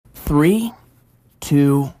Three,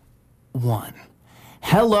 two, one.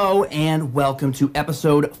 Hello and welcome to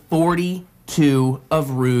episode 42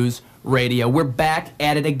 of Ruse Radio. We're back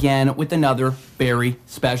at it again with another very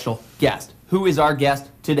special guest. Who is our guest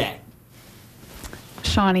today?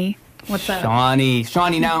 Shawny. What's up?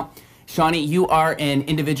 Shawny. Now, Shawny, you are an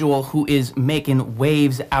individual who is making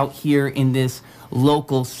waves out here in this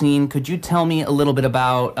local scene. Could you tell me a little bit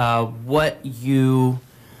about what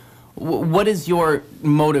is your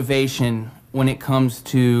motivation when it comes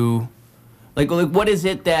to, like what is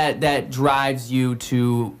it that drives you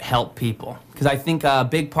to help people? Because I think a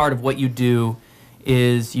big part of what you do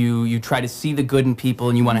is you try to see the good in people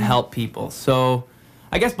and you want to help people. So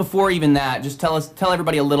I guess before even that, just tell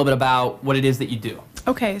everybody a little bit about what it is that you do.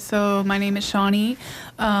 Okay, so my name is Shawny.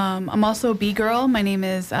 I'm also a B-girl. My name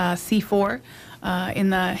is C4 in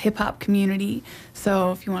the hip-hop community.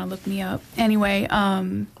 So if you want to look me up. Anyway,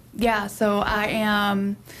 yeah, so I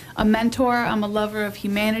am a mentor. I'm a lover of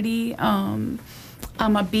humanity. I'm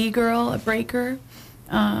a B-girl, a breaker.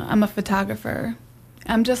 I'm a photographer.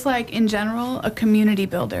 I'm just like, in general, a community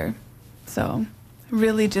builder. So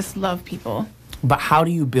really just love people. But how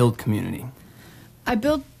do you build community? I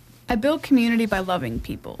build community by loving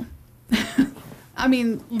people. I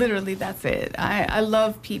mean, literally, that's it. I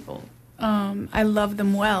love people. I love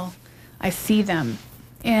them well. I see them.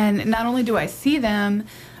 And not only do I see them,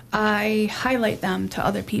 I highlight them to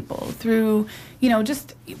other people through,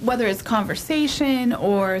 just whether it's conversation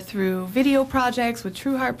or through video projects with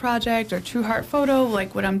True Heart Project or True Heart Photo,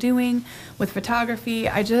 like what I'm doing with photography.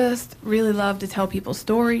 I just really love to tell people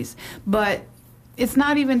stories. But it's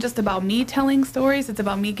not even just about me telling stories, it's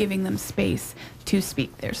about me giving them space to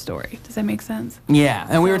speak their story. Does that make sense? Yeah,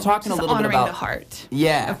 and we were talking a little bit about honoring the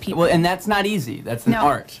heart of people. Well, and that's not easy. That's an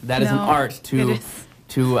art. That is an art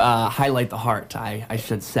to highlight the heart, I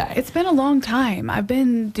should say. It's been a long time. I've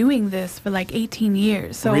been doing this for like 18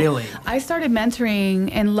 years. So really? I started mentoring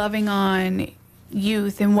and loving on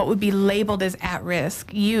youth and what would be labeled as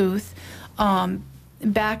at-risk youth.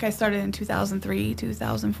 Back, I started in 2003,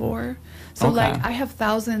 2004. So, okay. like, I have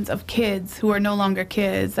thousands of kids who are no longer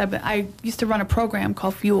kids. I used to run a program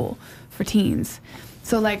called Fuel for teens.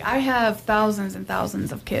 So, like, I have thousands and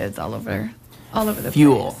thousands of kids all over the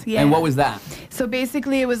Fuel. place. Yeah. And what was that? So,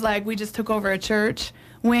 basically, it was like we just took over a church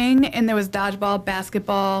wing, and there was dodgeball,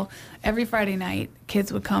 basketball. Every Friday night,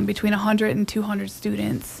 kids would come. Between 100 and 200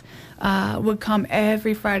 students would come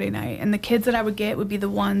every Friday night. And the kids that I would get would be the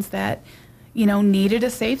ones that needed a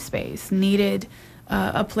safe space, needed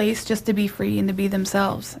a place just to be free and to be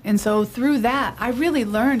themselves. And so through that, I really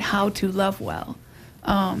learned how to love well,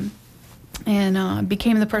 and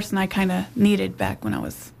became the person I kind of needed back when I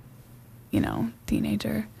was,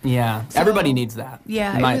 teenager. Yeah, so, everybody needs that.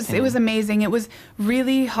 Yeah, it was amazing. It was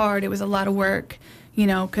really hard. It was a lot of work,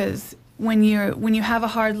 because when you have a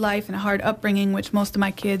hard life and a hard upbringing, which most of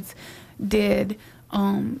my kids did,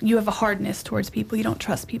 you have a hardness towards people. You don't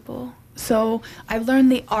trust people. So I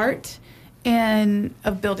learned the art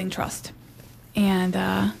of building trust.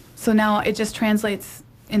 And so now it just translates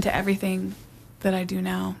into everything that I do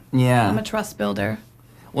now. Yeah. I'm a trust builder.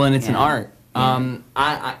 Well, and it's an art.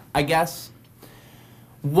 I guess,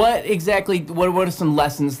 what are some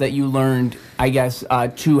lessons that you learned, I guess,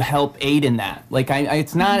 to help aid in that? Like,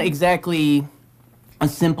 it's not exactly a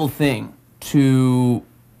simple thing to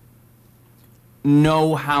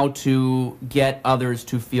know how to get others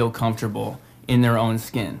to feel comfortable in their own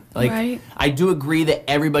skin. Like, right. I do agree that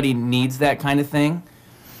everybody needs that kind of thing,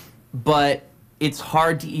 but it's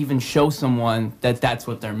hard to even show someone that that's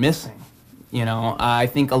what they're missing. I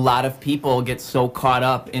think a lot of people get so caught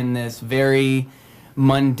up in this very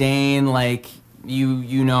mundane, like,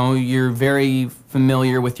 you're very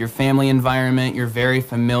familiar with your family environment, you're very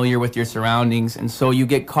familiar with your surroundings, and so you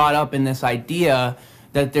get caught up in this idea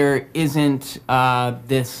that there isn't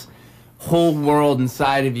this whole world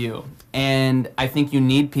inside of you. And I think you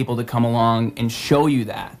need people to come along and show you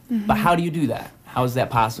that. Mm-hmm. But how do you do that? How is that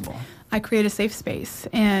possible? I create a safe space,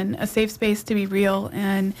 and a safe space to be real.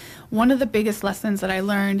 And one of the biggest lessons that I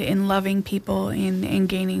learned in loving people and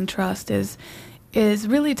gaining trust is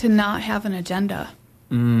really to not have an agenda.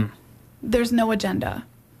 There's no agenda.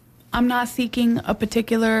 I'm not seeking a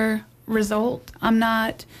particular result. I'm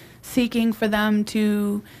not seeking for them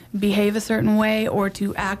to behave a certain way or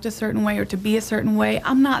to act a certain way or to be a certain way.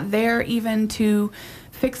 I'm not there even to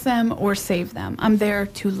fix them or save them. I'm there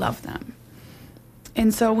to love them.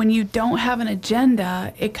 And so when you don't have an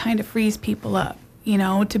agenda, it kind of frees people up,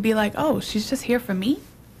 to be like, oh, she's just here for me?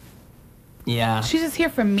 Yeah. She's just here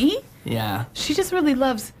for me? Yeah. She just really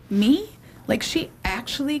loves me? Like, she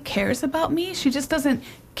actually cares about me? She just doesn't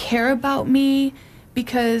care about me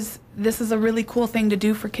because this is a really cool thing to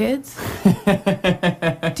do for kids.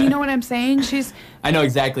 Do you know what I'm saying? I know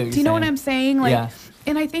exactly what you're saying. Do you know what I'm saying? Like, yeah.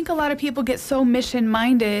 And I think a lot of people get so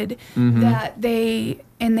mission-minded that they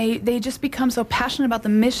just become so passionate about the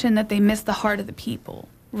mission that they miss the heart of the people,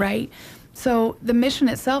 right? So the mission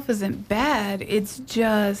itself isn't bad. It's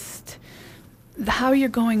just how you're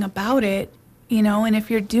going about it, you know, and if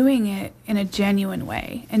you're doing it in a genuine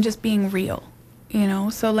way and just being real, you know.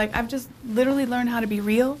 So, like, I've just literally learned how to be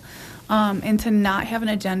real and to not have an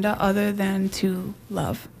agenda other than to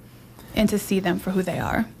love and to see them for who they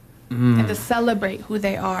are. And to celebrate who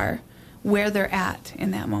they are, where they're at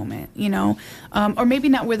in that moment, you know, or maybe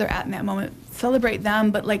not where they're at in that moment. Celebrate them,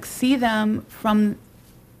 but like see them from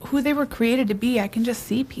who they were created to be. I can just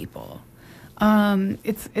see people.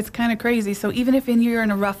 It's kind of crazy. So even if you're in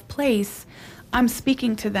a rough place, I'm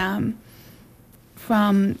speaking to them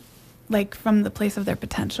from the place of their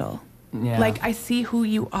potential. Yeah. Like, I see who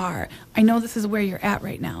you are. I know this is where you're at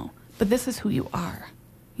right now, but this is who you are.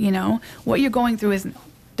 You know, what you're going through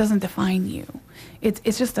doesn't define you.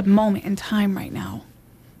 It's just a moment in time right now.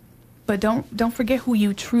 But don't forget who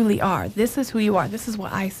you truly are. This is who you are. This is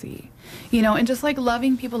what I see. You know, and just like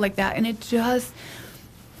loving people like that, and it just,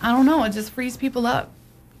 I don't know, it just frees people up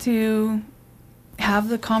to have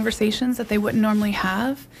the conversations that they wouldn't normally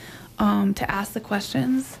have, to ask the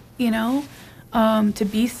questions, you know, to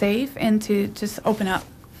be safe and to just open up.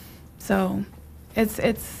 So it's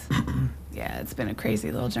yeah, it's been a crazy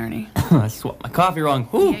little journey. I swapped my coffee wrong.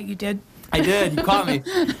 Whew. Yeah, you did. I did. You caught me.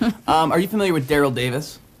 Are you familiar with Daryl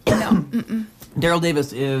Davis? No. Daryl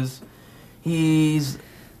Davis he's,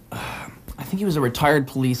 I think he was a retired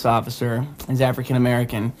police officer. He's African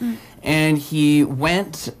American. And he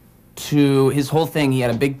went to his whole thing. He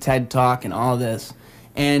had a big TED Talk and all this.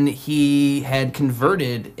 And he had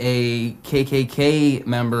converted a KKK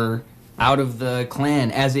member out of the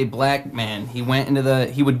Klan as a black man. He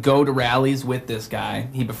would go to rallies with this guy.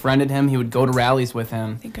 He befriended him. He would go to rallies with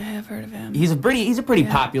him. I think I have heard of him. He's a pretty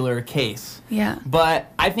popular case. Yeah.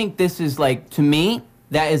 But I think this is, like, to me,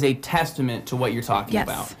 that is a testament to what you're talking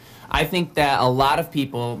about. I think that a lot of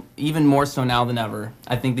people, even more so now than ever,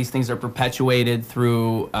 I think these things are perpetuated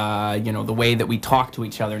through, you know, the way that we talk to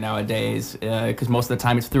each other nowadays, because most of the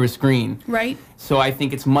time it's through a screen. Right. So I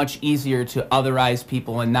think it's much easier to otherize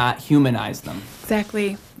people and not humanize them.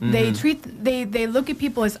 Exactly. They look at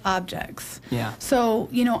people as objects. Yeah. So,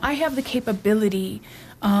 you know, I have the capability,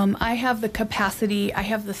 I have the capacity, I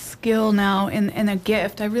have the skill now and a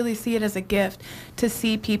gift. I really see it as a gift to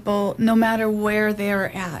see people no matter where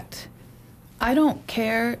they're at. I don't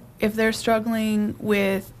care if they're struggling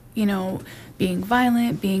with, you know, being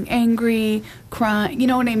violent, being angry, crying, you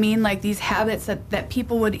know what I mean? Like these habits that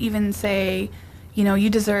people would even say, you know,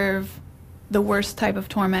 you deserve the worst type of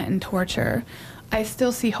torment and torture. I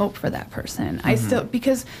still see hope for that person.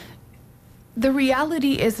 Because the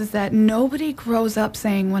reality is that nobody grows up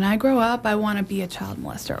saying, when I grow up, I want to be a child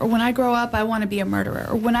molester, or when I grow up, I want to be a murderer,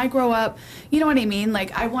 or when I grow up, you know what I mean?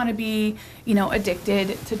 Like, I want to be, you know,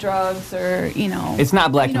 addicted to drugs, or, you know. It's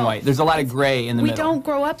not black and white. There's a lot of gray in the middle. We don't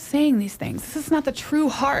grow up saying these things. This is not the true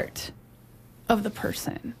heart of the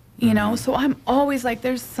person, you know? So I'm always like,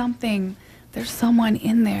 there's someone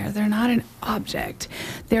in there. They're not an object.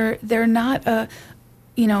 They're not a,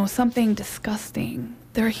 you know, something disgusting.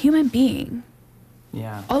 They're a human being.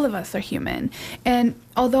 Yeah. All of us are human. And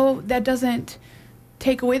although that doesn't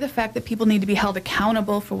take away the fact that people need to be held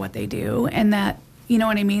accountable for what they do, and that, you know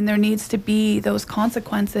what I mean, there needs to be those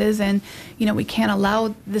consequences, and, you know, we can't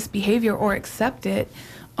allow this behavior or accept it,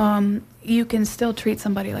 you can still treat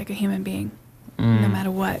somebody like a human being, no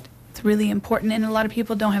matter what. It's really important, and a lot of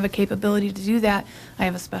people don't have a capability to do that. I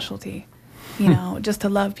have a specialty, you know, just to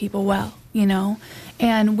love people well, you know.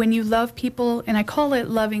 And when you love people, and I call it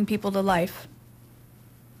loving people to life.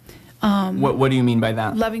 What do you mean by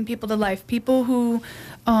that? Loving people to life. People who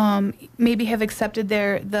maybe have accepted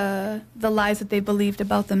the lies that they believed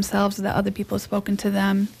about themselves, that other people have spoken to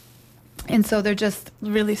them. And so they're just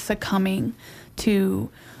really succumbing to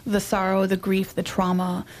the sorrow, the grief, the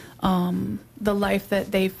trauma, the life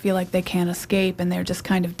that they feel like they can't escape, and they're just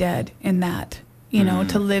kind of dead in that, you know,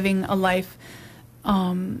 to living a life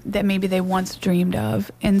that maybe they once dreamed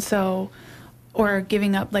of. And so, or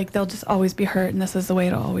giving up, like they'll just always be hurt, and this is the way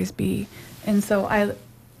it'll always be. And so I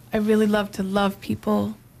really love to love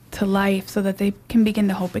people to life so that they can begin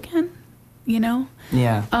to hope again, you know?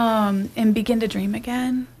 Yeah. And begin to dream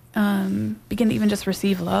again, begin to even just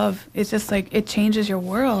receive love. It's just like, it changes your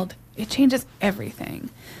world. It changes everything.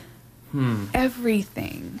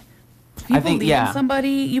 Everything. If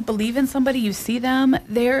you believe in somebody, you see them,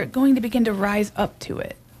 they're going to begin to rise up to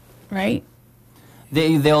it, right?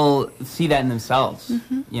 they'll see that in themselves.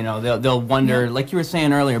 You know, they'll wonder, like you were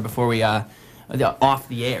saying earlier before we off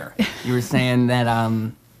the air. You were saying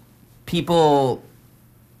that people.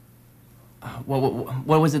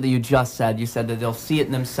 What was it that you just said? You said that they'll see it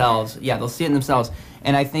in themselves. Yeah, they'll see it in themselves.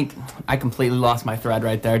 And I think I completely lost my thread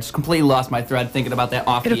right there. I just completely lost my thread thinking about that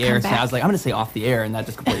off the air. So I was like, I'm going to say off the air, and that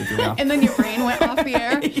just completely threw me off. And then your brain went off the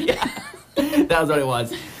air? Yeah, that was what it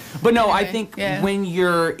was. But no, I think when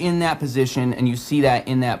you're in that position and you see that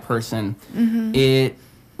in that person, it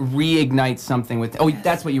reignites something with... Oh,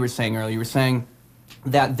 that's what you were saying earlier. You were saying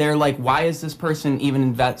that they're like, why is this person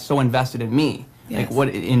even so invested in me? Yes. Like, what,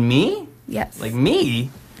 in me? Yes. Like me?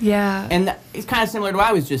 Yeah. And it's kind of similar to what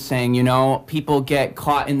I was just saying, you know, people get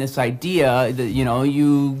caught in this idea that, you know,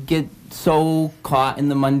 you get so caught in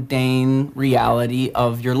the mundane reality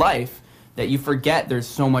of your life that you forget there's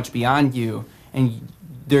so much beyond you, and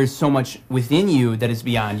there's so much within you that is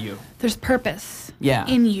beyond you. There's purpose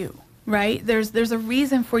in you, right? There's a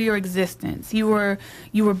reason for your existence. You were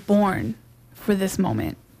born for this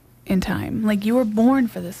moment in time. Like, you were born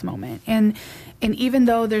for this moment. And even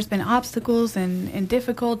though there's been obstacles and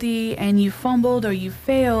difficulty, and you fumbled or you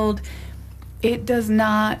failed, it does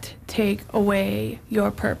not take away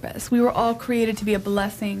your purpose. We were all created to be a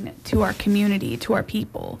blessing to our community, to our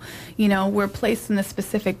people. You know, we're placed in a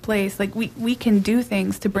specific place. Like, we can do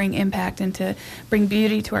things to bring impact and to bring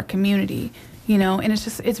beauty to our community, you know, and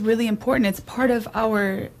it's really important. It's part of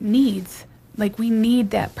our needs. Like, we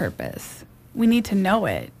need that purpose. We need to know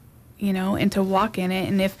it, you know, and to walk in it.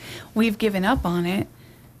 And if we've given up on it,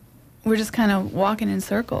 we're just kind of walking in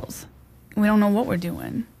circles. We don't know what we're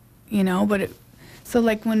doing, you know. But so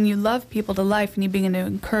like when you love people to life and you begin to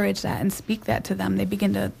encourage that and speak that to them, they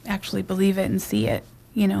begin to actually believe it and see it,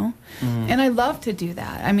 you know. And I love to do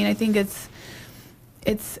that. I mean, I think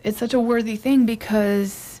it's such a worthy thing,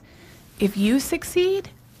 because if you succeed,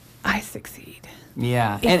 I succeed.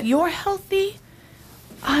 Yeah. If you're healthy,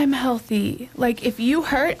 I'm healthy. Like, if you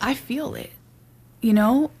hurt, I feel it. You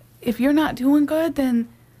know, if you're not doing good, then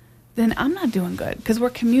I'm not doing good, because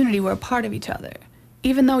we're community. We're a part of each other.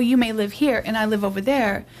 Even though you may live here and I live over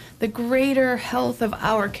there, the greater health of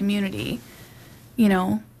our community, you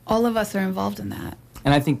know, all of us are involved in that.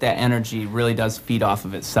 And I think that energy really does feed off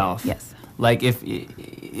of itself. Yes. Like, if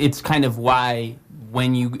it's kind of why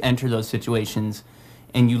when you enter those situations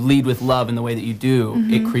and you lead with love in the way that you do,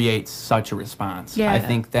 it creates such a response. Yeah. I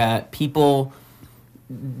think that people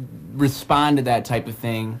respond to that type of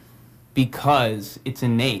thing because it's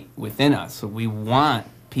innate within us. So we want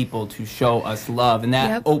people to show us love, and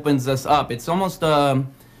that opens us up. It's almost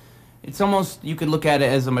you could look at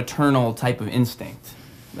it as a maternal type of instinct.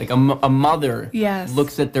 Like a mother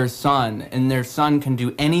looks at their son, and their son can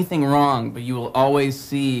do anything wrong, but you will always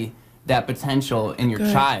see that potential in your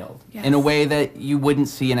child in a way that you wouldn't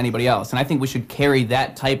see in anybody else. And I think we should carry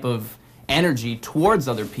that type of energy towards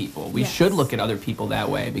other people. We should look at other people that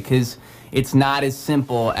way, because it's not as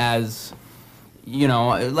simple as, you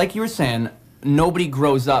know, like you were saying, nobody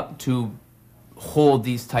grows up to hold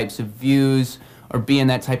these types of views or be in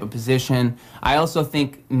that type of position. I also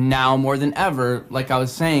think now more than ever, like I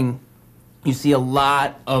was saying, you see a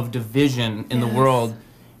lot of division in the world,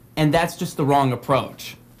 and that's just the wrong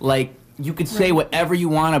approach. Like, you could say whatever you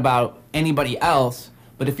want about anybody else,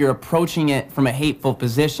 but if you're approaching it from a hateful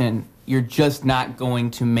position, you're just not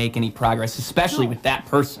going to make any progress, especially with that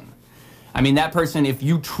person. I mean, that person, if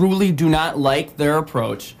you truly do not like their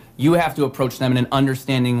approach, you have to approach them in an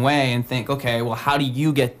understanding way and think, okay, well, how do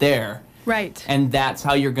you get there? Right. And that's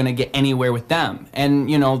how you're going to get anywhere with them.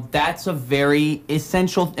 And, you know, that's a very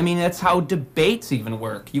essential, I mean, that's how debates even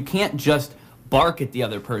work. You can't just bark at the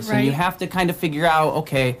other person. Right. You have to kind of figure out,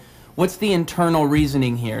 okay, what's the internal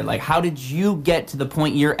reasoning here? Like, how did you get to the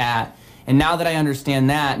point you're at? And now that I understand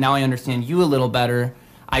that, now I understand you a little better,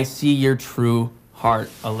 I see your true heart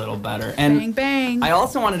a little better. And bang, bang. I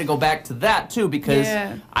also wanted to go back to that, too, because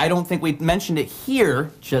I don't think we mentioned it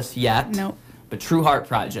here just yet. Nope. But True Heart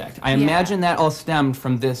Project. I imagine that all stemmed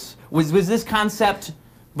from this. Was this concept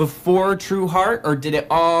before True Heart, or did it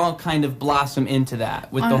all kind of blossom into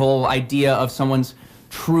that with the whole idea of someone's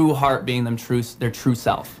true heart being their true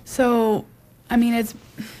self? So, I mean,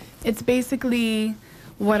 it's basically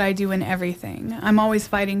what I do in everything. I'm always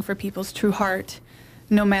fighting for people's true heart,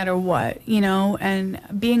 no matter what, you know, and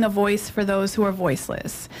being a voice for those who are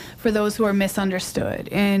voiceless, for those who are misunderstood,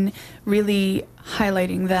 and really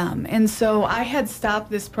highlighting them. And so I had stopped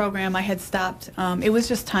this program. I had stopped. It was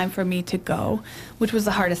just time for me to go, which was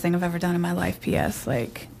the hardest thing I've ever done in my life, P.S.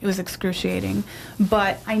 Like, it was excruciating.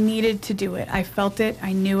 But I needed to do it. I felt it.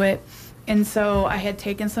 I knew it. And so I had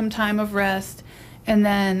taken some time of rest. And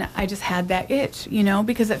then I just had that itch, you know,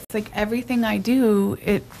 because it's like everything I do,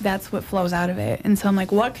 that's what flows out of it. And so I'm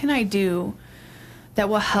like, what can I do that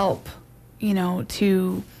will help, you know,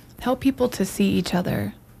 to help people to see each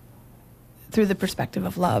other through the perspective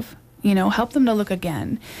of love, you know, help them to look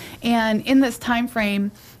again. And in this time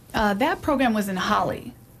frame, that program was in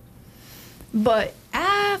Holly. But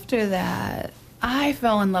after that, I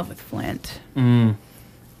fell in love with Flint.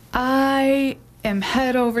 I am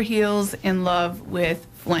head over heels in love with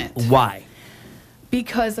Flint. Why?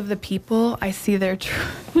 Because of the people. I see their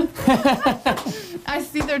I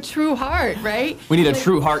see their true heart, right? We need a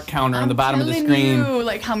true heart counter on the bottom of the screen. You,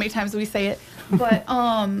 like how many times do we say it? But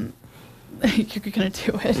you're gonna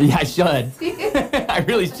do it. Yeah, I should. I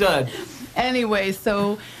really should. Anyway,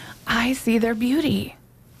 so I see their beauty.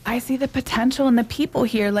 I see the potential in the people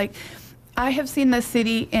here. Like, I have seen the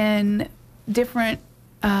city in different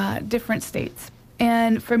states.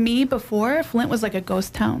 And for me, before, Flint was like a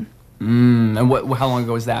ghost town. And how long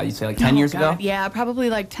ago was that? You'd say like 10 years ago? Yeah, probably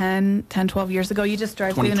like 10, 12 years ago. You just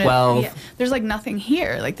drive through 2012. Yeah, there's like nothing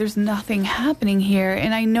here. Like, there's nothing happening here.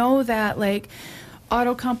 And I know that, like,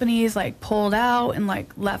 auto companies like pulled out and like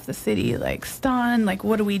left the city like stunned. Like,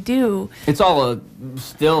 what do we do? It's all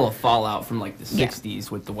still a fallout from like the 60s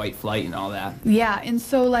with the white flight and all that. Yeah, and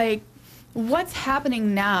so like what's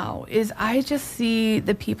happening now is I just see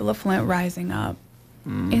the people of Flint rising up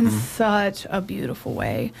in such a beautiful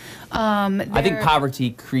way. I think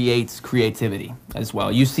poverty creates creativity as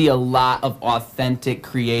well. You see a lot of authentic,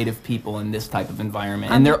 creative people in this type of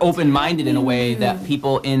environment, and they're open-minded in a way that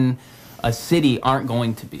people in a city aren't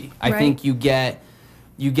going to be. I think you get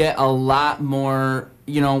a lot more,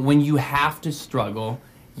 you know, when you have to struggle,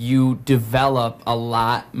 you develop a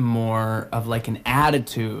lot more of like an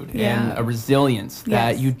attitude and a resilience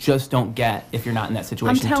that you just don't get if you're not in that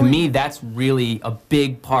situation. To me, that's really a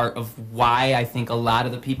big part of why I think a lot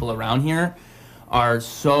of the people around here are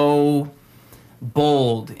so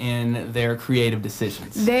bold in their creative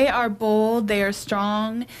decisions. They are bold, they are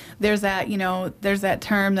strong. There's that, you know, there's that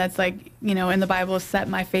term that's like, you know, in the Bible, set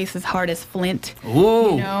my face as hard as flint.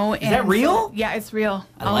 Ooh, you know, is that real? So, yeah, it's real.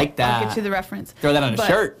 I like that. I'll get you the reference. Throw that on a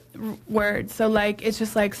shirt. Word. So like, it's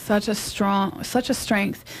just like such a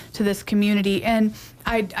strength to this community. And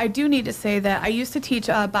I do need to say that I used to teach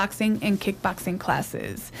boxing and kickboxing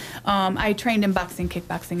classes. I trained in boxing,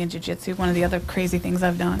 kickboxing, and jiu-jitsu, one of the other crazy things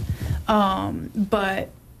I've done.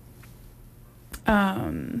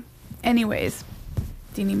 Anyways,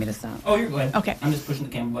 do you need me to stop? Oh, you're good. Okay. I'm just pushing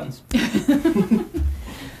the camera buttons.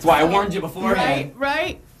 That's why I warned you beforehand.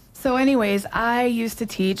 Right. So anyways, I used to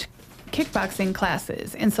teach kickboxing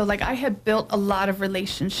classes, and so like I had built a lot of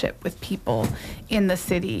relationship with people in the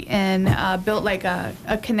city, and built like a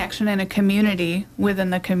connection and a community within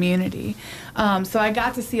the community. So I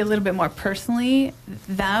got to see a little bit more personally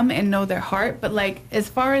them and know their heart, but like as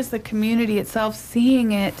far as the community itself,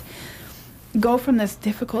 seeing it go from this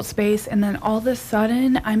difficult space, and then all of a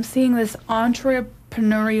sudden I'm seeing this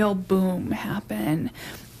entrepreneurial boom happen.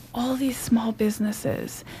 All these small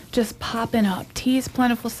businesses just popping up. Tea's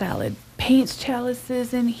Plentiful Salad, paints,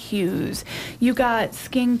 chalices, and hues. You got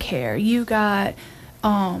skincare. You got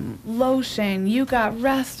lotion. You got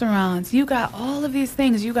restaurants. You got all of these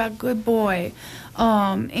things. You got Good Boy.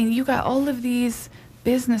 And you got all of these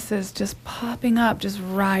businesses just popping up, just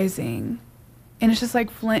rising. And it's just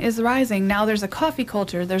like Flint is rising. Now there's a coffee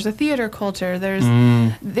culture. There's a theater culture. There's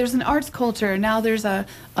an arts culture. Now there's a...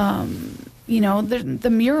 you know, the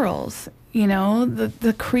murals, you know,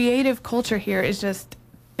 the creative culture here is just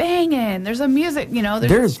banging. There's a music, you know,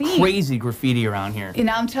 there's crazy graffiti around here. And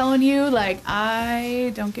I'm telling you, like,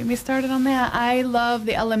 don't get me started on that. I love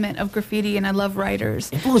the element of graffiti, and I love writers.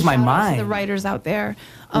 It blows my mind. The writers out there.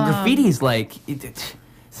 Well, graffiti's like,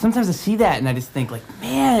 sometimes I see that and I just think like,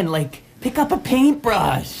 man, like, pick up a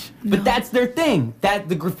paintbrush. No. But that's their thing.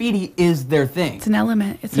 The graffiti is their thing. It's an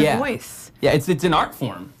element. It's a voice. Yeah, it's an art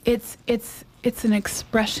form. It's an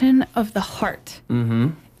expression of the heart.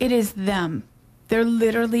 It is them. They're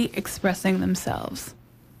literally expressing themselves.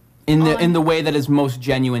 In the way that is most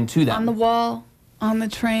genuine to them. On the wall, on the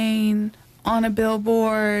train, on a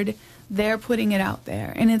billboard, they're putting it out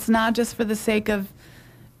there. And it's not just for the sake of,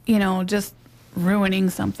 you know, just ruining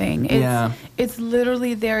something. It's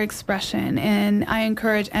literally their expression. And I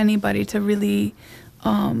encourage anybody to really...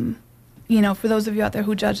 you know, for those of you out there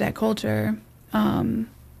who judge that culture,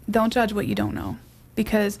 don't judge what you don't know,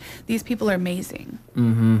 because these people are amazing.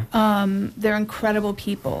 They're incredible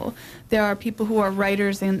people. There are people who are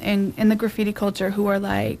writers in the graffiti culture who are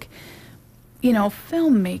like, you know,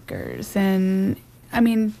 filmmakers. And I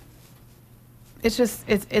mean,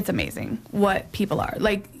 it's amazing what people are.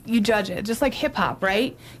 Like, you judge it. Just like hip-hop,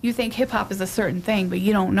 right? You think hip-hop is a certain thing, but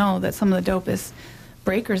you don't know that some of the dopest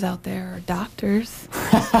breakers out there are doctors.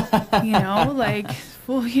 You know, like,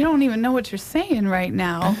 well, you don't even know what you're saying right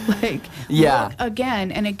now. Like, look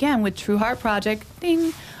again and again with True Heart Project,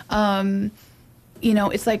 ding. You know,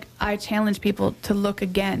 it's like I challenge people to look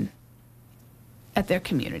again at their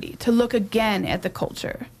community, to look again at the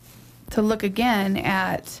culture, to look again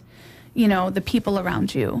at, you know, the people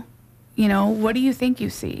around you. You know, what do you think you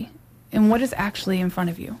see? And what is actually in front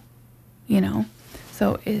of you? You know?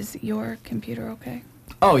 So is your computer okay?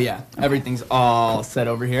 Oh, yeah. Okay. Everything's all set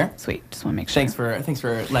over here. Sweet. Just want to make sure. Thanks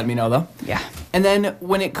for letting me know, though. Yeah. And then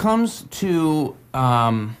when it comes to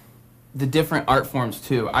the different art forms,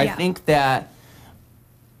 too, I think that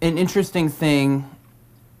an interesting thing...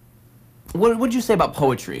 What did you say about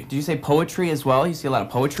poetry? Did you say poetry as well? You see a lot of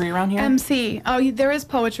poetry around here? MC. Oh, there is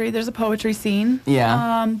poetry. There's a poetry scene.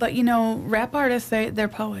 Yeah. But, you know, rap artists, they're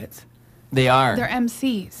poets. They are. They're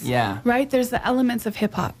MCs. Yeah. Right? There's the elements of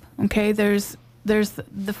hip-hop, okay? There's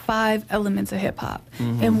the 5 elements of hip-hop.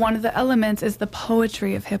 Mm-hmm. And one of the elements is the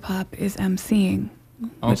poetry of hip-hop is MCing,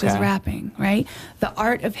 which is rapping, right? The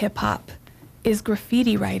art of hip-hop is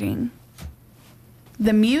graffiti writing.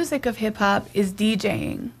 The music of hip-hop is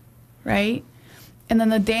DJing. Right? And then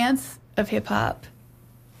the dance of hip-hop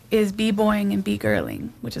is b-boying and b-girling,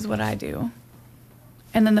 which is what I do.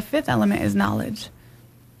 And then the 5th element is knowledge.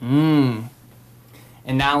 And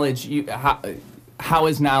knowledge, how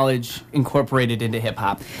is knowledge incorporated into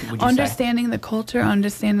hip-hop, would you Understanding the culture,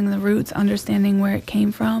 understanding the roots, understanding where it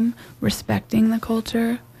came from, respecting the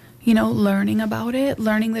culture, you know, learning about it,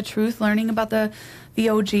 learning the truth, learning about the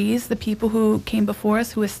OGs, the people who came before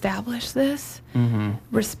us, who established this,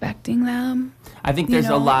 respecting them. I think there's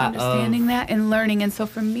a lot of... Understanding that and learning. And so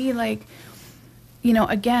for me, like, you know,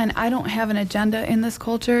 again, I don't have an agenda in this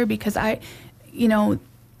culture because you know,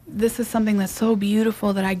 this is something that's so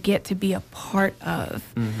beautiful that I get to be a part of.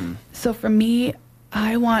 So for me,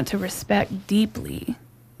 I want to respect deeply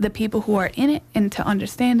the people who are in it and to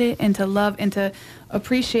understand it and to love and to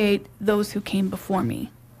appreciate those who came before me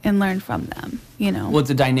and learn from them, you know. Well, it's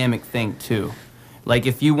a dynamic thing, too. Like,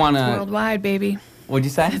 if you want to... It's worldwide, baby. What'd you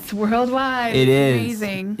say? It's worldwide. It is.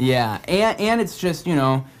 Amazing. Yeah. And it's just, you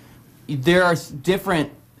know, there are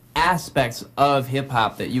different aspects of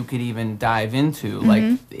hip-hop that you could even dive into.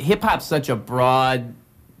 Like, hip-hop's such a broad...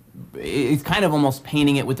 It's kind of almost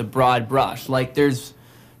painting it with a broad brush. Like, there's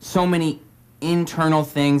so many internal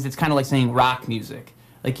things. It's kind of like saying rock music.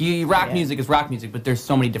 Like, rock music is rock music, but there's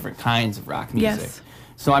so many different kinds of rock music. Yes.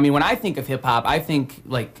 So, I mean, when I think of hip-hop, I think,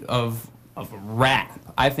 like, of rap.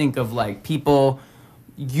 I think of, like, people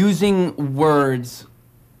using words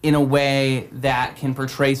in a way that can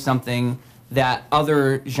portray something that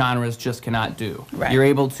other genres just cannot do. Right. You're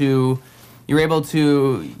able to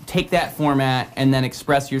take that format and then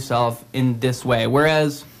express yourself in this way.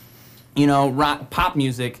 Whereas, you know, pop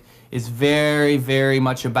music is very, very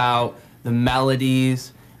much about the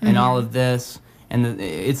melodies and all of this. And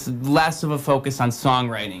it's less of a focus on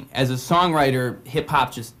songwriting. As a songwriter,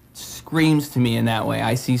 hip-hop just screams to me in that way.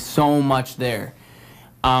 I see so much there.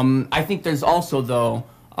 I think there's also, though,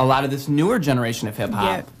 a lot of this newer generation of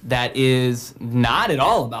hip-hop that is not at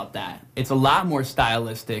all about that. It's a lot more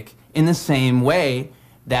stylistic in the same way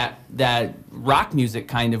that rock music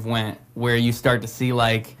kind of went, where you start to see,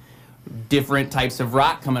 like, different types of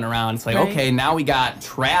rock coming around. It's like, okay, now we got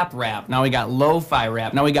trap rap, now we got lo-fi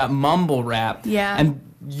rap, now we got mumble rap. Yeah. And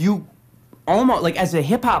you almost, like, as a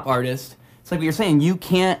hip-hop artist, it's like what you're saying, you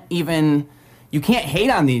can't hate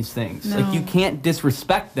on these things. No. Like, you can't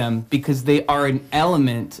disrespect them because they are an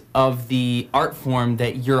element of the art form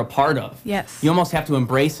that you're a part of. Yes. You almost have to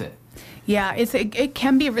embrace it. Yeah, it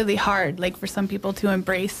can be really hard, like, for some people to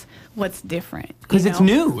embrace what's different. Because it's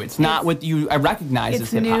new. It's not what I recognize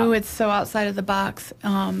as hip-hop. It's new. It's so outside of the box.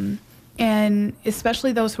 And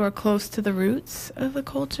especially those who are close to the roots of the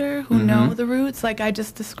culture, who know the roots. Like, I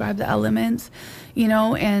just described the elements, you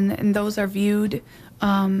know, and those are viewed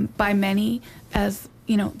by many as,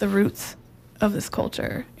 you know, the roots of this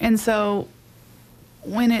culture. And so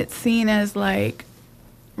when it's seen as, like,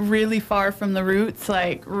 really far from the roots,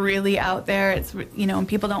 like really out there, it's, you know, and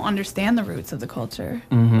people don't understand the roots of the culture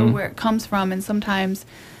or where it comes from, and sometimes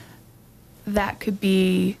that could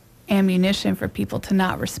be ammunition for people to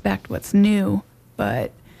not respect what's new.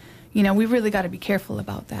 But, you know, we really got to be careful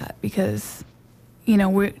about that because, you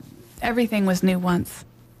know, everything was new once,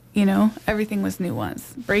 you know, everything was new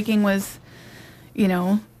once. Breaking was, you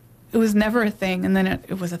know, it was never a thing, and then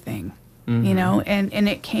it was a thing, you know, and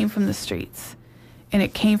it came from the streets. And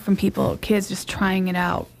it came from people, kids just trying it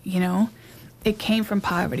out, you know? It came from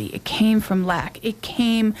poverty. It came from lack. It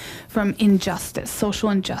came from injustice, social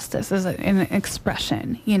injustice as an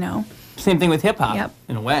expression, you know. Same thing with hip-hop, Yep.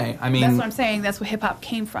 in a way. I mean, that's what I'm saying. That's what hip-hop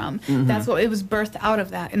came from. That's what it was birthed out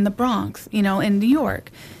of that in the Bronx, you know, in New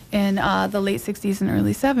York, in the late 60s and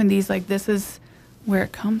early 70s. Like, this is where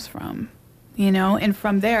it comes from, you know. And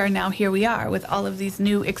from there, now here we are with all of these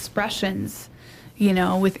new expressions, you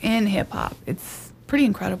know, within hip-hop. It's pretty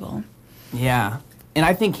incredible. Yeah. And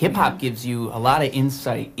I think hip-hop gives you a lot of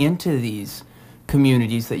insight into these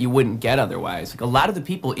communities that you wouldn't get otherwise. Like, a lot of the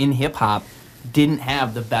people in hip-hop didn't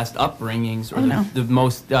have the best upbringings or the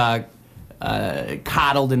most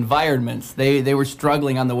coddled environments. They were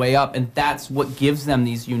struggling on the way up, and that's what gives them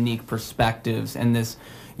these unique perspectives and this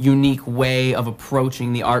unique way of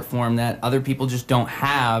approaching the art form that other people just don't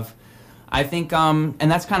have. I think, and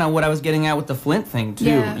that's kind of what I was getting at with the Flint thing, too.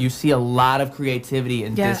 Yeah. You see a lot of creativity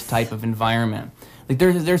in this type of environment. Like,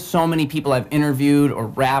 there's so many people I've interviewed or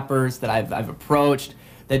rappers that I've approached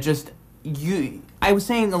that just, I was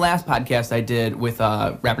saying in the last podcast I did with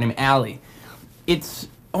a rapper named Allie, it's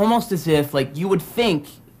almost as if, like, you would think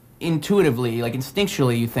intuitively, like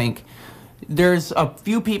instinctually, you think there's a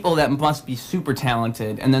few people that must be super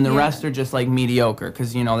talented, and then the rest are just, like, mediocre,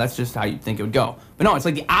 because, you know, that's just how you'd think it would go. But no, it's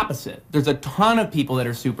like the opposite. There's a ton of people that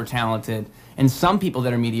are super talented, and some people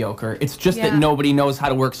that are mediocre. It's just that nobody knows how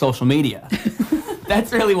to work social media.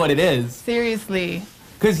 That's really what it is. Seriously.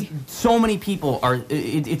 Because so many people are,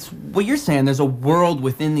 it's what you're saying, there's a world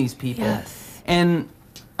within these people. Yes. And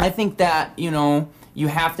I think that, you know, you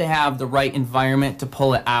have to have the right environment to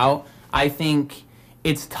pull it out. I think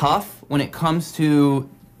it's tough when it comes to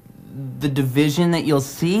the division that you'll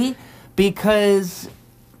see, because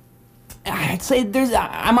I'd say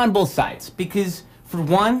I'm on both sides. Because for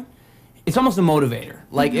one, it's almost a motivator.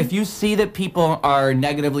 Like, if you see that people are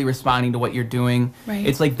negatively responding to what you're doing,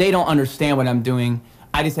 it's like they don't understand what I'm doing.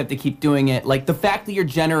 I just have to keep doing it. Like, the fact that you're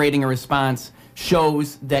generating a response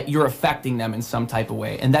shows that you're affecting them in some type of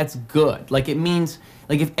way, and that's good. Like, it means,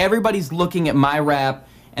 like, if everybody's looking at my rap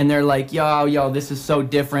and they're like, yo, this is so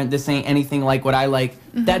different, this ain't anything like what I like,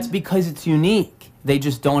 that's because it's unique. They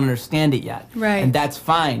just don't understand it yet. Right. And that's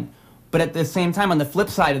fine. But at the same time, on the flip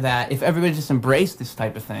side of that, if everybody just embraced this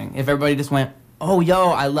type of thing, if everybody just went, oh, yo,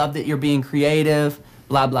 I love that you're being creative,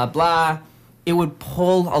 blah, blah, blah, it would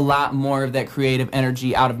pull a lot more of that creative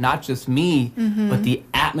energy out of not just me, but the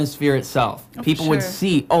atmosphere itself. People would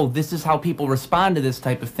see, oh, this is how people respond to this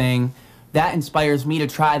type of thing. That inspires me to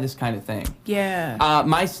try this kind of thing. Yeah.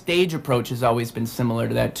 My stage approach has always been similar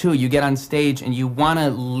to that, too. You get on stage and you want to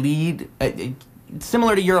lead,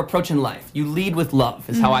 similar to your approach in life. You lead with love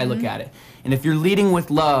is how I look at it. And if you're leading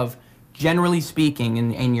with love, generally speaking,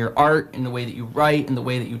 in your art, in the way that you write, in the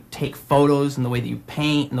way that you take photos, in the way that you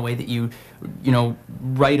paint, in the way that you know,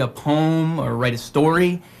 write a poem or write a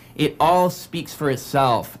story, it all speaks for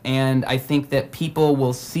itself. And I think that people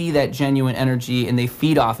will see that genuine energy and they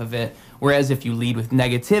feed off of it. Whereas if you lead with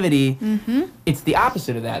negativity, it's the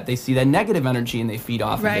opposite of that. They see that negative energy and they feed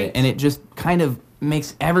off of it. And it just kind of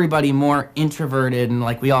makes everybody more introverted, and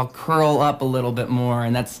like we all curl up a little bit more,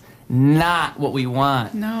 and that's not what we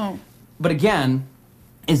want. No. But again,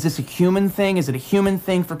 is this a human thing? Is it a human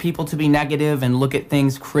thing for people to be negative and look at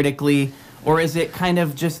things critically? Or is it kind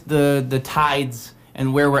of just the tides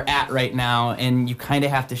and where we're at right now, and you kind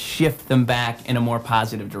of have to shift them back in a more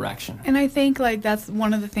positive direction? And I think, like, that's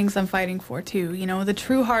one of the things I'm fighting for, too. You know, the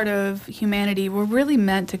true heart of humanity, we're really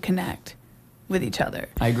meant to connect with each other.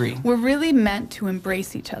 I agree. We're really meant to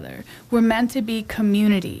embrace each other. We're meant to be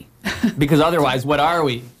community. Because otherwise, what are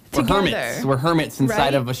we? We're Together. hermits. We're hermits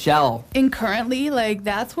inside of a shell. And currently, like,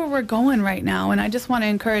 that's where we're going right now. And I just want to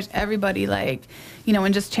encourage everybody, like, you know,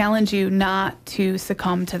 and just challenge you not to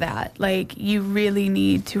succumb to that. Like, you really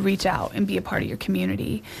need to reach out and be a part of your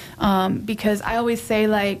community. Because I always say,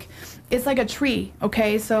 like, it's like a tree,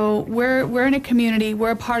 okay? So we're in a community.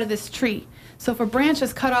 We're a part of this tree. So if a branch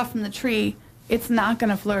is cut off from the tree, it's not going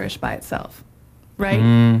to flourish by itself,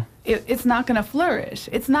 right? It's not going to flourish.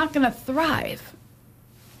 It's not going to thrive.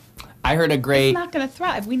 I heard a great... It's not going to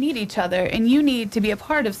thrive. We need each other, and you need to be a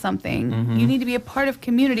part of something. You need to be a part of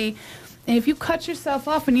community. And if you cut yourself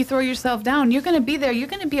off and you throw yourself down, you're going to be there. You're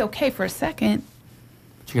going to be okay for a second.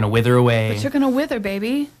 But you're going to wither away. But you're going to wither,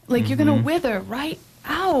 baby. Like, you're going to wither right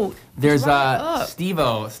out. There's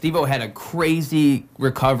Steve-O. Steve-O had a crazy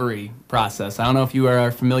recovery process. I don't know if you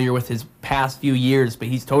are familiar with his past few years, but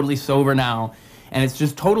he's totally sober now. And it's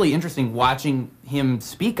just totally interesting watching him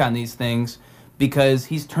speak on these things, because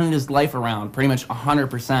he's turned his life around pretty much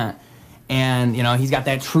 100%. And, you know, he's got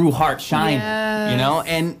that true heart shine, you know?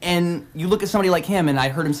 And you look at somebody like him, and I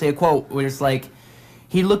heard him say a quote where it's like,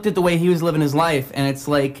 he looked at the way he was living his life, and it's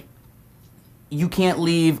like, you can't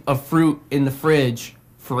leave a fruit in the fridge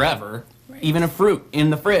forever. Right. Even a fruit in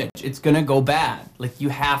the fridge, it's gonna go bad. Like, you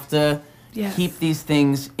have to keep these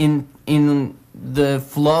things in the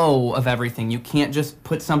flow of everything. You can't just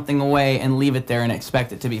put something away and leave it there and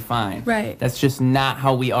expect it to be fine. Right. That's just not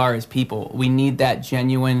how we are as people. We need that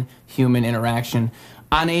genuine human interaction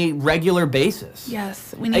on a regular basis.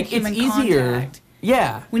 Yes, we need human it's easier. Contact.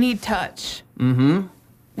 Yeah. We need touch. Mm-hmm.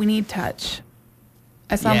 We need touch.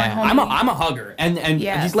 I saw my homie. I'm a hugger, and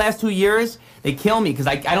these last 2 years they kill me because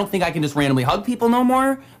I don't think I can just randomly hug people no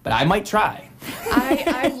more. But I might try.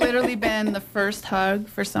 I've literally been the first hug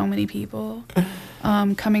for so many people,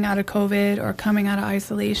 coming out of COVID or coming out of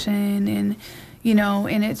isolation, and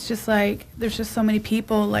and it's just like there's just so many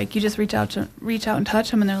people, like, you just reach out and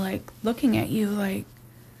touch them, and they're like looking at you like,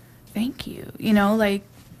 thank you, like,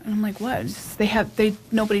 and I'm like, what? Just,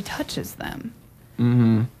 nobody touches them.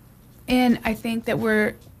 Mm-hmm. And I think that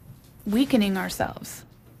we're weakening ourselves.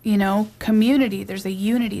 Community, there's a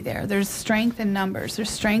unity there. There's strength in numbers. There's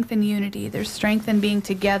strength in unity. There's strength in being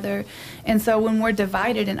together. And so when we're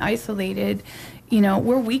divided and isolated,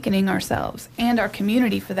 we're weakening ourselves and our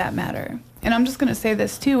community for that matter. And I'm just going to say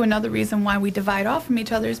this too. Another reason why we divide off from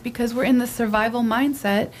each other is because we're in the survival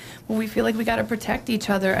mindset where we feel like we got to protect each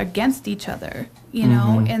other against each other,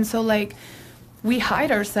 Mm-hmm. And so, like, we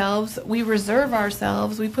hide ourselves, we reserve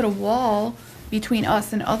ourselves, we put a wall between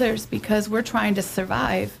us and others because we're trying to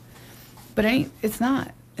survive. But it's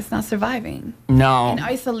not surviving. No. In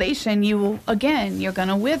isolation, you're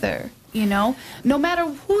gonna wither, No matter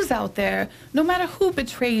who's out there, no matter who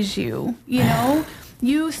betrays you,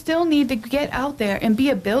 you still need to get out there and be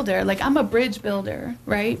a builder. Like, I'm a bridge builder,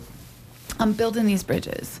 right? I'm building these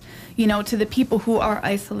bridges, to the people who are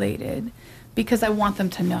isolated because I want them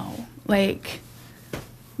to know, like,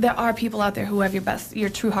 there are people out there who have your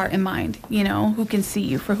true heart in mind, who can see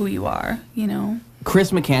you for who you are,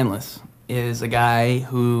 Chris McCandless is a guy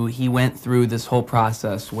who he went through this whole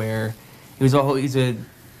process where he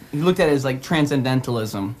looked at it as like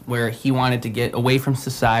transcendentalism, where he wanted to get away from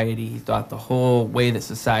society. He thought the whole way that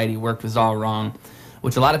society worked was all wrong,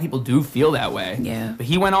 which a lot of people do feel that way. Yeah. But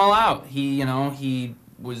he went all out. He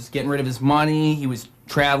was getting rid of his money. He was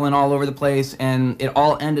traveling all over the place, and it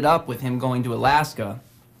all ended up with him going to Alaska.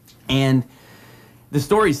 And the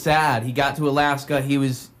story's sad. He got to Alaska. He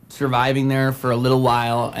was surviving there for a little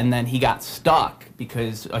while, and then he got stuck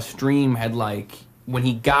because a stream had, when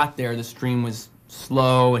he got there, the stream was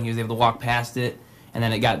slow, and he was able to walk past it. And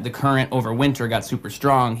then the current over winter got super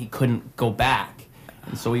strong. He couldn't go back.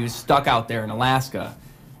 And so he was stuck out there in Alaska.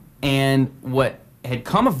 And what had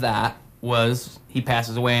come of that was he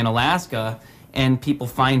passes away in Alaska, and people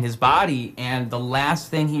find his body, and the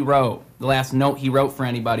last note he wrote for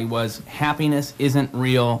anybody was, happiness isn't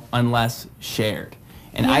real unless shared.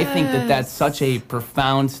 And I think that that's such a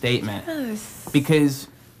profound statement. Yes. Because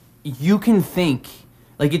you can think,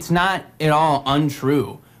 it's not at all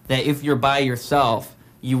untrue that if you're by yourself,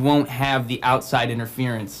 you won't have the outside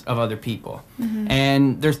interference of other people. Mm-hmm.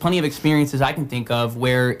 And there's plenty of experiences I can think of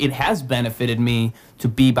where it has benefited me to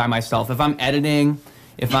be by myself. If I'm editing,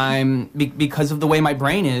 because of the way my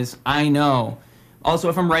brain is, I know. Also,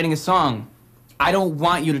 if I'm writing a song, I don't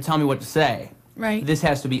want you to tell me what to say. Right. This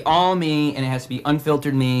has to be all me, and it has to be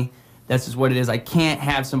unfiltered me. This is what it is. I can't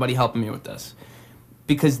have somebody helping me with this,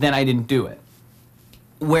 because then I didn't do it.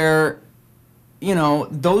 Where,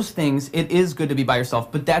 those things, it is good to be by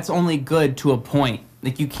yourself, but that's only good to a point.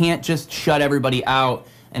 Like, you can't just shut everybody out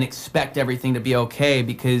and expect everything to be okay,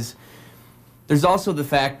 because there's also the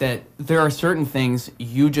fact that there are certain things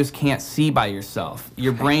you just can't see by yourself.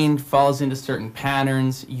 Your brain falls into certain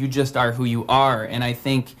patterns. You just are who you are. And I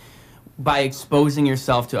think by exposing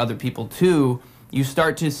yourself to other people too, you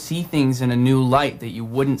start to see things in a new light that you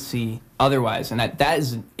wouldn't see otherwise. And that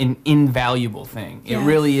is an invaluable thing. It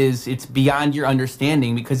really is. It's beyond your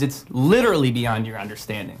understanding, because it's literally beyond your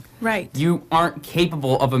understanding. Right. You aren't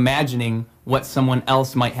capable of imagining what someone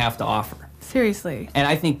else might have to offer. Seriously. And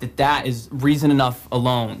I think that is reason enough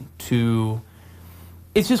alone to...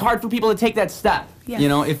 It's just hard for people to take that step. Yes.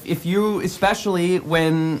 If you, especially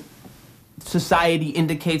when society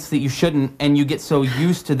indicates that you shouldn't, and you get so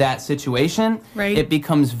used to that situation, right, it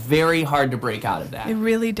becomes very hard to break out of that. It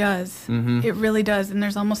really does. Mm-hmm. It really does. And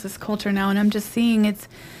there's almost this culture now, and I'm just seeing it's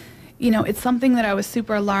something that I was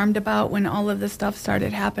super alarmed about when all of this stuff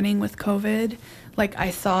started happening with COVID. Like, I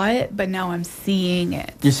saw it, but now I'm seeing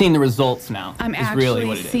it. You're seeing the results now. I'm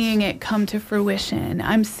actually seeing it come to fruition.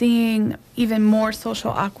 I'm seeing even more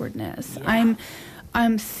social awkwardness. Yeah.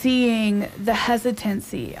 I'm seeing the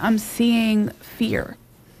hesitancy. I'm seeing fear.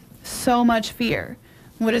 So much fear.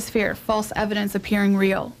 What is fear? False evidence appearing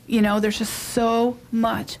real. You know, there's just so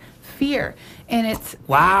much fear, and it's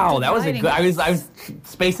wow. That was a good. I was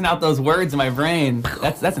spacing out those words in my brain.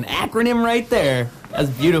 That's an acronym right there.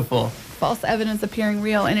 That's beautiful. False evidence appearing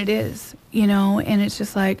real, and it is. You know, and it's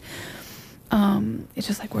just like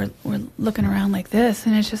we're looking around like this,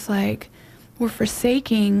 and it's just like we're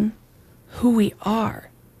forsaking who we are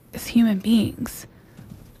as human beings.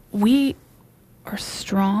 We are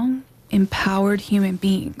strong, empowered human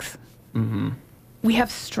beings. Mm-hmm. We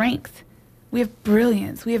have strength. We have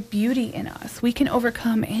brilliance. We have beauty in us. We can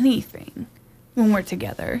overcome anything when we're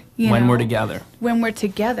together. When we're together. When we're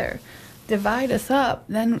together. Divide us up,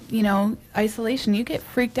 then, you know, isolation, you get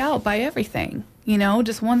freaked out by everything. You know,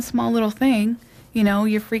 just one small little thing, you know,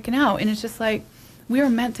 you're freaking out. And it's just like, we were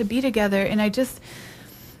meant to be together. And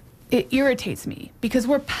it irritates me because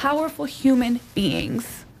we're powerful human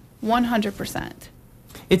beings, 100%.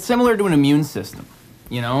 It's similar to an immune system.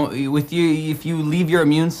 You know, with you, if you leave your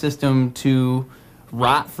immune system to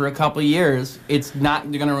rot for a couple of years, it's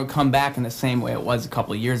not going to come back in the same way it was a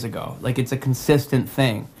couple of years ago. Like, it's a consistent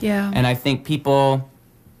thing. Yeah. And I think people,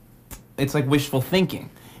 it's like wishful thinking.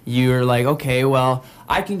 You're like, okay, well,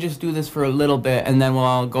 I can just do this for a little bit and then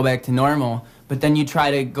I'll go back to normal. But then you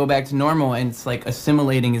try to go back to normal and it's like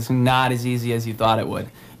assimilating is not as easy as you thought it would.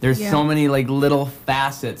 There's so many like little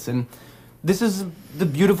facets, and this is the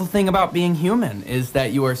beautiful thing about being human, is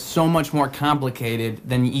that you are so much more complicated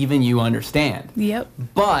than even you understand. Yep.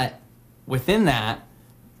 But within that,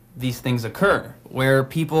 these things occur where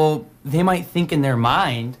people, they might think in their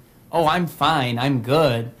mind, oh, I'm fine, I'm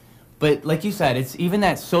good. But like you said, it's even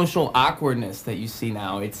that social awkwardness that you see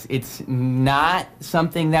now. It's not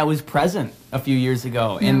something that was present a few years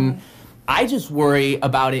ago. No. And I just worry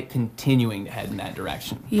about it continuing to head in that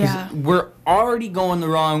direction. Yeah. 'Cause we're already going the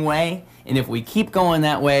wrong way. And if we keep going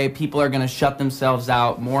that way, people are going to shut themselves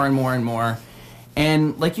out more and more and more.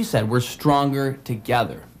 And like you said, we're stronger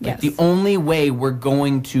together. Yes. Like the only way we're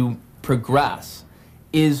going to progress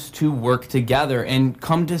is to work together and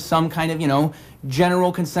come to some kind of, you know,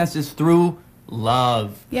 general consensus through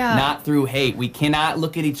love, not through hate. We cannot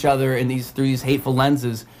look at each other through these hateful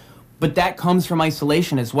lenses. But that comes from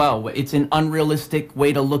isolation as well. It's an unrealistic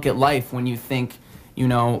way to look at life when you think, you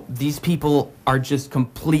know, these people are just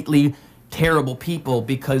completely terrible people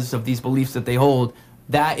because of these beliefs that they hold.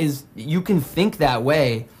 That is, you can think that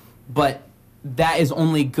way, but that is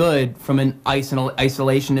only good from an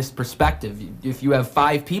isolationist perspective. If you have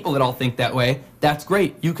 5 people that all think that way, that's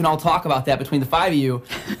great. You can all talk about that between the 5 of you,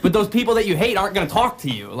 but those people that you hate aren't going to talk to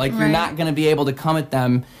you. Like, you're not going to be able to come at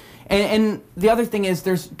them. And the other thing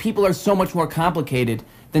is, people are so much more complicated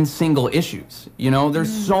than single issues. You know,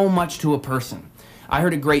 there's so much to a person. I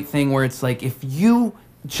heard a great thing where it's like, if you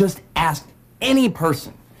just ask any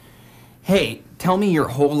person, hey, tell me your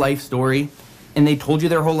whole life story, and they told you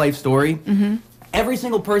their whole life story, every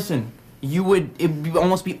single person, it would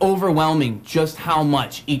almost be overwhelming just how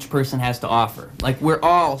much each person has to offer. Like, we're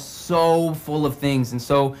all so full of things, and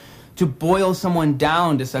so to boil someone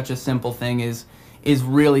down to such a simple thing is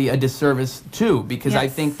really a disservice too, because I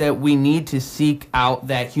think that we need to seek out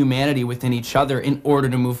that humanity within each other in order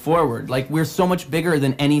to move forward. Like, we're so much bigger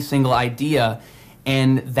than any single idea,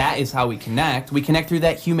 and that is how we connect. We connect through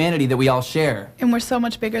that humanity that we all share. And we're so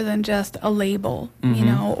much bigger than just a label, you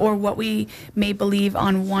know, or what we may believe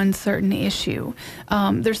on one certain issue.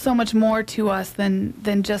 There's so much more to us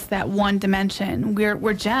than just that one dimension.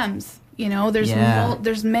 We're gems. You know,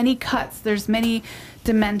 there's many cuts, there's many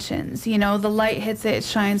dimensions. You know, the light hits it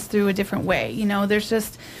shines through a different way. You know, there's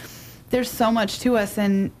so much to us,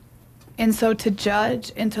 and so to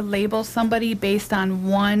judge and to label somebody based on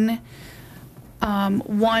one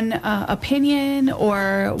opinion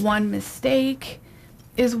or one mistake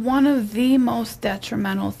is one of the most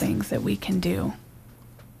detrimental things that we can do,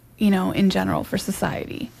 you know, in general for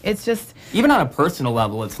society. It's just... Even on a personal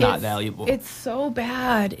level, it's not valuable. It's so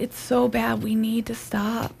bad. It's so bad. We need to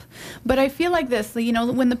stop. But I feel like this, you know,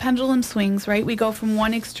 when the pendulum swings, right? We go from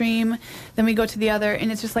one extreme, then we go to the other,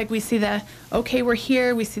 and it's just like we see okay, we're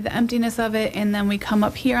here, we see the emptiness of it, and then we come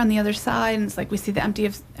up here on the other side, and it's like we see the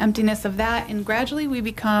emptiness of that, and gradually we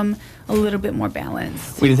become a little bit more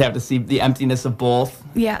balanced. We just have to see the emptiness of both.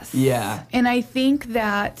 Yes. Yeah. And I think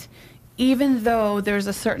that even though there's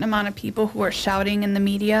a certain amount of people who are shouting in the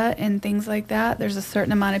media and things like that, there's a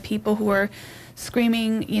certain amount of people who are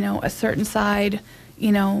screaming, you know, a certain side,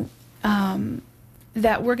 you know,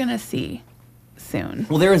 that we're going to see soon.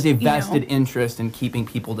 Well, there is a vested interest in keeping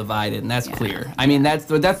people divided, and that's clear. I mean, that's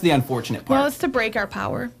the unfortunate part. Well, it's to break our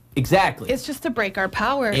power. Exactly. It's just to break our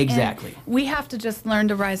power. Exactly. And we have to just learn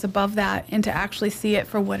to rise above that and to actually see it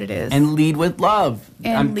for what it is. And lead with love.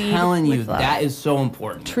 And I'm lead telling you, with love. that is so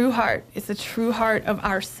important. True heart. It's a true heart of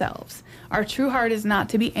ourselves. Our true heart is not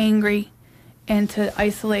to be angry and to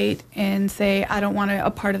isolate and say, I don't want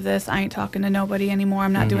a part of this. I ain't talking to nobody anymore.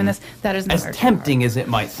 I'm not doing this. That is not As our true tempting heart. as it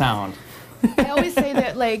might sound. I always say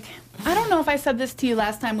that, like, I don't know if I said this to you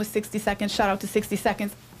last time with 60 Seconds. Shout out to 60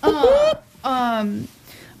 Seconds.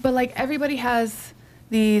 But, like, everybody has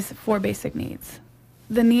these 4 basic needs.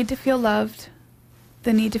 The need to feel loved,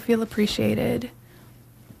 the need to feel appreciated,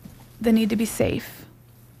 the need to be safe,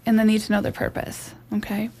 and the need to know their purpose,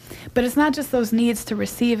 okay? But it's not just those needs to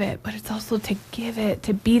receive it, but it's also to give it,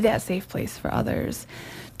 to be that safe place for others,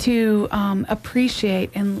 to appreciate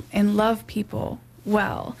and love people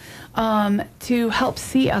well, to help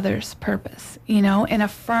see others' purpose, you know, and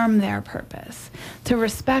affirm their purpose, to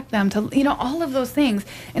respect them, to, you know, all of those things.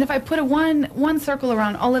 And if I put one circle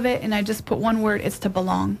around all of it and I just put one word, it's to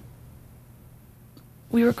belong.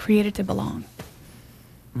 We were created to belong,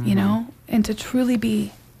 you know, and to truly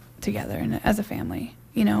be together and as a family,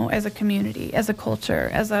 you know, as a community, as a culture,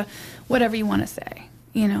 as a whatever you want to say,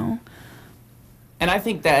 you know. And I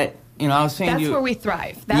think that, you know, I was saying that's where we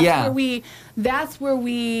thrive. That's where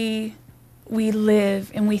we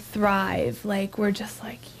live and we thrive. Like, we're just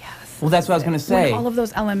like, yes. Well, that's what I was going to say. When all of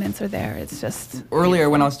those elements are there, it's just... Earlier,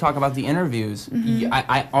 when I was talking about the interviews,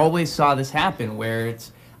 I always saw this happen where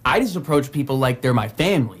I just approach people like they're my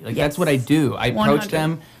family. Like, that's what I do. I approach 100.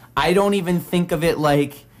 them. I don't even think of it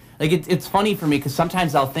like it's funny for me because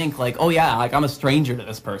sometimes I'll think like, oh yeah, like I'm a stranger to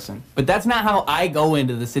this person. But that's not how I go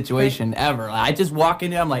into the situation ever. I just walk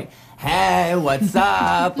in there, I'm like, hey, what's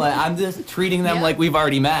up? Like, I'm just treating them like we've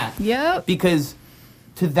already met. Yep. Because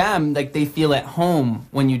to them, like, they feel at home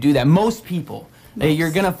when you do that. Most people,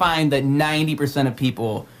 you're going to find that 90% of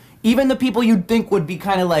people, even the people you'd think would be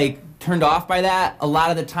kind of like turned off by that, a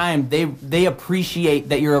lot of the time they appreciate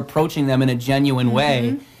that you're approaching them in a genuine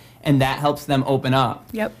way, and that helps them open up.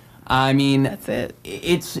 Yep. I mean, that's it.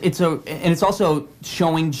 It's also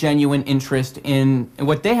showing genuine interest in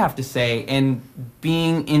what they have to say and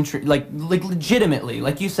being like legitimately,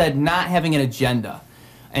 like you said, not having an agenda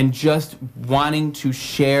and just wanting to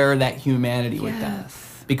share that humanity with them.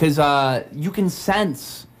 Because you can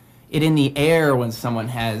sense it in the air when someone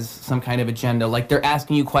has some kind of agenda, like they're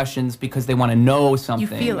asking you questions because they want to know something.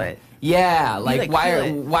 You feel it. Yeah, like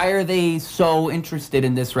why are they so interested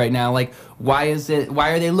in this right now? Like why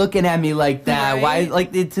are they looking at me like that? Right. Why,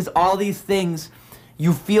 like, it's just all these things.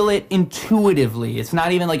 You feel it intuitively. It's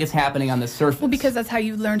not even like it's happening on the surface. Well, because that's how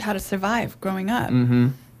you learned how to survive growing up. Mm-hmm.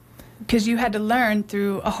 Because you had to learn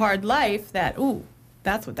through a hard life that, ooh,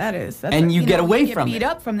 that's what that is. That's and you get away from it. You get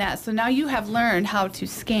beat up from that. So now you have learned how to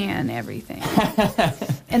scan everything.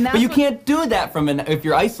 And that's but you can't do that if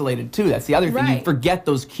you're isolated, too. That's the other thing. You forget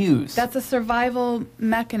those cues. That's a survival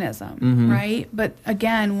mechanism, right? But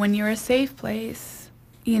again, when you're a safe place,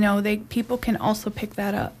 you know, people can also pick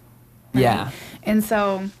that up. Right? Yeah. And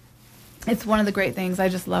so it's one of the great things. I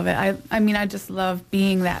just love it. I mean, I just love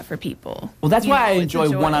being that for people. Well, that's why I enjoy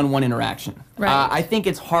one-on-one interaction. Right. I think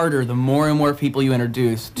it's harder the more and more people you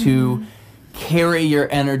introduce to carry your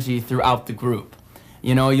energy throughout the group.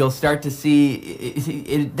 You know, you'll start to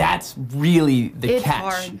see, that's really the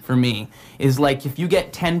catch for me, is like if you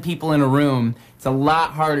get 10 people in a room, it's a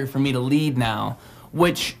lot harder for me to lead now,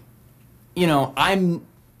 which, you know,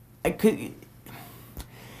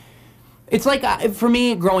 it's like, for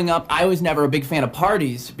me, growing up, I was never a big fan of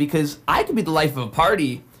parties because I could be the life of a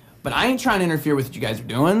party, but I ain't trying to interfere with what you guys are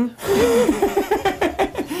doing.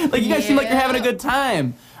 Like, you guys seem like you're having a good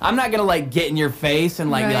time. I'm not going to, like, get in your face and,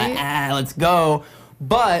 like, be like, let's go.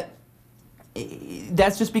 But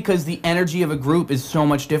that's just because the energy of a group is so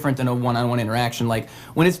much different than a one-on-one interaction. Like,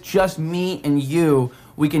 when it's just me and you,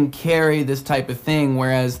 we can carry this type of thing,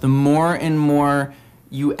 whereas the more and more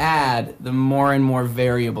you add, the more and more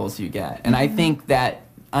variables you get. And I think that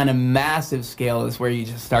on a massive scale is where you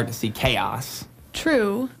just start to see chaos.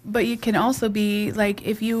 True, but you can also be, like,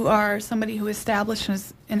 if you are somebody who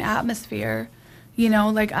establishes an atmosphere, you know,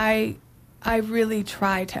 like I really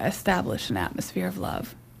try to establish an atmosphere of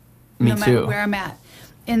love. Me no too. matter where I'm at.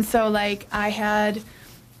 And so, like, I had,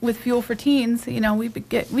 with Fuel for Teens, you know, we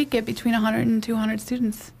get between 100 and 200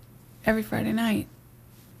 students every Friday night.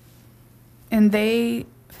 And they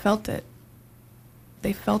felt it.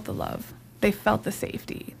 They felt the love. They felt the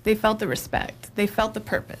safety. They felt the respect. They felt the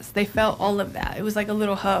purpose. They felt all of that. It was like a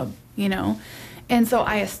little hub, you know? And so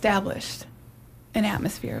I established an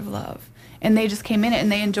atmosphere of love. And they just came in it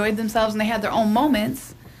and they enjoyed themselves and they had their own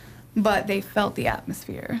moments. but they felt the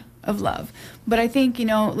atmosphere of love. But I think, you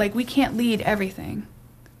know, like, we can't lead everything.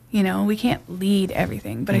 You know, we can't lead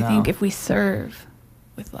everything, but I think if we serve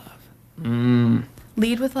with love.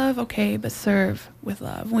 Lead with love, okay, but serve with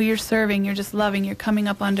love. When you're serving, you're just loving, you're coming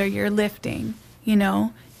up under, you're lifting, you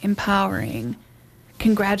know, empowering,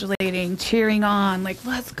 congratulating, cheering on, like,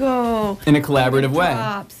 let's go. In a collaborative way.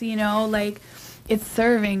 Props, you know, like, it's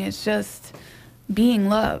serving, it's just being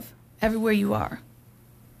love everywhere you are.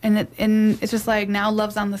 And it's just like, now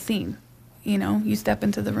love's on the scene, you know, you step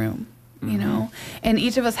into the room, you know, and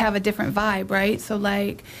each of us have a different vibe, right? So,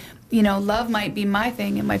 like, you know, love might be my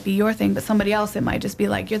thing, it might be your thing, but somebody else, it might just be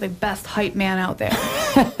like, you're the best hype man out there.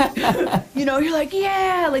 You know, you're like,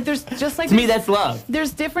 yeah, like, there's just like... To me, that's love.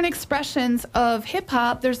 There's different expressions of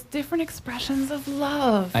hip-hop, there's different expressions of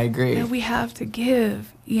love. I agree. That we have to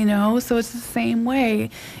give, you know, so it's the same way.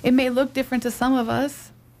 It may look different to some of us,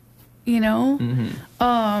 you know,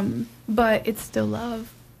 but it's still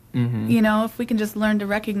love. You know, if we can just learn to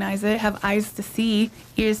recognize it, have eyes to see,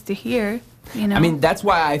 ears to hear, you know. I mean, that's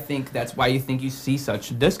why you think you see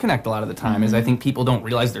such disconnect a lot of the time, is I think people don't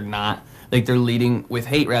realize they're not, like, they're leading with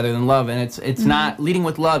hate rather than love. And it's not, leading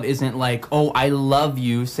with love isn't like, oh, I love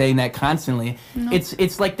you, saying that constantly.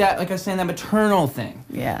 It's like that, like I was saying, that maternal thing.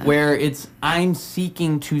 Yeah. Where it's, I'm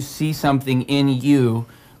seeking to see something in you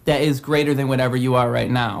that is greater than whatever you are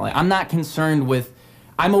right now. Like, I'm not concerned with,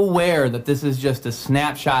 I'm aware that this is just a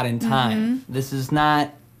snapshot in time. This is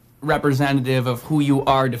not representative of who you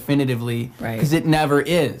are definitively, because it never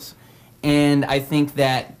is. And I think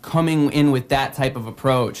that coming in with that type of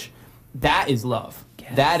approach, that is love.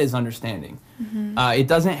 Yes. That is understanding. It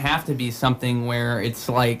doesn't have to be something where it's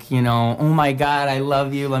like, you know, oh my God, I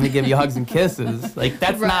love you, let me give you hugs and kisses. Like,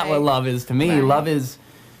 that's not what love is to me. Love is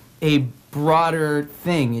a broader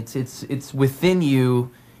thing. It's within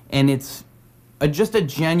you, and it's just a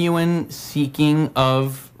genuine seeking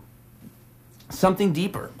of something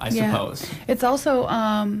deeper, I suppose. It's also,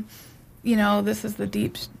 you know, this is the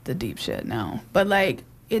deep shit now, but, like,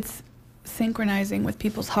 it's synchronizing with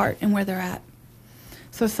people's heart and where they're at.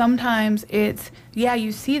 So sometimes it's, yeah,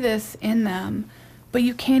 you see this in them, but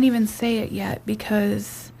you can't even say it yet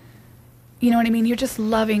because, you know what I mean? You're just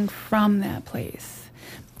loving from that place.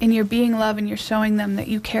 And you're being love, and you're showing them that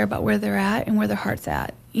you care about where they're at and where their heart's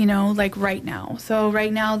at, you know, like right now. So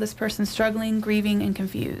right now, this person's struggling, grieving, and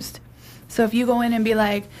confused. So if you go in and be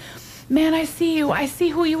like, man, I see you, I see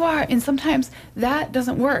who you are. And sometimes that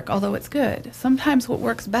doesn't work, although it's good. Sometimes what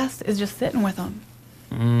works best is just sitting with them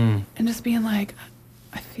and just being like,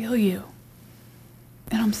 I feel you,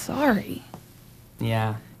 and I'm sorry.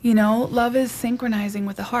 Yeah. You know, love is synchronizing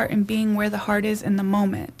with the heart and being where the heart is in the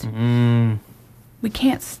moment. We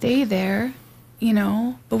can't stay there, you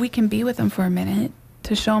know, but we can be with them for a minute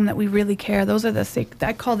to show them that we really care. Those are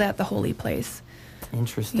I call that the holy place.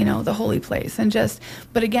 Interesting. You know, the holy place. And just,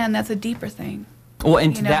 but again, that's a deeper thing. Well,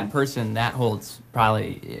 and to that person, that holds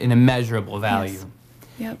probably an immeasurable value. Yes.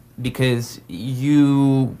 Yep. Because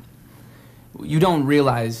you don't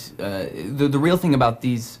realize, the real thing about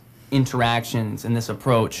these interactions and this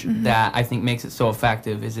approach that I think makes it so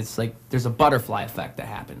effective is it's like there's a butterfly effect that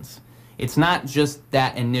happens. It's not just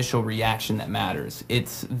that initial reaction that matters.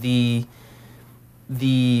 It's the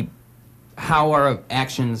how our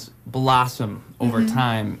actions blossom over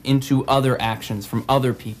time into other actions from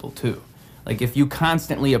other people too. Like, if you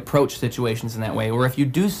constantly approach situations in that way, or if you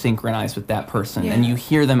do synchronize with that person and you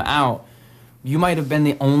hear them out, you might have been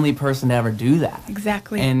the only person to ever do that.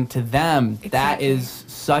 Exactly. And to them, that is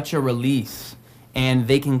such a release, and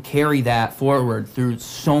they can carry that forward through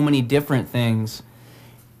so many different things.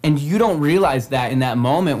 And you don't realize that in that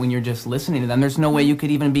moment when you're just listening to them. There's no way you could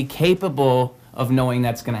even be capable of knowing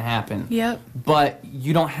that's going to happen. Yep. But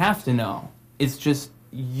you don't have to know. It's just,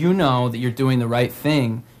 you know that you're doing the right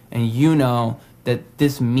thing, and you know that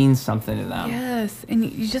this means something to them. Yes, and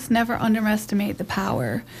you just never underestimate the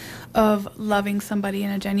power of loving somebody in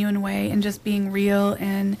a genuine way and just being real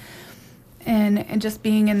and just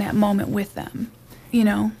being in that moment with them, you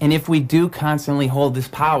know? And if we do constantly hold this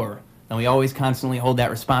power, and we always constantly hold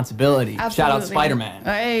that responsibility. Absolutely. Shout out Spider-Man.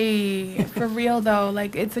 Hey, for real though,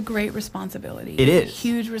 like, it's a great responsibility. It is. It's a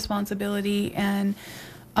huge responsibility, and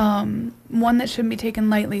one that shouldn't be taken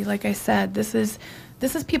lightly. Like I said, this is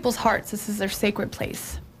people's hearts. This is their sacred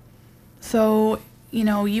place. So, you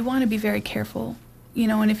know, you want to be very careful. You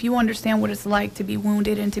know, and if you understand what it's like to be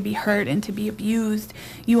wounded and to be hurt and to be abused,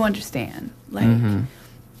 you understand. Like,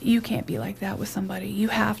 you can't be like that with somebody. You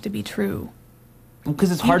have to be true.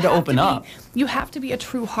 Because it's hard to open up. You have to be a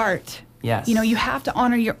true heart. Yes. You know, you have to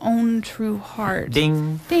honor your own true heart.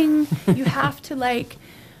 Ding. Ding. You have to, like,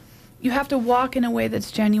 You have to walk in a way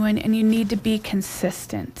that's genuine, and you need to be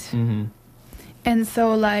consistent. Mm-hmm. And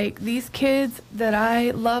so, like, these kids that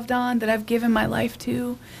I loved on, that I've given my life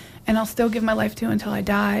to, and I'll still give my life to until I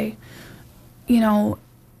die, you know,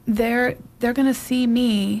 they're going to see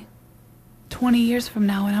me 20 years from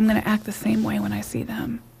now, and I'm going to act the same way when I see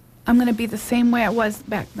them. I'm going to be the same way I was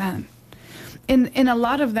back then. And a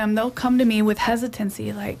lot of them, they'll come to me with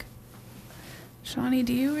hesitancy, like, Shawny,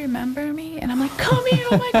 do you remember me? And I'm like, come here,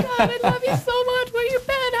 oh my God, I love you so much. Where you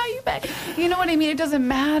been? How you been? You know what I mean? It doesn't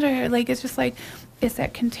matter. Like, it's just like, it's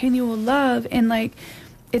that continual love, and like,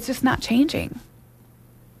 it's just not changing.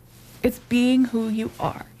 It's being who you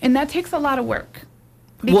are. And that takes a lot of work.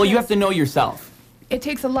 Well, you have to know yourself. It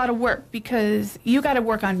takes a lot of work because you got to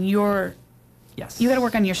work on your, you got to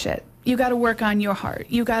work on your shit. You got to work on your heart.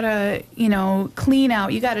 You got to, you know, clean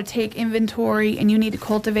out. You got to take inventory, and you need to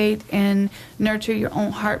cultivate and nurture your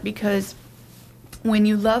own heart, because when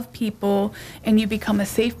you love people and you become a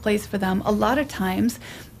safe place for them, a lot of times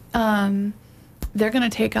they're going to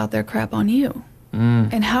take out their crap on you.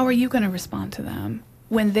 And how are you going to respond to them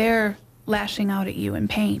when they're lashing out at you in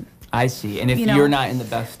pain? I see. And if you're not in the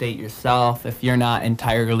best state yourself, if you're not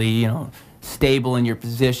entirely, you know, stable in your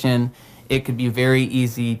position, it could be very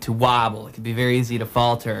easy to wobble. It could be very easy to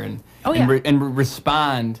falter and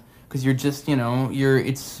respond, because you're just, you know,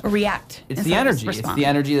 or react. It's the energy. It's the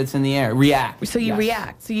energy that's in the air. React. So you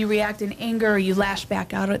react. So you react in anger, or you lash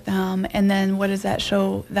back out at them, and then what does that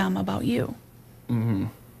show them about you? Mm-hmm.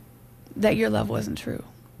 That your love wasn't true.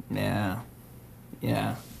 Yeah.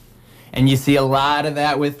 Yeah. And you see a lot of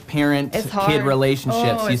that with parent-kid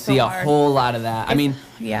relationships. You see a whole lot of that. I mean,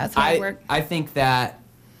 it's hard work. I think that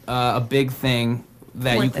a big thing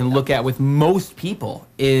that you can look at with most people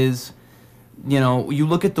is, you know, you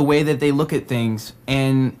look at the way that they look at things,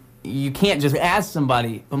 and you can't just ask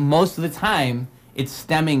somebody, but most of the time it's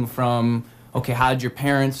stemming from, okay, how did your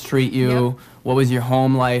parents treat you? What was your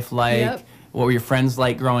home life like? What were your friends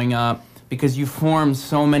like growing up? Because you form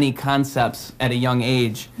so many concepts at a young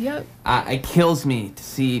age. It kills me to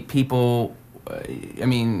see people, I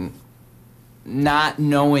mean, not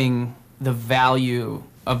knowing the value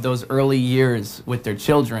of those early years with their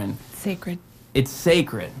children. Sacred. It's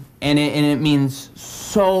sacred, and it means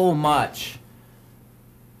so much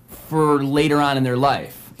for later on in their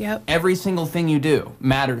life. Every single thing you do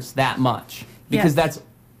matters that much, because that's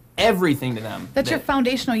everything to them. That's your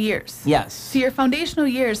foundational years. Yes. So your foundational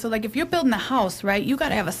years, so like if you're building a house, right, you got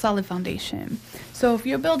to have a solid foundation. So if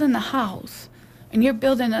you're building the house and you're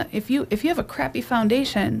building if you have a crappy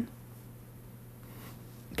foundation,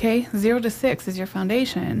 okay, 0 to 6 is your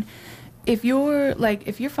foundation. If your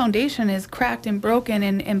foundation is cracked and broken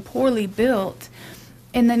and poorly built,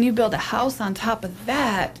 and then you build a house on top of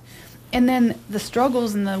that, and then the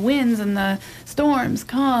struggles and the winds and the storms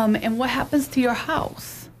come, and what happens to your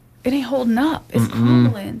house? It ain't holding up. It's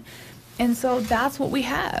crumbling. And so that's what we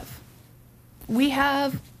have. We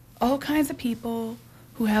have all kinds of people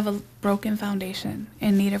who have a broken foundation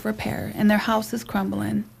in need of repair, and their house is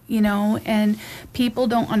crumbling, you know, and people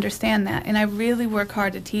don't understand that. And I really work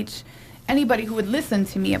hard to teach anybody who would listen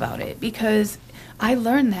to me about it, because I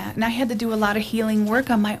learned that, and I had to do a lot of healing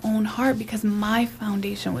work on my own heart because my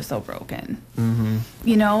foundation was so broken,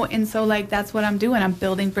 you know. And so, like, that's what I'm doing. I'm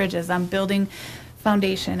building bridges. I'm building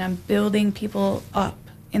foundation. I'm building people up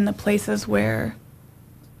in the places where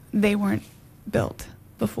they weren't built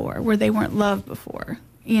before, where they weren't loved before,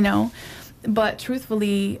 you know. But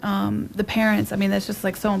truthfully, the parents, I mean, that's just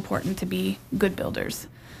like so important to be good builders.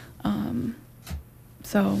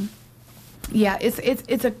 So yeah,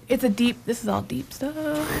 it's a deep, this is all deep stuff.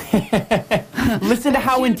 Listen to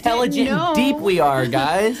how intelligent and deep we are,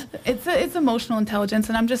 guys. It's emotional intelligence,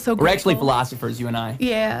 and I'm just so grateful. We're actually philosophers, you and I.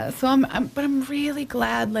 Yeah, so I'm really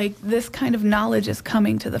glad, like, this kind of knowledge is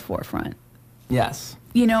coming to the forefront. Yes.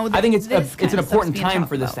 You know, I think it's an important time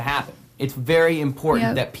for this to happen. It's very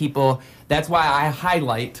important that people, that's why I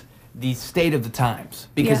highlight the state of the times,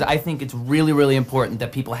 because I think it's really, really important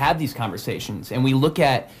that people have these conversations, and we look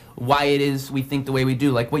at why it is we think the way we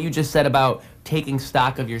do. Like what you just said about taking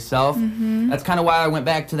stock of yourself, that's kind of why I went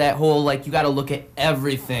back to that whole, like, you got to look at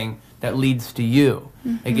everything that leads to you.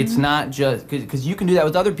 Like, it's not just, because you can do that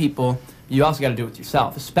with other people, you also got to do it with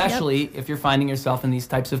yourself, especially if you're finding yourself in these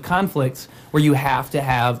types of conflicts where you have to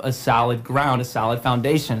have a solid ground, a solid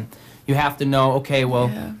foundation. You have to know, okay,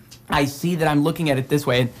 well, I see that I'm looking at it this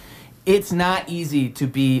way. It's not easy to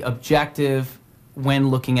be objective when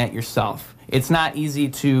looking at yourself. It's not easy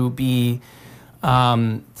to be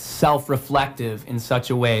self-reflective in such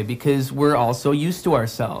a way, because we're all so used to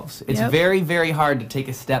ourselves. It's very, very hard to take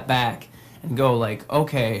a step back and go like,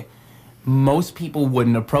 okay, most people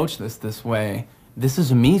wouldn't approach this way. This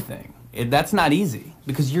is a me thing. That's not easy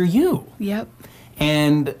because you're you. Yep.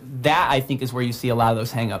 And that, I think, is where you see a lot of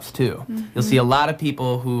those hang-ups, too. Mm-hmm. You'll see a lot of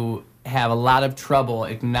people who have a lot of trouble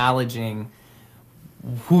acknowledging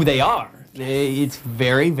who they are. It's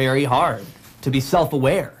very, very hard to be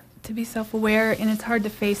self-aware. To be self-aware, and it's hard to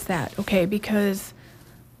face that, okay, because,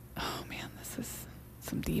 oh, man, this is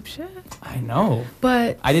some deep shit. I know.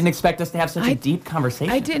 But I didn't expect us to have such a deep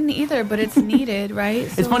conversation. I didn't either, but it's needed, right?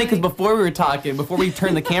 It's funny because before we were talking, before we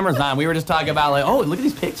turned the cameras on, we were just talking about, like, oh, look at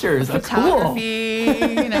these pictures. That's photography,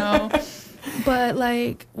 cool. You know. But,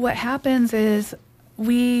 like, what happens is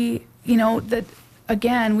we, you know, that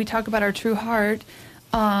again, we talk about our true heart,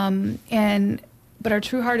 but our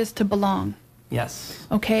true heart is to belong. Yes.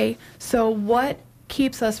 Okay? So what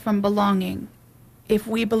keeps us from belonging? If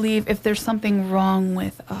we believe if there's something wrong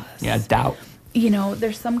with us. Yeah, doubt. You know,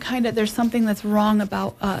 there's something that's wrong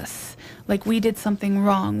about us. Like we did something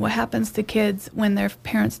wrong. What happens to kids when their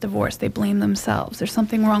parents divorce? They blame themselves. There's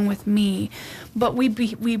something wrong with me. But we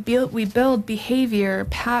build behavior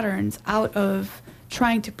patterns out of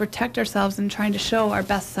trying to protect ourselves and trying to show our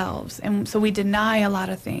best selves. And so we deny a lot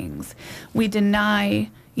of things. We deny,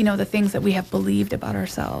 you know, the things that we have believed about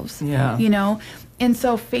ourselves. Yeah. You know? And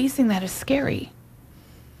so facing that is scary.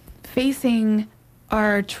 Facing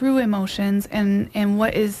our true emotions and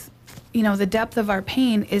what is, you know, the depth of our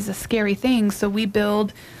pain is a scary thing. So we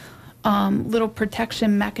build little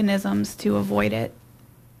protection mechanisms to avoid it.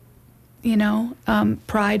 You know,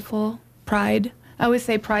 pride. I always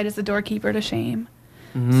say pride is the doorkeeper to shame.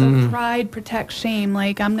 So pride protects shame.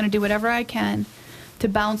 Like, I'm going to do whatever I can to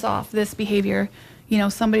bounce off this behavior. You know,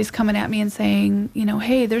 somebody's coming at me and saying, you know,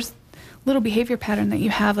 hey, there's a little behavior pattern that you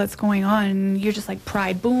have that's going on. And you're just like,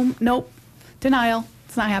 pride, boom, nope, denial.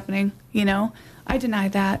 It's not happening. You know, I deny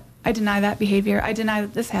that. I deny that behavior. I deny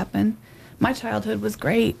that this happened. My childhood was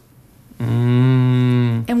great.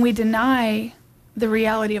 And we deny the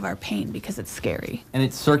reality of our pain because it's scary. And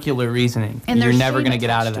it's circular reasoning. And you're never going to get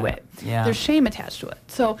out of that. Yeah. There's shame attached to it.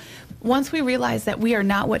 So once we realize that we are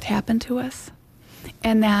not what happened to us,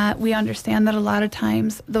 and that we understand that a lot of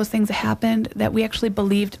times those things that happened, that we actually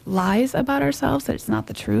believed lies about ourselves, that it's not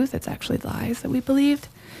the truth, it's actually lies that we believed,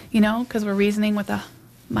 you know, because we're reasoning with the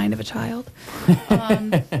mind of a child.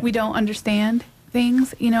 We don't understand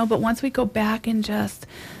things, you know, but once we go back and just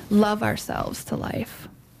love ourselves to life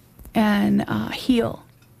and heal,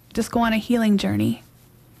 just go on a healing journey,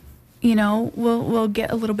 you know, we'll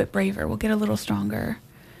get a little bit braver, we'll get a little stronger.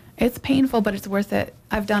 It's painful, but it's worth it.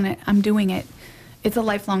 I've done it. I'm doing it. It's a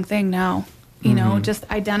lifelong thing now, you know, just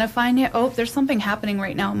identifying it. Oh, there's something happening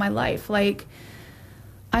right now in my life. Like,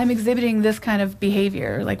 I'm exhibiting this kind of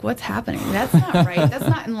behavior. Like, what's happening? That's not right. That's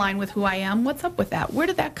not in line with who I am. What's up with that? Where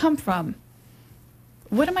did that come from?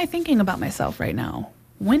 What am I thinking about myself right now?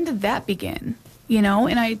 When did that begin? You know,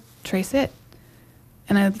 and I trace it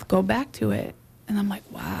and I go back to it and I'm like,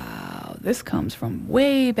 wow, this comes from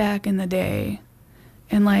way back in the day.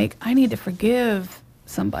 And like, I need to forgive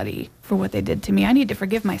somebody for what they did to me. I need to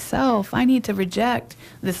forgive myself. I need to reject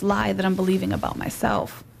this lie that I'm believing about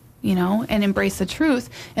myself, you know, and embrace the truth.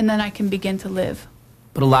 And then I can begin to live.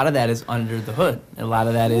 But a lot of that is under the hood. A lot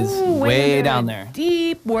of that is way down there.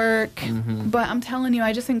 Deep work. But I'm telling you,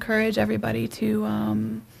 I just encourage everybody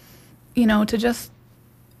to, you know, to just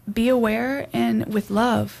be aware and with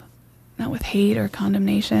love, not with hate or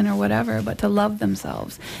condemnation or whatever, but to love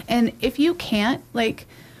themselves. And if you can't, like,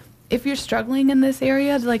 if you're struggling in this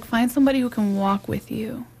area, like, find somebody who can walk with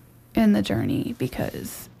you in the journey,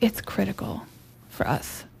 because it's critical for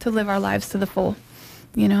us to live our lives to the full,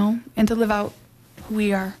 you know, and to live out who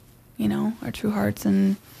we are, you know, our true hearts.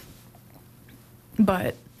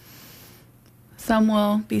 But some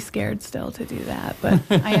will be scared still to do that, but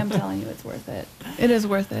I am telling you, it's worth it. It is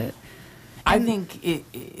worth it. I think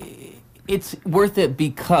it's worth it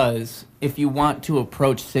because if you want to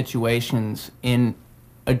approach situations in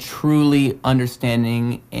a truly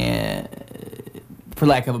understanding and, for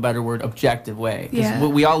lack of a better word, objective way. Because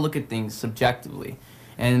we all look at things subjectively,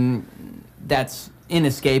 and that's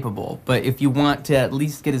inescapable. But if you want to at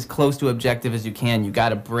least get as close to objective as you can, you got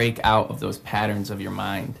to break out of those patterns of your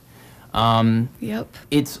mind.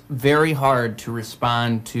 It's very hard to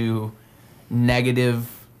respond to negative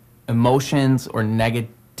emotions or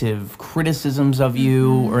negative criticisms of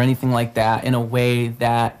you or anything like that in a way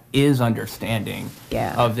that is understanding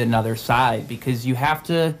of another side, because you have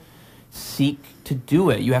to seek to do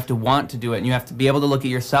it. You have to want to do it, and you have to be able to look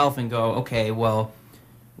at yourself and go, okay, well,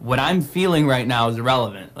 what I'm feeling right now is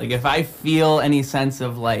irrelevant. Like, if I feel any sense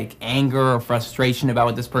of like anger or frustration about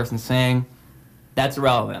what this person's saying, that's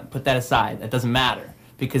irrelevant. Put that aside. That doesn't matter,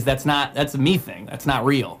 because that's a me thing. That's not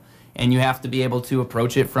real. And you have to be able to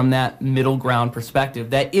approach it from that middle ground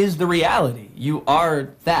perspective. That is the reality. You are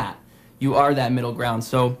that. You are that middle ground.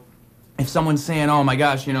 So if someone's saying, oh my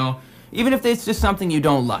gosh, you know, even if it's just something you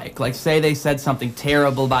don't like say they said something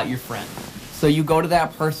terrible about your friend. So you go to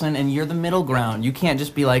that person and you're the middle ground. You can't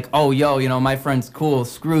just be like, oh, yo, you know, my friend's cool,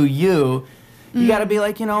 screw you. You got to be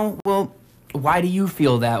like, you know, well, why do you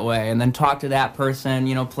feel that way? And then talk to that person,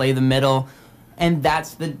 you know, play the middle. And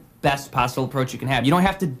that's the best possible approach you can have. You don't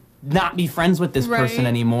have to not be friends with this person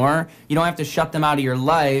anymore. You don't have to shut them out of your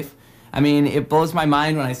life. I mean, it blows my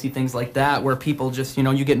mind when I see things like that where people just, you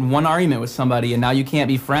know, you get in one argument with somebody and now you can't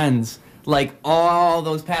be friends. Like, all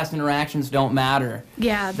those past interactions don't matter.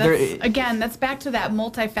 Yeah, that's back to that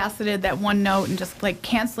multifaceted, that one note, and just, like,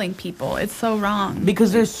 canceling people. It's so wrong.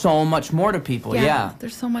 Because there's so much more to people, yeah.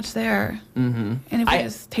 There's so much there. Mm-hmm. And if we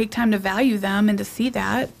just take time to value them and to see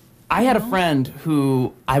that. I had a friend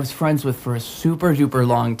who I was friends with for a super duper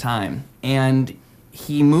long time, and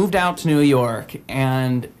he moved out to New York,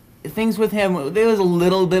 and things with him, it was a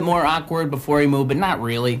little bit more awkward before he moved, but not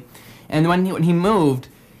really. And when he moved,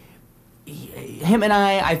 him and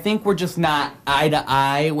I think we're just not eye to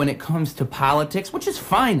eye when it comes to politics, which is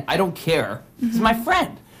fine. I don't care. He's my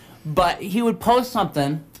friend. But he would post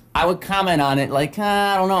something, I would comment on it like,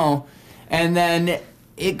 I don't know. And then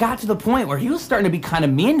it got to the point where he was starting to be kind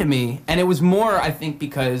of mean to me. And it was more, I think,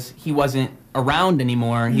 because he wasn't around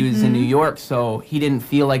anymore. He was in New York, so he didn't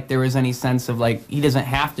feel like there was any sense of, like, he doesn't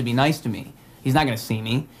have to be nice to me. He's not going to see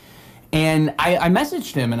me. And I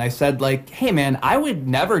messaged him and I said, like, hey, man, I would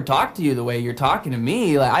never talk to you the way you're talking to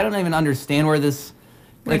me. Like, I don't even understand where this,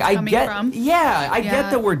 like, I get, from. Yeah, I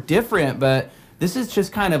get that we're different, but this is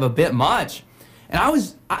just kind of a bit much. And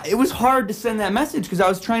it was hard to send that message because I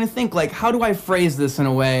was trying to think, like, how do I phrase this in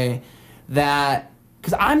a way that,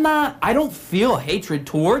 because I don't feel hatred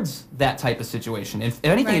towards that type of situation. If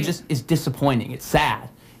anything, it just is disappointing. It's sad.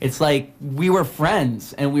 It's like we were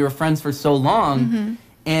friends and we were friends for so long.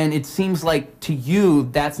 And it seems like to you,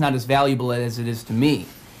 that's not as valuable as it is to me.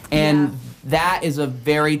 And that is a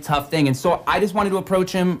very tough thing. And so I just wanted to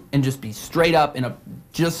approach him and just be straight up and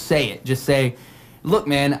just say it. Just say, look,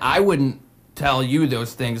 man, I wouldn't tell you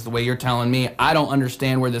those things the way you're telling me. I don't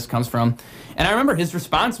understand where this comes from. And I remember his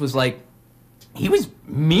response was like, he was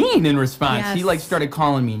mean in response. He like started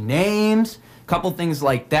calling me names, a couple things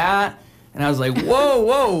like that. And I was like,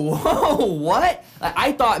 whoa, what?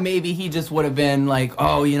 I thought maybe he just would have been like,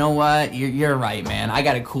 oh, you know what? You're right, man. I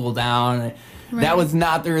got to cool down. That was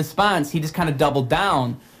not the response. He just kind of doubled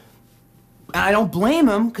down. And I don't blame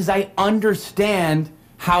him because I understand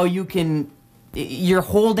how you're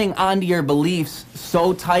holding onto your beliefs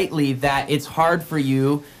so tightly that it's hard for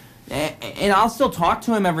you. And I'll still talk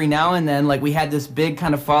to him every now and then. Like, we had this big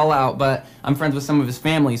kind of fallout, but I'm friends with some of his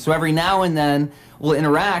family. So every now and then we'll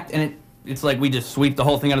interact, and it's like we just sweep the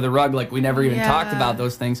whole thing under the rug, like we never even talked about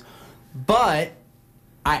those things. But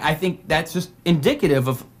I think that's just indicative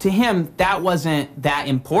of, to him, that wasn't that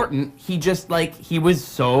important. He just, like, he was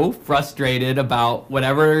so frustrated about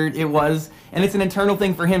whatever it was. And it's an internal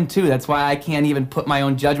thing for him, too. That's why I can't even put my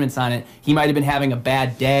own judgments on it. He might have been having a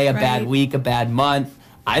bad day, a bad week, a bad month.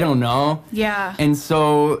 I don't know. Yeah. And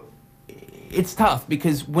so it's tough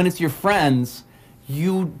because when it's your friends,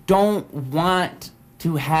 you don't want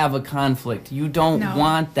to have a conflict. You don't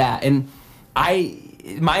want that. And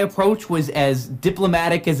my approach was as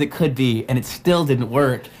diplomatic as it could be, and it still didn't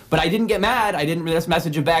work. But I didn't get mad. I didn't just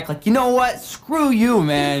message him back like, you know what? Screw you,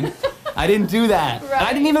 man. I didn't do that.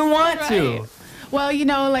 I didn't even want to. Well, you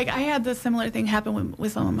know, like, I had this similar thing happen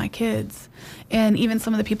with some of my kids, and even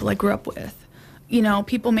some of the people I grew up with. You know,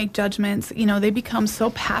 people make judgments. You know, they become so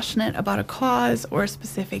passionate about a cause or a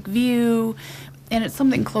specific view, and it's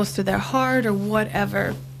something close to their heart or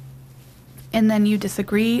whatever, and then you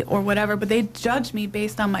disagree or whatever, but they judge me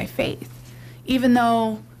based on my faith, even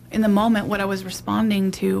though in the moment what I was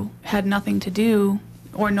responding to had nothing to do,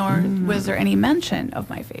 or nor was there any mention of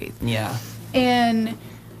my faith. Yeah. And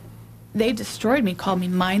they destroyed me, called me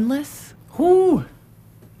mindless. Who?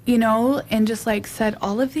 You know, and just, like, said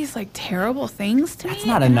all of these, like, terrible things to me. That's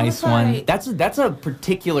not a nice one. Like, that's a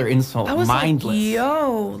particular insult. I was mindless. Like,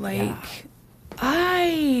 yo, like,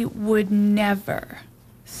 I would never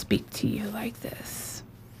speak to you like this.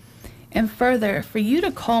 And further, for you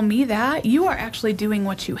to call me that, you are actually doing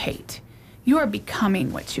what you hate. You are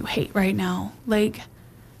becoming what you hate right now. Like,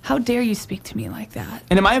 how dare you speak to me like that?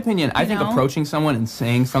 And in my opinion, I think approaching someone and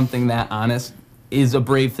saying something that honest is a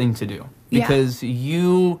brave thing to do. Because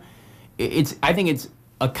I think it's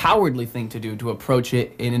a cowardly thing to do, to approach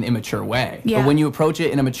it in an immature way. Yeah. But when you approach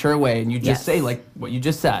it in a mature way and you just say, like what you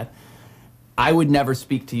just said, I would never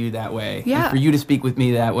speak to you that way. Yeah. And for you to speak with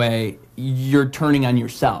me that way, you're turning on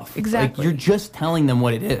yourself. Exactly. Like, you're just telling them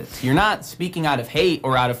what it is. You're not speaking out of hate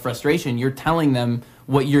or out of frustration. You're telling them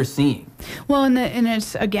what you're seeing. Well, and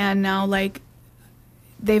it's, again, now, like,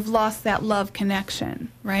 they've lost that love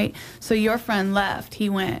connection, right? So your friend left, he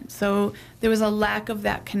went. So there was a lack of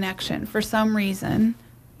that connection. For some reason,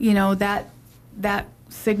 you know, that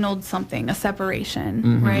signaled something, a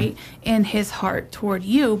separation, right, in his heart toward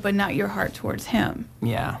you, but not your heart towards him.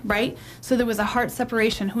 Yeah. Right? So there was a heart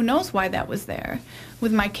separation. Who knows why that was there?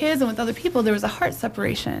 With my kids and with other people, there was a heart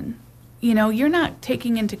separation. You know, you're not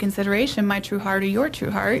taking into consideration my true heart or your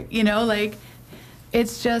true heart. You know, like,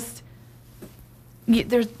 it's just,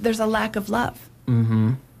 there's a lack of love.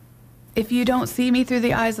 If you don't see me through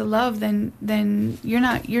the eyes of love, then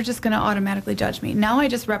you're just going to automatically judge me. Now I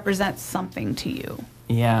just represent something to you.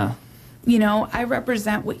 Yeah. You know, I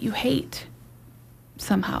represent what you hate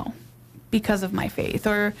somehow because of my faith,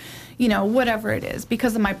 or, you know, whatever it is,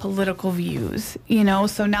 because of my political views, you know,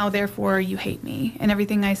 so now therefore you hate me and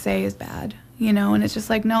everything I say is bad, you know, and it's just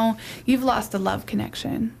like, no, you've lost a love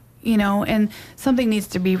connection, you know, and something needs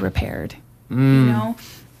to be repaired, you know.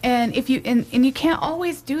 And if you and you can't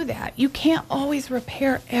always do that. You can't always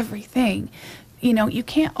repair everything. You know, you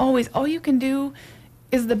can't always. All you can do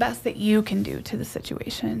is the best that you can do to the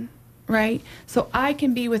situation, right? So I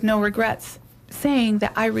can be with no regrets saying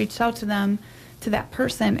that I reached out to them, to that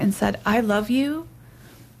person, and said, I love you.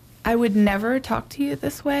 I would never talk to you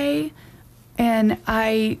this way, and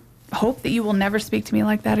I hope that you will never speak to me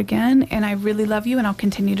like that again, and I really love you, and I'll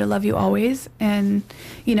continue to love you always. And,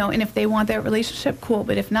 you know, and if they want that relationship, cool,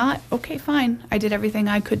 but if not, okay, fine. I did everything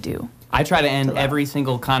I could do. I try to end every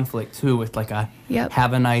single conflict, too, with like a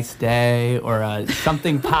have a nice day or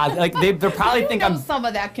something positive. Like, they probably think I'm... Some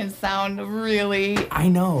of that can sound really... I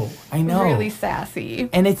know. Really sassy.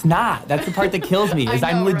 And it's not. That's the part that kills me, is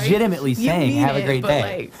I'm legitimately saying, have a great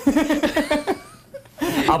day.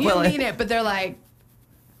 I'll you mean it, but they're like,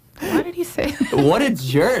 why did he say that? What a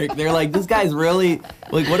jerk. They're like, this guy's really,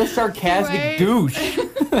 like, what a sarcastic douche.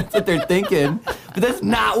 That's what they're thinking. But that's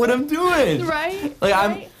not what I'm doing. Right.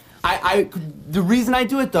 Like, the reason I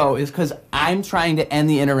do it, though, is because I'm trying to end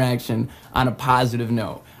the interaction on a positive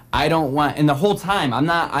note. I don't want, and the whole time,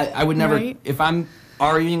 I would never, if I'm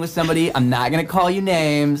arguing with somebody, I'm not going to call you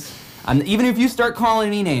names. Even if you start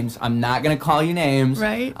calling me names, I'm not going to call you names.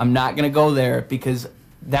 Right. I'm not going to go there because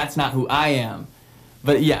that's not who I am.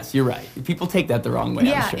 But yes, you're right. People take that the wrong way.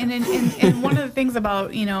 Yeah, I'm sure. and one of the things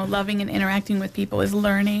about, you know, loving and interacting with people is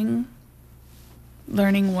learning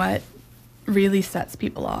what really sets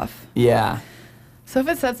people off. Yeah. So if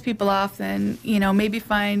it sets people off, then, you know, maybe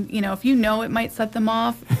find, you know, if you know it might set them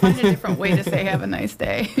off, find a different way to say have a nice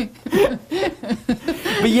day.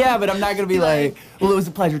 But I'm not going to be like, well, it was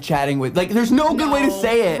a pleasure chatting with. Like, there's no good way to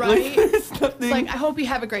say it. Right? Like, there's nothing. It's like, I hope you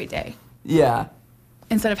have a great day. Yeah.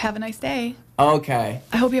 Instead of have a nice day. Okay.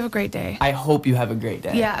 I hope you have a great day. I hope you have a great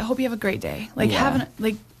day. Yeah, I hope you have a great day. Like,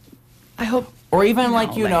 I hope. Or even,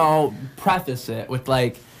 preface it with,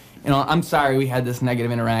 like, you know, I'm sorry we had this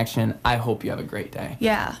negative interaction. I hope you have a great day.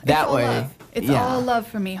 Yeah. That way. Love. It's all love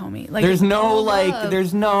for me, homie. Like, there's no,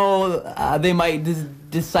 they might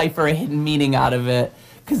decipher a hidden meaning out of it.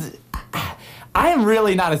 Because I am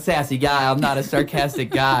really not a sassy guy. I'm not a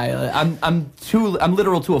sarcastic guy. I'm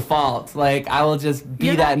literal to a fault. Like, I will just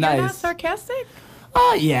be that nice. You're not sarcastic?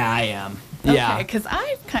 Oh, yeah, I am. Yeah. Okay, because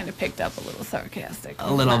I've kind of picked up a little sarcastic.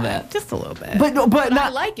 A little bit. Just a little bit. But not. I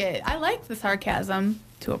like it. I like the sarcasm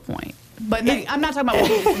to a point. But I'm not talking about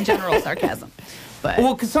just in general sarcasm. But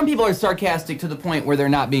well, because some people are sarcastic to the point where they're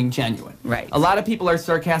not being genuine. Right. A lot of people are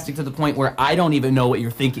sarcastic to the point where I don't even know what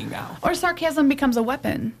you're thinking now. Or sarcasm becomes a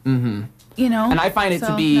weapon. Mm-hmm. You know? And I find it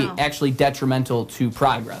to be actually detrimental to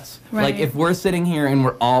progress. Right. Like, if we're sitting here and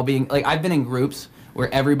we're all being, like, I've been in groups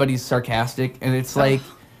where everybody's sarcastic, and it's like,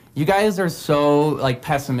 you guys are so, like,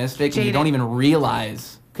 pessimistic, and you don't even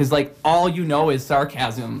realize, because, like, all you know is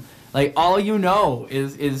sarcasm. Like, all you know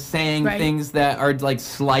is saying things that are, like,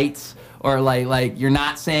 slights, or, like you're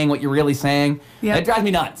not saying what you're really saying. Yep. That drives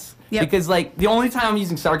me nuts. Yep. Because, like, the only time I'm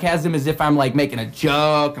using sarcasm is if I'm, like, making a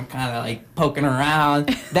joke, I'm kind of, like, poking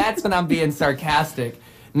around. That's when I'm being sarcastic.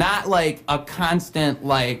 Not, like, a constant,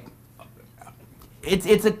 like,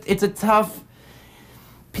 it's a tough,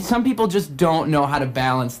 some people just don't know how to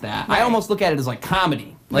balance that. Right. I almost look at it as, like,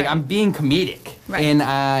 comedy. Like, I'm being comedic. Right.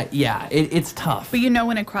 And, it's tough. But you know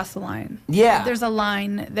when it crossed the line. Yeah. There's a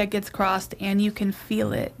line that gets crossed, and you can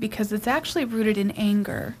feel it, because it's actually rooted in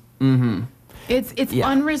anger. Mm-hmm. It's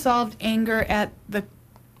unresolved anger at the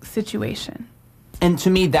situation. And to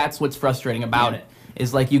me, that's what's frustrating about it,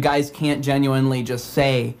 is, like, you guys can't genuinely just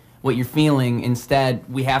say, what you're feeling. Instead,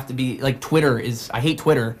 we have to be like Twitter is. I hate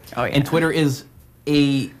Twitter. Oh, yeah. And Twitter is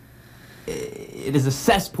it is a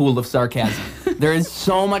cesspool of sarcasm. There is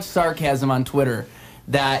so much sarcasm on Twitter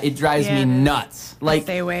that it drives me nuts. Like,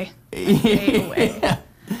 stay away. Stay away. Yeah.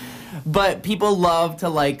 But people love to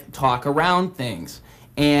like talk around things.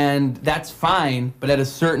 And that's fine, but at a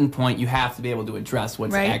certain point, you have to be able to address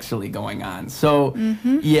what's actually going on. So,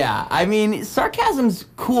 yeah, I mean, sarcasm's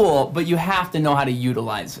cool, but you have to know how to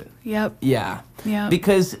utilize it. Yep. Yeah. Yep.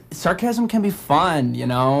 Because sarcasm can be fun, you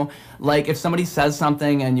know? Like, if somebody says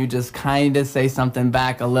something and you just kind of say something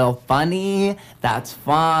back a little funny, that's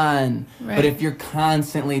fun. Right. But if you're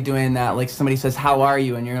constantly doing that, like somebody says, "How are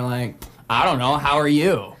you?" and you're like, "I don't know, how are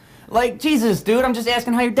you?" Like, Jesus, dude, I'm just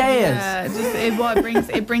asking how your day is. Yeah,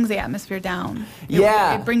 it brings the atmosphere down.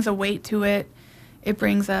 It brings a weight to it. It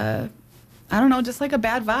brings I don't know, just like a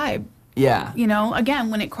bad vibe. Yeah. You know, again,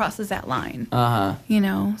 when it crosses that line. You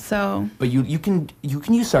know, so. But you can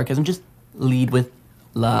use sarcasm. Just lead with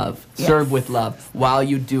love. Yes. Serve with love while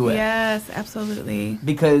you do it. Yes, absolutely.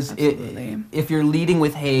 Because if you're leading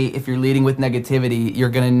with hate, if you're leading with negativity, you're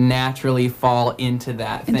going to naturally fall into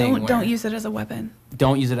that and thing. Don't use it as a weapon.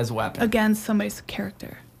 Don't use it as a weapon. Against somebody's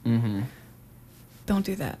character. Don't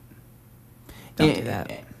do that. Don't do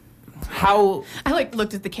that. How I like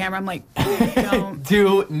looked at the camera. I'm like, don't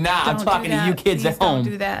do not. I'm talking to you kids at home.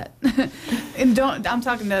 Don't do that. And I'm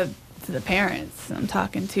talking to the parents. I'm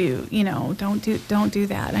talking to, you know, don't do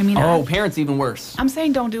that. I mean, parents even worse. I'm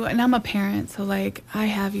saying don't do it, and I'm a parent, so like I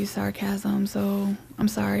have used sarcasm, so I'm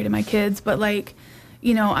sorry to my kids, but like,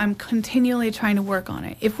 you know, I'm continually trying to work on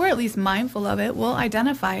it. If we're at least mindful of it, we'll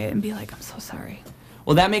identify it and be like, I'm so sorry.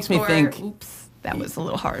 Well, that makes me think. Oops. That was a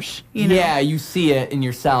little harsh. You know? Yeah, you see it in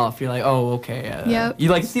yourself. You're like, oh, okay. You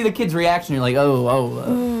like see the kid's reaction. You're like,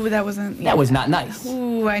 ooh, that wasn't. That was not nice.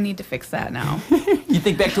 Ooh, I need to fix that now. You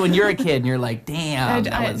think back to when you're a kid, and you're like, damn.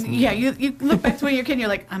 Yeah, you look back to when you're a kid, and you're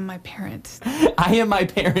like, I'm my parent. I am my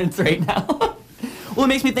parents right now. Well, it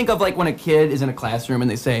makes me think of like when a kid is in a classroom and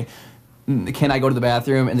they say, "Can I go to the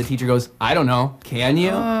bathroom?" and the teacher goes, "I don't know. Can you?"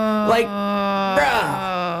 Like, bruh.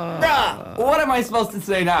 What am I supposed to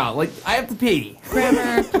say now? Like, I have to pee.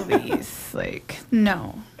 Grammar, please. Like,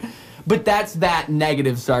 no. But that's that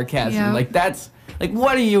negative sarcasm. Yeah. Like, that's, like,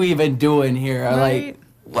 what are you even doing here? Right.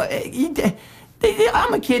 Like,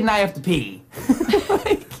 I'm a kid and I have to pee.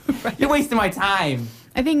 Like, you're wasting my time.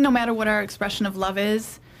 I think no matter what our expression of love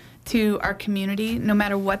is to our community, no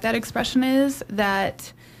matter what that expression is,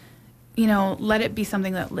 that, you know, let it be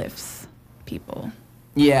something that lifts people.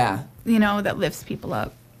 Yeah. You know, that lifts people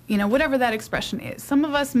up. You know, whatever that expression is. Some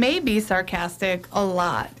of us may be sarcastic a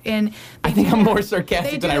lot, and I think I'm more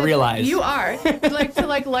sarcastic than I realize. You are, like to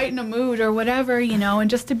like lighten a mood or whatever, you know, and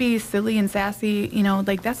just to be silly and sassy, you know,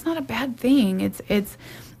 like that's not a bad thing. It's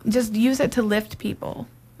just use it to lift people.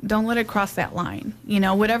 Don't let it cross that line. You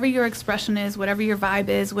know, whatever your expression is, whatever your vibe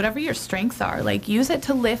is, whatever your strengths are, like use it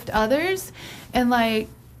to lift others, and like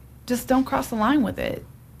just don't cross the line with it.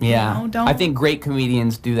 Yeah, you know, I think great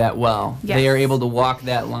comedians do that well. Yes. They are able to walk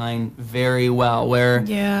that line very well, where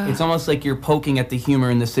it's almost like you're poking at the humor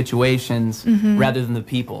in the situations rather than the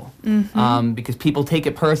people. Because people take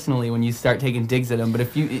it personally when you start taking digs at them. But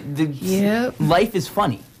if you, life is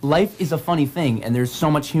funny. Life is a funny thing, and there's so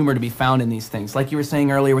much humor to be found in these things. Like you were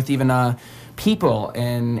saying earlier with even people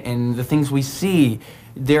and the things we see,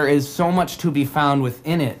 there is so much to be found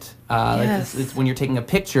within it. Like it's when you're taking a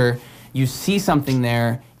picture, you see something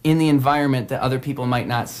there in the environment that other people might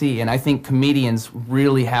not see. And I think comedians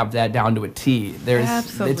really have that down to a T.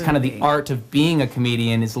 It's kind of the art of being a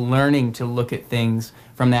comedian is learning to look at things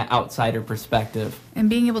from that outsider perspective. And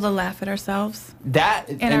being able to laugh at ourselves.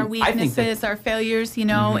 And our weaknesses, our failures, you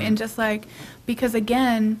know, and just like, because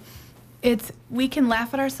again, we can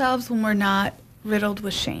laugh at ourselves when we're not riddled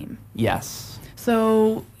with shame. Yes.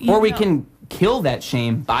 So, we can kill that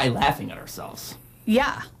shame by laughing at ourselves.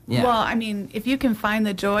 Yeah. Well, I mean, if you can find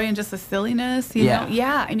the joy in just the silliness, you know,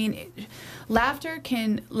 I mean, laughter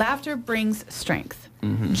brings strength.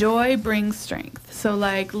 Joy brings strength. So,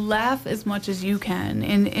 like, laugh as much as you can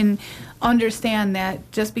and understand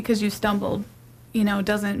that just because you stumbled, you know,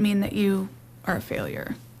 doesn't mean that you are a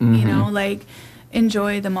failure. You know, like,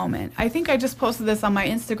 enjoy the moment. I think I just posted this on my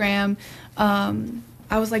Instagram.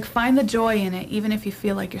 I was like, find the joy in it, even if you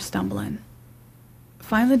feel like you're stumbling.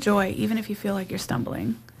 Find the joy, even if you feel like you're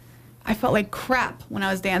stumbling. I felt like crap when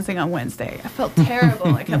I was dancing on Wednesday. I felt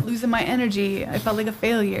terrible. I kept losing my energy. I felt like a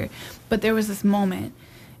failure. But there was this moment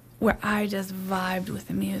where I just vibed with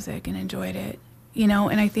the music and enjoyed it, you know?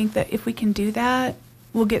 And I think that if we can do that,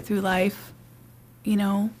 we'll get through life, you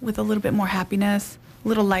know, with a little bit more happiness, a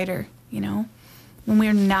little lighter, you know? when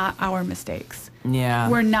we're not our mistakes. Yeah.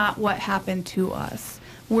 We're not what happened to us.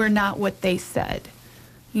 We're not what they said,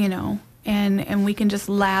 you know, and we can just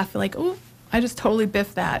laugh like, oh, I just totally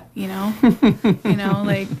biffed that, you know, you know,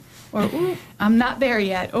 like, or, ooh, I'm not there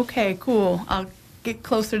yet. Okay, cool. I'll get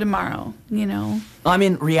closer tomorrow, you know. I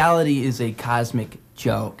mean, reality is a cosmic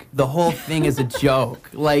joke. The whole thing is a joke.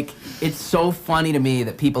 Like, it's so funny to me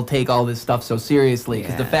that people take all this stuff so seriously,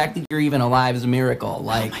 because the fact that you're even alive is a miracle.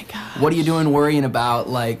 Like, oh my gosh, what are you doing worrying about,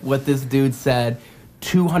 like, what this dude said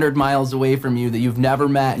 200 miles away from you that you've never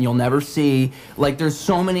met and you'll never see? Like, there's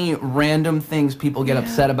so many random things people get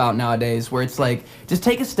upset about nowadays, where it's like, just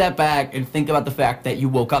take a step back and think about the fact that you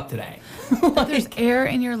woke up today. Like, there's air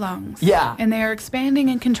in your lungs. Yeah. And they are expanding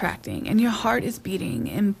and contracting, and your heart is beating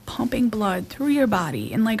and pumping blood through your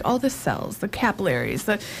body, and like all the cells, the capillaries,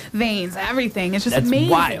 the veins, everything. It's just amazing.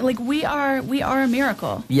 Wild. Like, we are a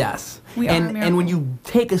miracle. Yes. We are a miracle. And when you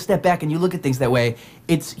take a step back and you look at things that way,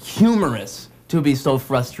 it's humorous to be so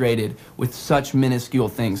frustrated with such minuscule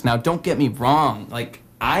things. Now, don't get me wrong. Like,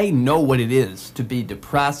 I know what it is to be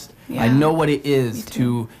depressed. Yeah. I know what it is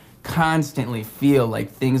to constantly feel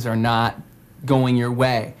like things are not going your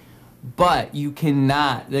way. But you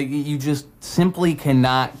cannot, like, you just simply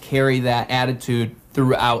cannot carry that attitude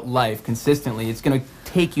throughout life consistently. It's going to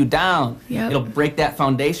take you down. Yep. It'll break that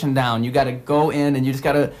foundation down. You got to go in and you just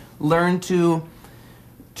got to learn to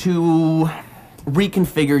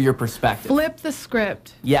reconfigure your perspective. Flip the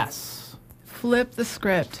script. Yes. Flip the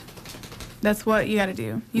script. That's what you got to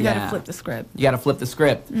do. You got to flip the script. You got to flip the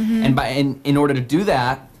script. And in order to do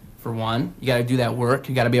that, for one, you got to do that work.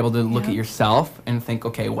 You got to be able to look at yourself and think,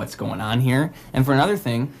 okay, what's going on here? And for another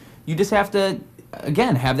thing, you just have to,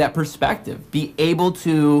 again, have that perspective. Be able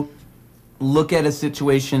to look at a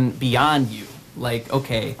situation beyond you. Like,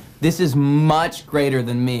 okay, this is much greater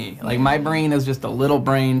than me. Like, my brain is just a little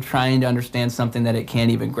brain trying to understand something that it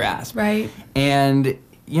can't even grasp. Right. And,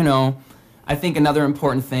 you know, I think another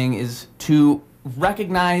important thing is to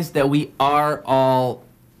recognize that we are all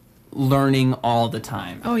learning all the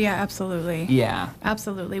time. Oh, yeah, absolutely. Yeah.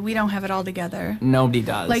 Absolutely. We don't have it all together. Nobody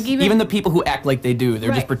does. Like, even the people who act like they do,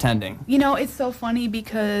 they're just pretending. You know, it's so funny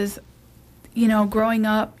because, you know, growing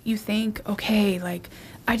up, you think, okay, like,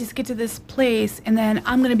 I just get to this place and then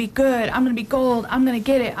I'm gonna be good, I'm gonna be gold, I'm gonna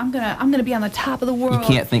get it, I'm gonna be on the top of the world. You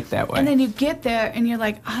can't think that way. And then you get there and you're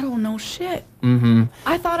like, I don't know shit.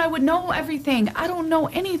 I thought I would know everything. I don't know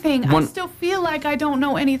anything. I still feel like I don't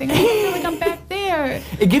know anything. I still feel like I'm back there.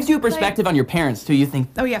 It gives you a perspective on your parents too. You think,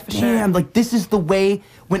 oh yeah, for sure. Damn, like, this is the way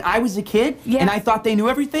when I was a kid and I thought they knew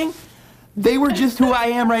everything. They were just who I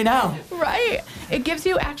am right now. Right. It gives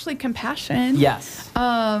you actually compassion. Yes.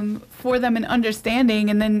 For them and understanding,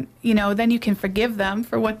 and then, you know, then you can forgive them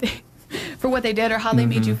for what they did or how they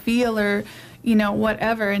made you feel, or, you know,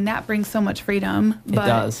 whatever, and that brings so much freedom. But, it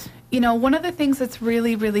does. You know, one of the things that's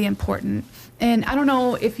really, really important, and I don't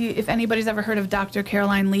know if anybody's ever heard of Dr.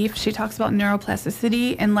 Caroline Leaf. She talks about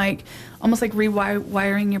neuroplasticity and like almost like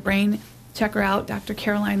rewiring your brain. Check her out, Dr.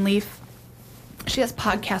 Caroline Leaf. She has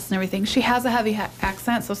podcasts and everything. She has a heavy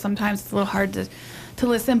accent, so sometimes it's a little hard to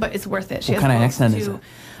listen, but it's worth it. She what kind of accent is it?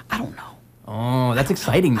 I don't know. Oh, that's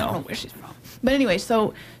exciting, though. I don't know where she's from. But anyway,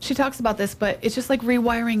 so she talks about this, but it's just like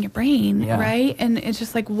rewiring your brain, right? And it's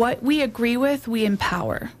just like what we agree with, we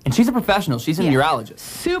empower. And she's a professional. She's a neurologist.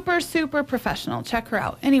 Super, super professional. Check her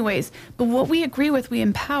out. Anyways, but what we agree with, we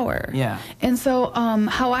empower. Yeah. And so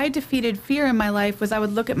how I defeated fear in my life was I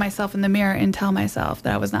would look at myself in the mirror and tell myself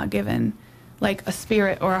that I was not given like a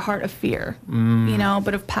spirit or a heart of fear, you know,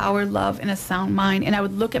 but of power, love, and a sound mind. And I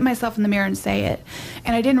would look at myself in the mirror and say it.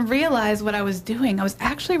 And I didn't realize what I was doing. I was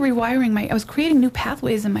actually rewiring I was creating new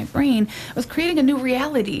pathways in my brain. I was creating a new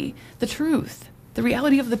reality, the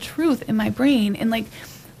reality of the truth in my brain. And like,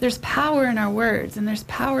 there's power in our words, and there's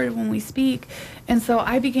power when we speak. And so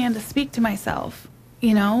I began to speak to myself,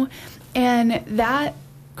 you know, and that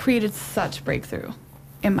created such breakthrough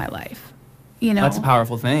in my life. You know, that's a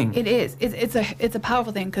powerful thing. It is. It's a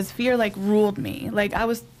powerful thing because fear like ruled me. Like I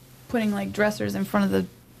was putting like dressers in front of the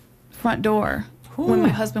front door when my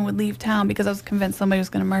husband would leave town because I was convinced somebody was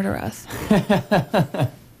going to murder us.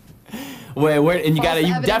 Wait, and you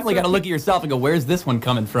definitely got to look at yourself and go, where's this one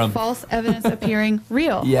coming from? False evidence appearing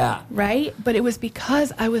real. Yeah. Right? But it was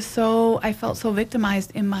because I felt so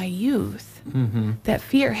victimized in my youth that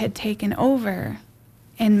fear had taken over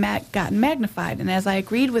and gotten magnified. And as I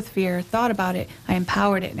agreed with fear, thought about it, I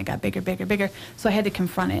empowered it, and it got bigger, bigger, bigger. So I had to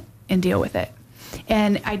confront it and deal with it.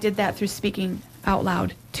 And I did that through speaking out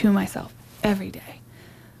loud to myself every day.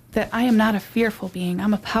 That I am not a fearful being,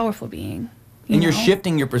 I'm a powerful being. And you're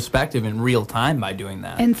shifting your perspective in real time by doing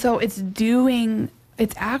that. And so it's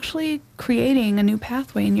it's actually creating a new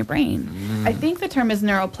pathway in your brain. I think the term is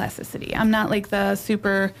neuroplasticity. I'm not like the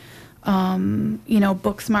super,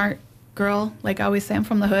 book smart girl. Like I always say, I'm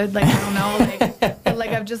from the hood. Like, I don't know. But like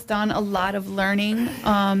I've just done a lot of learning.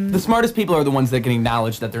 The smartest people are the ones that can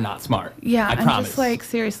acknowledge that they're not smart. Yeah, I I'm promise. just like,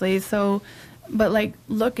 seriously. So, but like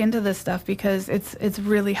look into this stuff because it's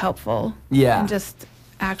really helpful. Yeah. And just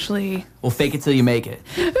actually. Well, fake it till you make it.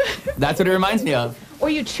 That's what it reminds me of. Or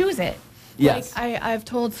you choose it. Yes. Like I've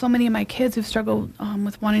told so many of my kids who've struggled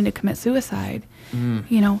with wanting to commit suicide,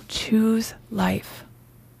 choose life.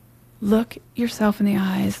 Look yourself in the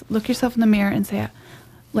eyes, look yourself in the mirror and say,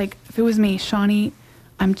 like, if it was me, Shawny,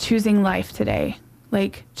 I'm choosing life today.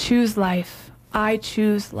 Like, choose life. I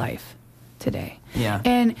choose life today. Yeah.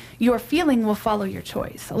 And your feeling will follow your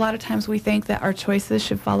choice. A lot of times we think that our choices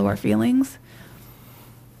should follow our feelings.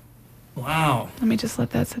 Wow. Let me just let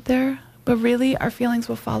that sit there. But really, our feelings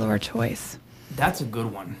will follow our choice. That's a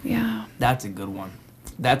good one. Yeah. That's a good one.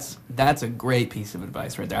 That's a great piece of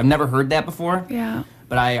advice right there. I've never heard that before. Yeah.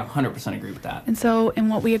 But I 100% agree with that. And so, in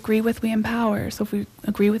what we agree with, we empower. So if we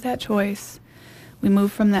agree with that choice, we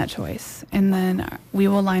move from that choice, and then we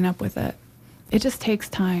will line up with it. It just takes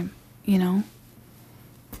time,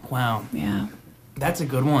 Wow. Yeah. That's a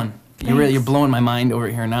good one. Thanks. You're blowing my mind over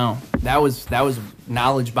here now. That was a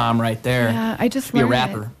knowledge bomb right there. Yeah, I just Be a learned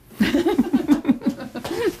rapper.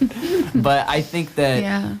 But I think that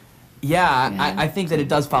I think that it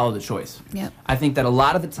does follow the choice. Yep. I think that a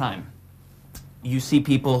lot of the time you see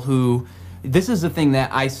people who, this is the thing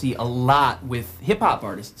that I see a lot with hip-hop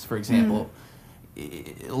artists, for example.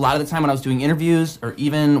 A lot of the time when I was doing interviews or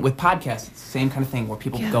even with podcasts, it's the same kind of thing where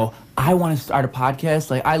people go, I want to start a podcast.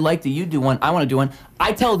 Like, I like that you do one. I want to do one.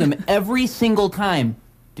 I tell them every single time,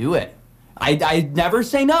 do it. I never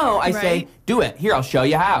say no. I say, do it. Here, I'll show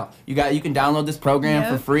you how. You can download this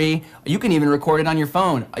program for free. You can even record it on your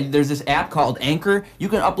phone. There's this app called Anchor. You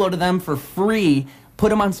can upload to them for free, put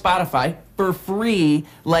them on Spotify for free.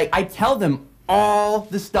 Like, I tell them all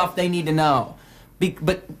the stuff they need to know.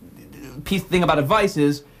 But the thing about advice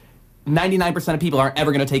is 99% of people aren't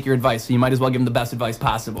ever going to take your advice, so you might as well give them the best advice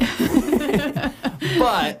possible.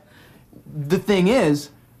 But the thing is,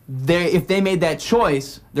 if they made that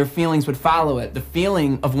choice, their feelings would follow it. The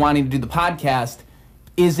feeling of wanting to do the podcast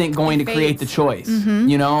isn't going to create the choice.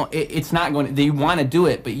 It's not going to. They want to do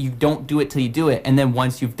it, but you don't do it till you do it. And then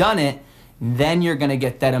once you've done it, then you're going to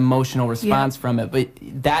get that emotional response from it. But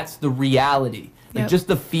that's the reality. Like just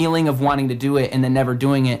the feeling of wanting to do it and then never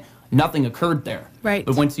doing it, nothing occurred there. Right.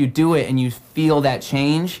 But once you do it and you feel that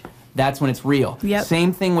change, that's when it's real. Yep.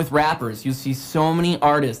 Same thing with rappers. You see so many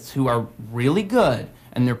artists who are really good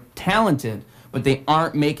and they're talented, but they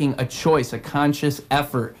aren't making a choice, a conscious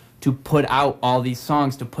effort to put out all these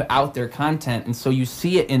songs, to put out their content. And so you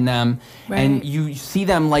see it in them, and you see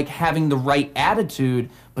them like having the right attitude,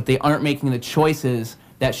 but they aren't making the choices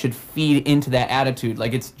that should feed into that attitude.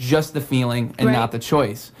 Like, it's just the feeling and not the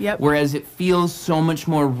choice. Whereas it feels so much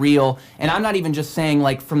more real. And I'm not even just saying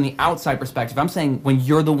like from the outside perspective. I'm saying when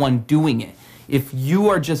you're the one doing it. If you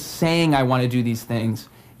are just saying, I want to do these things,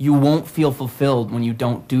 you won't feel fulfilled when you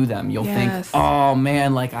don't do them. You'll think, oh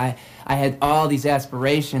man, like I had all these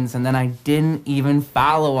aspirations and then I didn't even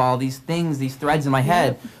follow all these things, these threads in my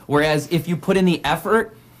head. Whereas if you put in the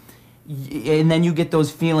effort and then you get those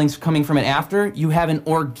feelings coming from it after, you have an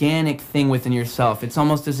organic thing within yourself. It's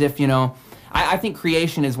almost as if, I think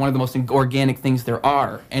creation is one of the most organic things there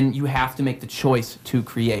are, and you have to make the choice to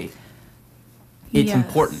create. It's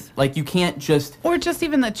important. Like, you can't just... Or just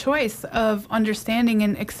even the choice of understanding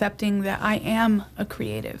and accepting that I am a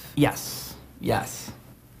creative. Yes. Yes.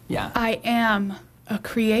 Yeah. I am a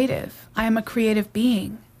creative. I am a creative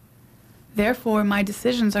being. Therefore, my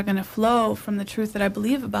decisions are going to flow from the truth that I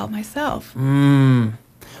believe about myself. Well,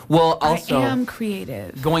 also... I am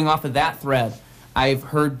creative. Going off of that thread, I've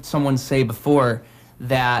heard someone say before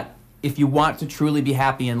that if you want to truly be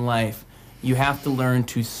happy in life, you have to learn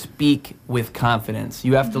to speak with confidence.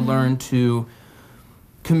 You have to learn to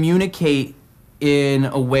communicate in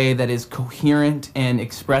a way that is coherent and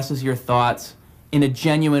expresses your thoughts in a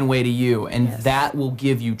genuine way to you, and that will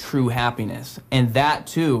give you true happiness. And that,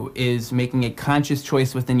 too, is making a conscious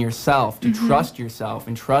choice within yourself to trust yourself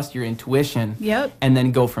and trust your intuition, and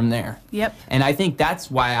then go from there. And I think that's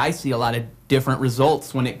why I see a lot of different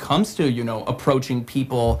results when it comes to, approaching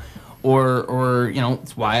people, or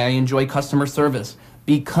it's why I enjoy customer service,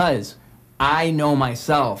 because I know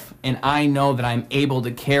myself, and I know that I'm able to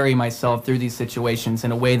carry myself through these situations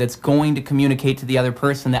in a way that's going to communicate to the other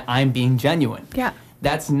person that I'm being genuine.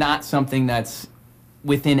 That's not something that's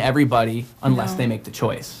within everybody unless they make the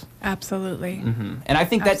choice. Absolutely. And I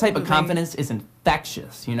think that type of confidence is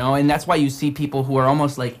infectious, you know, and that's why you see people who are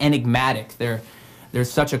almost like enigmatic. They're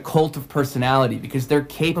such a cult of personality because they're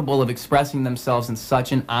capable of expressing themselves in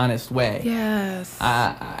such an honest way. Yes.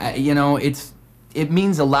 You know, it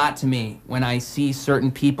means a lot to me when I see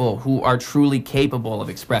certain people who are truly capable of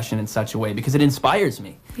expression in such a way because it inspires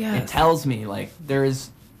me. Yes. It tells me like there is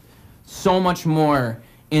so much more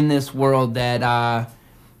in this world that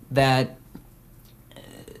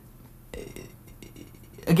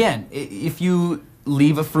again, if you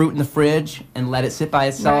leave a fruit in the fridge and let it sit by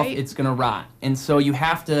itself, it's going to rot. And so you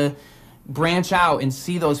have to branch out and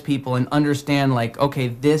see those people and understand, like, okay,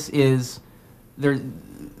 this is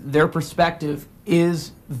their perspective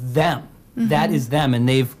is them. That is them, and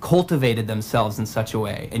they've cultivated themselves in such a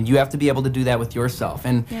way. And you have to be able to do that with yourself.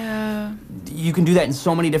 And you can do that in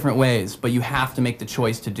so many different ways, but you have to make the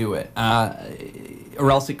choice to do it,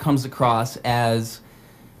 or else it comes across as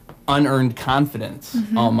unearned confidence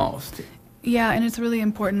almost. Yeah, and it's really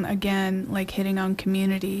important, again, like hitting on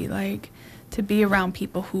community, like to be around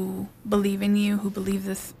people who believe in you, who believe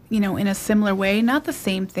this, you know, in a similar way, not the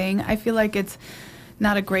same thing. I feel like it's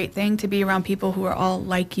not a great thing to be around people who are all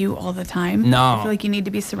like you all the time. No. I feel like you need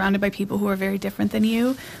to be surrounded by people who are very different than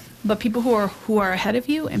you, but people who are ahead of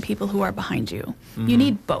you and people who are behind you. You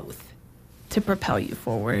need both to propel you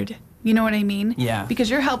forward. You know what I mean? Yeah. Because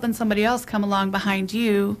you're helping somebody else come along behind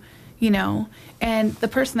you, you know, and the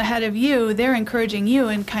person ahead of you, they're encouraging you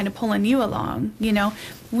and kind of pulling you along, you know.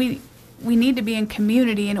 We need to be in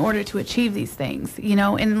community in order to achieve these things, you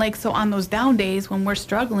know, and like, so on those down days when we're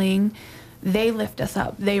struggling, they lift us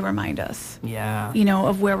up, they remind us, you know,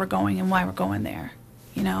 of where we're going and why we're going there.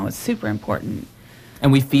 You know, it's super important.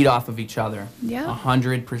 And we feed off of each other.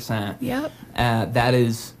 100%. Yep. That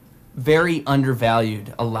is very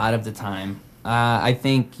undervalued a lot of the time. I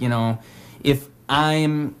think, you know, if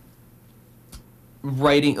I'm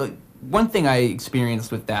writing, one thing I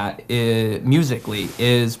experienced with that musically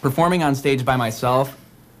is performing on stage by myself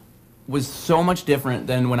was so much different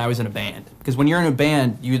than when I was in a band. Because when you're in a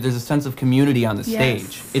band, there's a sense of community on the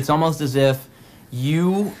stage. It's almost as if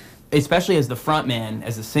you, especially as the front man,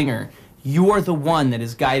 as the singer, you are the one that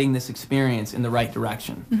is guiding this experience in the right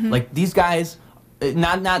direction. Like these guys,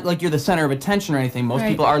 not like you're the center of attention or anything. Most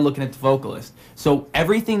people are looking at the vocalist. So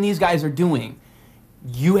everything these guys are doing,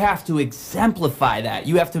 you have to exemplify that.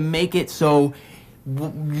 You have to make it so,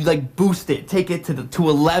 like, boost it, take it to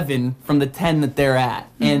 11 from the 10 that they're at.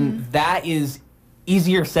 And that is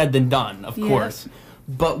easier said than done, of course.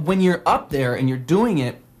 But when you're up there and you're doing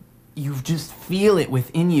it, you just feel it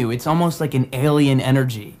within you. It's almost like an alien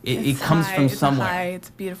energy. It comes from somewhere. It's high. It's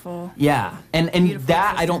beautiful. Yeah. And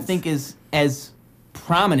that I don't think is as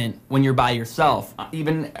prominent when you're by yourself,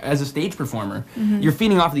 even as a stage performer. You're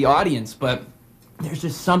feeding off the audience, but there's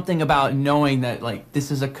just something about knowing that, like,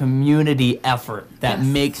 this is a community effort that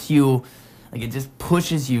makes you, like, it just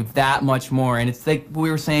pushes you that much more. And it's like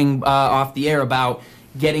we were saying off the air about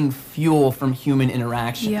getting fuel from human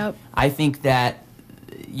interaction. I think that,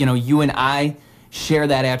 you know, you and I share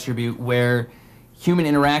that attribute where human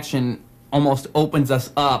interaction almost opens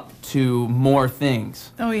us up to more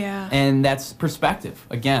things. And that's perspective.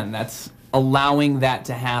 Again, that's allowing that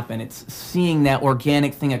to happen. It's seeing that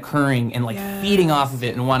organic thing occurring and, like, feeding off of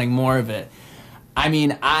it and wanting more of it. I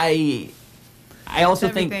mean, I also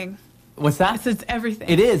think... What's that? It's everything.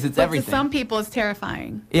 It is. It's but everything. To some people, it's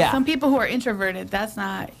terrifying. Some people who are introverted, that's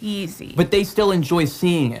not easy. But they still enjoy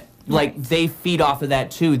seeing it. Like, they feed off of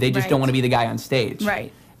that, too. They just don't want to be the guy on stage.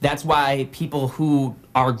 That's why people who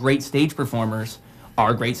are great stage performers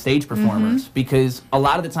are great stage performers, because a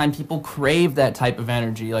lot of the time people crave that type of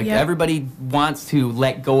energy. Like, everybody wants to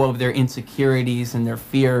let go of their insecurities and their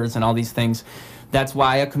fears and all these things. That's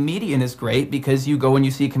why a comedian is great, because you go and you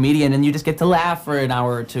see a comedian and you just get to laugh for an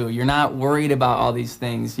hour or two. You're not worried about all these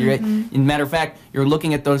things. You're, in matter of fact, you're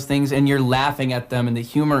looking at those things and you're laughing at them and the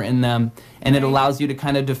humor in them, and it allows you to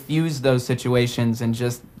kind of diffuse those situations and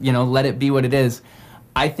just, you know, let it be what it is.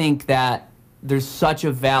 I think that there's such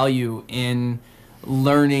a value in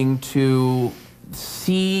learning to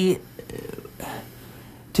see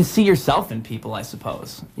yourself in people, I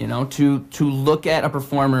suppose. You know, to look at a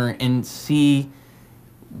performer and see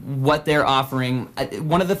what they're offering.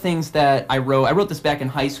 One of the things that I wrote this back in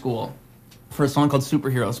high school for a song called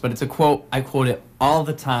Superheroes, but it's a quote, I quote it all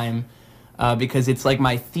the time because it's like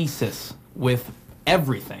my thesis with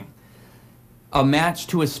everything. A match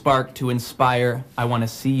to a spark to inspire, I want to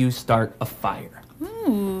see you start a fire.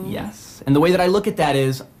 Ooh. Yes. And the way that I look at that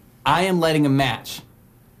is, I am lighting a match,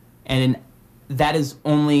 and that is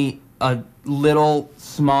only a little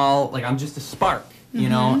small, like, I'm just a spark. you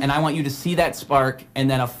know, and I want you to see that spark, and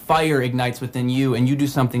then a fire ignites within you, and you do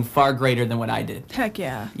something far greater than what I did. Heck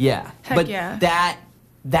yeah. Yeah. Heck but yeah.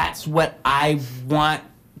 that's what I want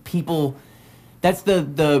people, that's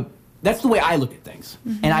the way I look at things.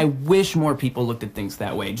 And I wish more people looked at things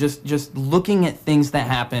that way. Just looking at things that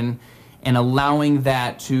happen and allowing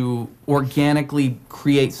that to organically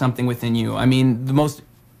create something within you. I mean, the most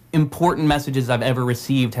important messages I've ever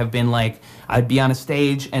received have been like, I'd be on a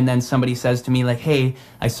stage and then somebody says to me like, hey,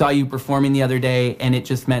 I saw you performing the other day and it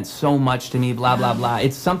just meant so much to me, blah, blah, blah.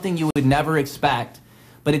 It's something you would never expect,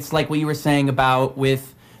 but it's like what you were saying about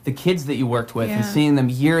with the kids that you worked with and seeing them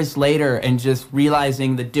years later and just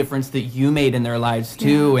realizing the difference that you made in their lives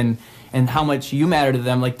too, and how much you matter to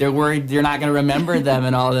them. Like, they're worried you're not going to remember them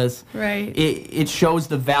and all this. Right. It shows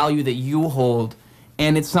the value that you hold.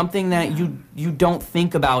 And it's something that you don't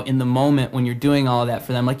think about in the moment when you're doing all of that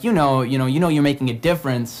for them. Like, you know you're making a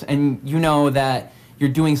difference, and you know that you're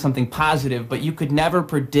doing something positive, but you could never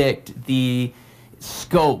predict the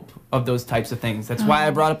scope of those types of things. That's why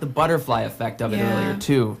I brought up the butterfly effect of it earlier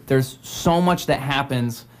too. There's so much that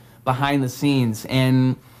happens behind the scenes,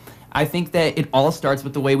 and I think that it all starts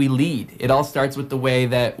with the way we lead. It all starts with the way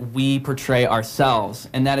that we portray ourselves,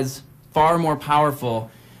 and that is far more powerful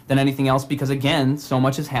than anything else, because again, so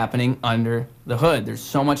much is happening under the hood. There's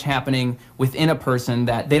so much happening within a person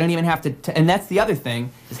that they don't even have to, and that's the other thing,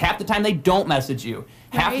 is half the time they don't message you.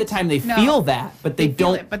 Half the time they feel that, but they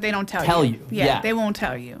don't but they don't tell you. Yeah, they won't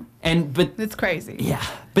tell you. But it's crazy. Yeah.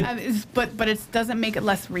 But it doesn't make it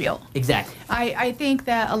less real. Exactly. I think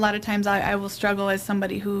that a lot of times I will struggle as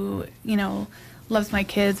somebody who, loves my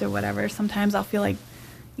kids or whatever. Sometimes I'll feel like,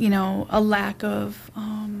 a lack of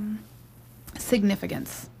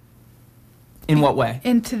significance. In what way?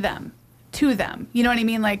 To them. You know what I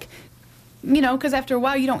mean? Like, because after a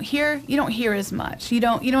while you don't hear as much. You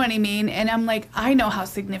know what I mean? And I'm like, I know how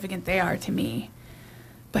significant they are to me,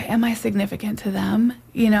 but am I significant to them?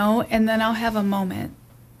 And then I'll have a moment,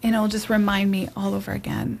 and it'll just remind me all over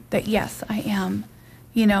again that yes, I am.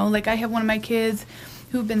 Like I have one of my kids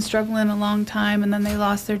who've been struggling a long time, and then they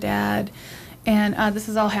lost their dad, and this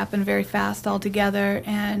has all happened very fast all together.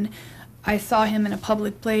 And I saw him in a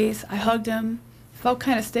public place. I hugged him. Felt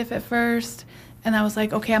kind of stiff at first. And I was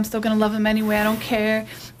like, okay, I'm still going to love him anyway. I don't care.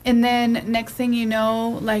 And then next thing you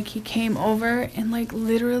know, like, he came over and, like,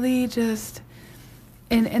 literally just,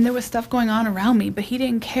 and there was stuff going on around me, but he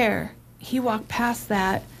didn't care. He walked past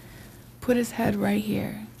that, put his head right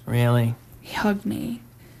here. Really? He hugged me.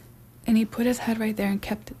 And he put his head right there and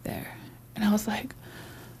kept it there. And I was like,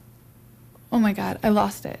 oh, my God, I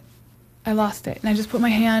lost it. And I just put my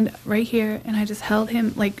hand right here, and I just held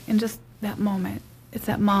him, like, in just that moment. It's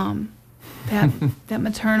that mom, that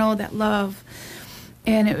maternal, that love.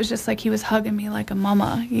 And it was just like he was hugging me like a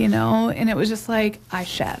mama, and it was just like I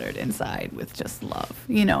shattered inside with just love.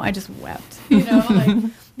 I just wept, like,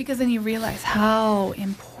 because then you realize how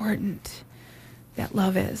important that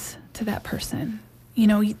love is to that person.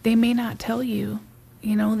 They may not tell you,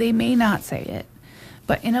 they may not say it,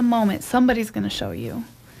 but in a moment, somebody's going to show you,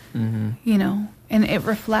 and it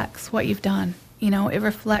reflects what you've done. It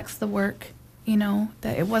reflects the work,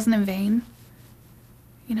 that it wasn't in vain.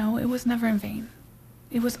 It was never in vain.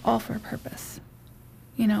 It was all for a purpose,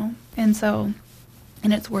 and so,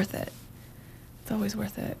 and it's worth it. It's always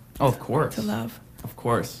worth it. Oh, of course. To love. Of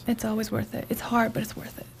course. It's always worth it. It's hard, but it's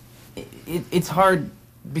worth it. It's hard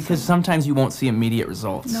because sometimes you won't see immediate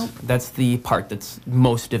results. Nope. That's the part that's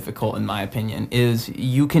most difficult, in my opinion, is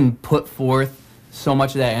you can put forth so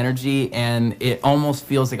much of that energy and it almost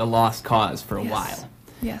feels like a lost cause for a while.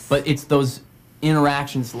 Yes. But it's those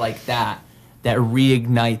interactions like that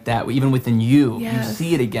reignite that, even within you. Yes. You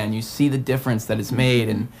see it again. You see the difference that it's made,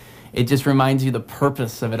 and it just reminds you the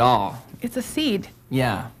purpose of it all. It's a seed.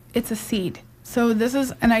 Yeah. It's a seed. So this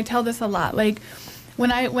is, and I tell this a lot, like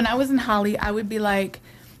when I was in Holly, I would be like,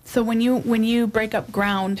 so when you break up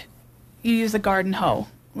ground, you use a garden hoe,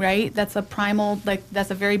 right? That's a primal, like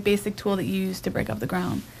that's a very basic tool that you use to break up the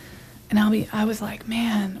ground. And I was like,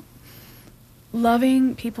 man,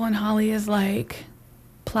 loving people in Holly is like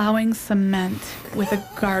plowing cement with a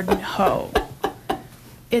garden hoe.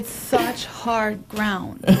 It's such hard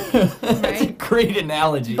ground, right? That's a great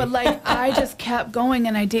analogy. But like I just kept going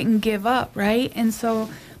and I didn't give up, right? And so,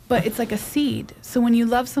 but it's like a seed. So when you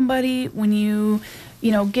love somebody, when you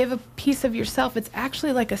give a piece of yourself, it's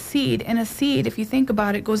actually like a seed. And a seed, if you think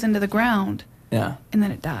about it, goes into the ground. Yeah. And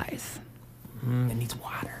then it dies. It needs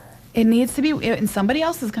water. It needs to be, and somebody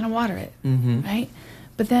else is going to water it, right?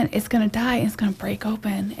 But then it's going to die and it's going to break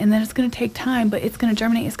open. And then it's going to take time, but it's going to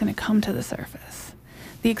germinate. It's going to come to the surface.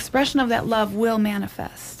 The expression of that love will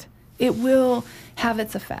manifest. It will have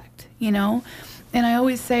its effect, you know? And I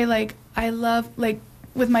always say, like, I love, like,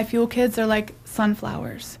 with my fuel kids, they're like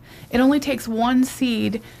sunflowers. It only takes one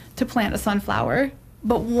seed to plant a sunflower,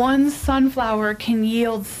 but one sunflower can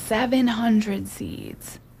yield 700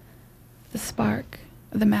 seeds. The spark,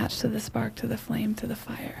 the match to the spark, to the flame, to the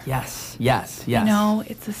fire. Yes, yes, yes. You know,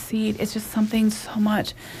 it's a seed. It's just something so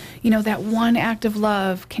much. You know, that one act of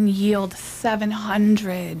love can yield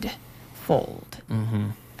 700-fold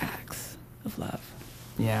acts of love.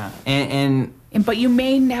 Yeah, but you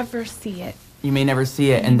may never see it. You may never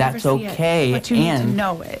see it, and that's okay. But you need to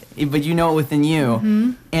know it. But you know it within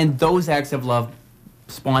you. And those acts of love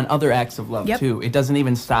spawn other acts of love, too. It doesn't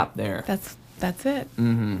even stop there. That's it.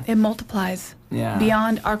 It multiplies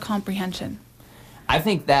beyond our comprehension. I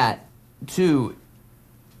think that, too,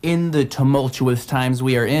 in the tumultuous times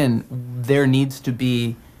we are in, there needs to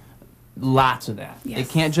be lots of that. Yes. It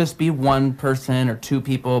can't just be one person or two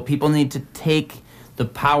people. People need to take the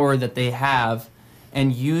power that they have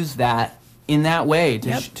and use that in that way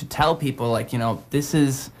to tell people, like, you know,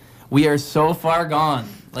 we are so far gone.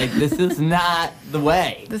 Like, this is not the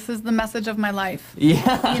way. This is the message of my life.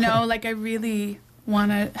 Yeah. You know, like, I really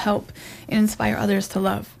want to help and inspire others to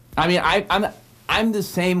love. I mean, I'm the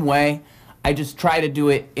same way. I just try to do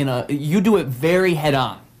it you do it very head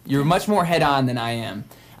on. You're much more head on than I am.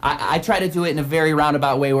 I try to do it in a very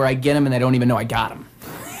roundabout way where I get them and I don't even know I got them.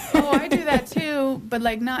 Oh, I do that too, but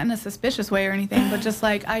like not in a suspicious way or anything, but just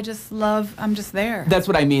like I'm just there. That's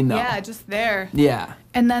what I mean, though. Yeah, just there. Yeah.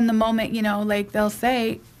 And then the moment, you know, like they'll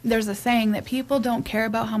say, there's a saying that people don't care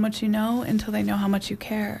about how much you know until they know how much you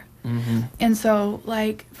care. And so,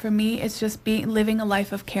 like, for me, it's just living a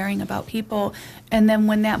life of caring about people. And then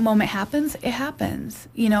when that moment happens, it happens.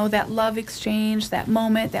 You know, that love exchange, that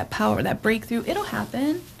moment, that power, that breakthrough, it'll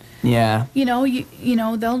happen. Yeah. You know,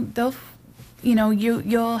 they'll you know,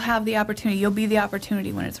 you'll have the opportunity. You'll be the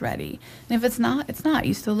opportunity when it's ready. And if it's not, it's not.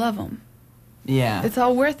 You still love them. Yeah. It's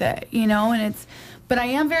all worth it, you know, but I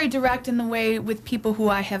am very direct in the way with people who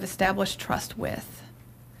I have established trust with.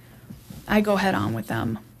 I go head on with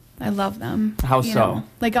them. I love them. How so? Know?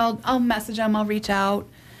 Like, I'll message them. I'll reach out.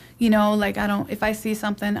 You know, like, if I see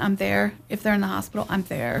something, I'm there. If they're in the hospital, I'm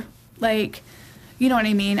there. Like, you know what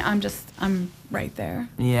I mean? I'm right there.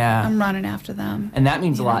 Yeah. I'm running after them. And that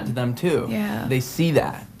means a lot to them, too. Yeah. They see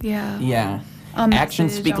that. Yeah. Yeah.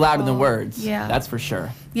 Actions speak louder than words. Yeah. That's for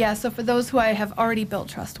sure. Yeah, so for those who I have already built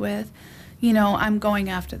trust with, you know, I'm going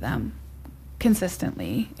after them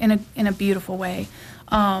consistently in a beautiful way.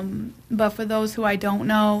 But for those who I don't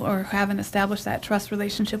know or haven't established that trust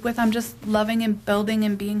relationship with, I'm just loving and building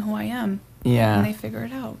and being who I am. Yeah. And they figure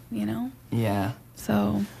it out, you know? Yeah.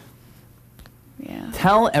 So, yeah.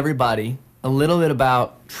 Tell everybody a little bit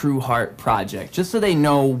about True Heart Project, just so they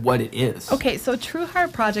know what it is. Okay, so True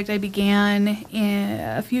Heart Project I began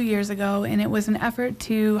a few years ago, and it was an effort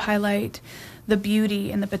to highlight the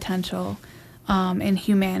beauty and the potential in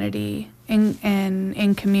humanity,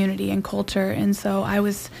 in community and culture. And so I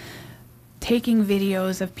was taking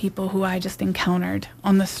videos of people who I just encountered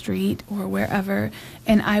on the street or wherever,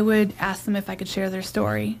 and I would ask them if I could share their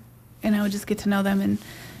story, and I would just get to know them,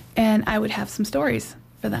 and I would have some stories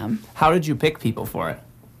for them. How did you pick people for it?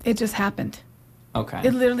 It just happened. Okay.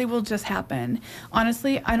 It literally will just happen.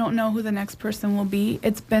 Honestly, I don't know who the next person will be.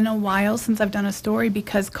 It's been a while since I've done a story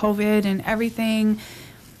because COVID and everything,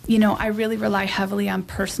 you know, I really rely heavily on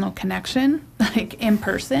personal connection, like in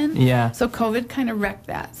person. Yeah. So COVID kind of wrecked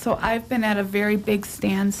that. So I've been at a very big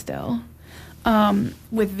standstill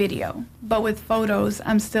with video. But with photos,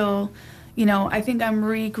 I'm still, you know, I think I'm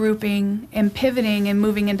regrouping and pivoting and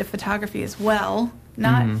moving into photography as well.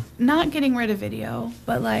 Not getting rid of video,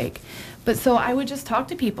 but so I would just talk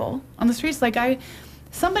to people on the streets. Like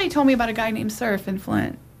somebody told me about a guy named Surf in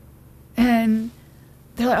Flint, and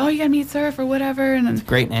they're like, "Oh, you gotta meet Surf or whatever." And it's a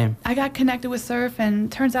great name. I got connected with Surf,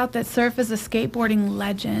 and turns out that Surf is a skateboarding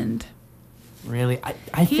legend. Really?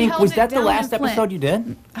 I think, was that the last episode you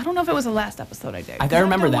did? I don't know if it was the last episode I did. I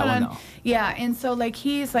remember that one though. Yeah, and so like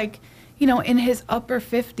he's like, you know, in his upper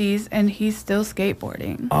 50s, and he's still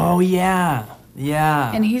skateboarding. Oh yeah.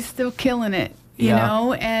 Yeah. And he's still killing it, you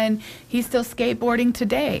know, and he's still skateboarding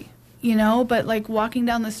today, you know, but like walking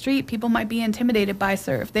down the street, people might be intimidated by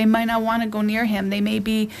Surf. They might not want to go near him. They may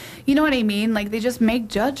be, you know what I mean? Like they just make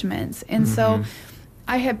judgments. And so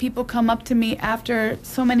I had people come up to me after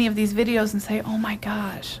so many of these videos and say, "Oh my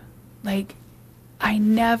gosh, like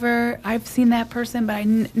I've seen that person, but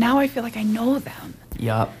now I feel like I know them."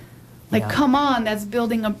 Yup. Like, come on, that's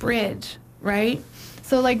building a bridge, right?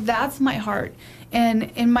 So, like, that's my heart.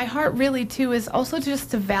 And my heart really, too, is also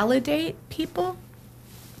just to validate people.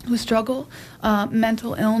 who struggle,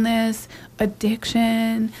 mental illness,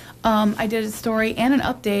 addiction. I did a story and an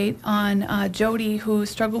update on Jody, who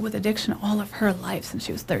struggled with addiction all of her life since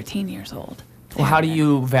she was 13 years old. Well, how do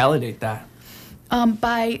you validate that?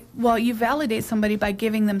 You validate somebody by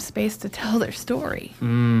giving them space to tell their story,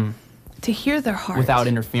 to hear their heart. Without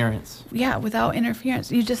interference. Yeah, without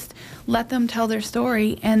interference. You just let them tell their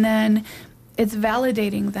story, and then it's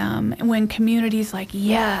validating them when community's like,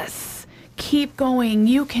 yes, keep going,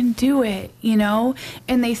 you can do it, you know?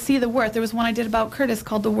 And they see the worth. There was one I did about Curtis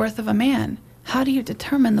called The Worth of a Man. How do you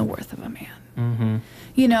determine the worth of a man? Mm-hmm.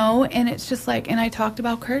 You know, and it's just like, and I talked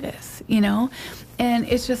about Curtis, you know, and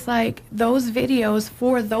it's just like those videos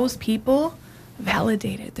for those people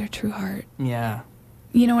validated their true heart. Yeah.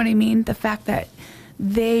 You know what I mean? The fact that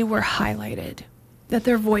they were highlighted, that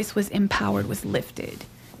their voice was empowered, was lifted,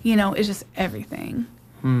 you know, is just everything.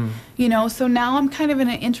 You know, so now I'm kind of in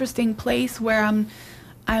an interesting place where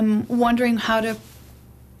I'm wondering how to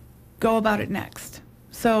go about it next.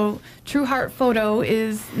 So True Heart Photo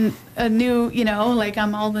is a new, you know, like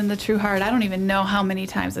I'm all in the True Heart. I don't even know how many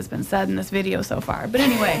times it's been said in this video so far. But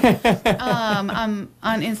anyway, I'm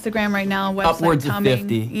on Instagram right now. Website Upwards coming. of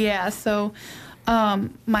 50. Yeah, so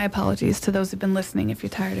my apologies to those who've been listening if you're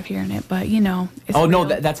tired of hearing it. But, you know, it's real. No,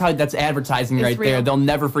 that's advertising It's right real. there. They'll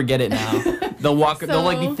never forget it now. They'll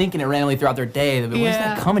like be thinking it randomly throughout their day. Where's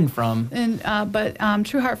that coming from? And but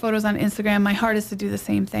True Heart Photos on Instagram. My heart is to do the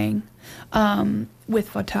same thing with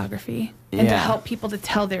photography and to help people to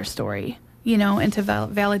tell their story, you know, and to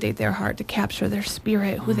validate their heart, to capture their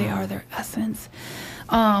spirit, who they are, their essence,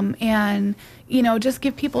 and you know, just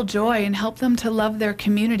give people joy and help them to love their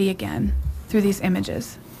community again through these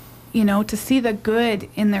images, you know, to see the good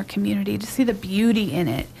in their community, to see the beauty in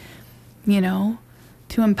it, you know.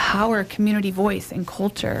 To empower community voice and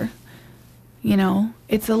culture, you know,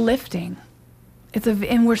 it's a lifting.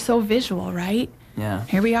 And we're so visual, right? Yeah.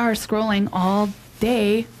 Here we are scrolling all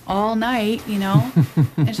day, all night, you know.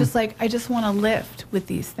 It's just like, I just want to lift with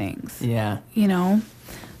these things. Yeah. You know,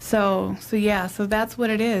 so that's what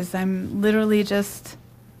it is. I'm literally just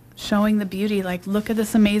showing the beauty. Like, look at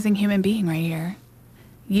this amazing human being right here.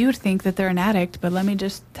 You'd think that they're an addict, but let me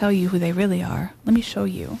just tell you who they really are. Let me show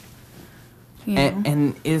you.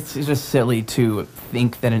 And it's just silly to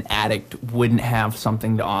think that an addict wouldn't have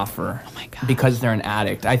something to offer because they're an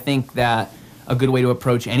addict. I think that a good way to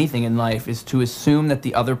approach anything in life is to assume that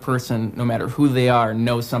the other person, no matter who they are,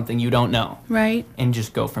 knows something you don't know. Right. And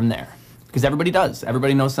just go from there. Because everybody does.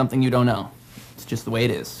 Everybody knows something you don't know. It's just the way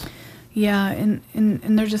it is. Yeah, and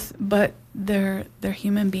they're just, but they're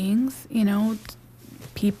human beings, you know,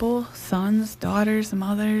 people, sons, daughters,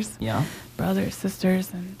 mothers. Yeah. Brothers,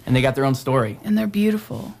 sisters, and they got their own story, and they're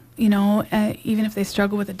beautiful, you know. Even if they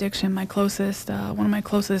struggle with addiction, one of my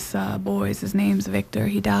closest boys, his name's Victor.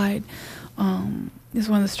 He died. He's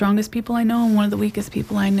one of the strongest people I know and one of the weakest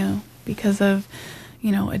people I know because of,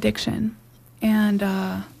 you know, addiction. And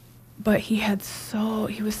but he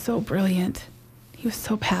was so brilliant. He was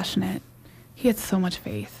so passionate. He had so much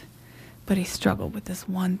faith, but he struggled with this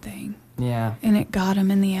one thing. Yeah. And it got him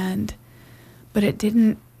in the end, but it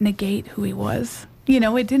didn't negate who he was. You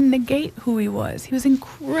know, it didn't negate who he was. He was an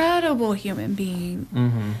incredible human being.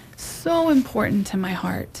 Mm-hmm. So important to my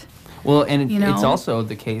heart. Well, and it's also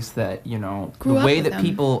the case that, you know, the way that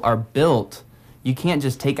people are built, you can't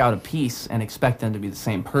just take out a piece and expect them to be the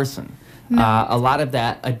same person. No. A lot of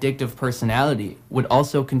that addictive personality would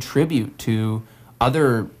also contribute to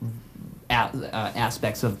other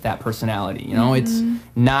aspects of that personality. You know, it's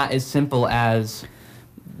not as simple as,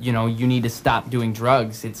 you know, you need to stop doing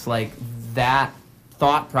drugs. It's like that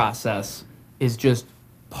thought process is just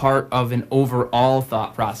part of an overall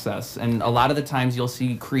thought process. And a lot of the times you'll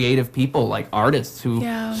see creative people like artists who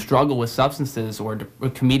struggle with substances, or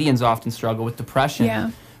comedians often struggle with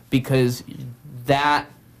depression because that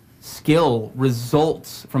skill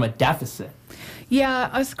results from a deficit. Yeah,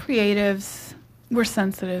 us creatives, we're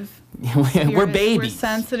sensitive. We're babies. We're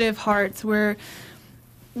sensitive hearts. We're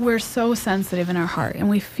so sensitive in our heart, and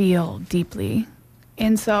we feel deeply.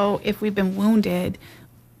 And so if we've been wounded,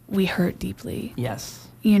 we hurt deeply. Yes.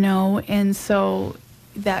 You know, and so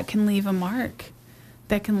that can leave a mark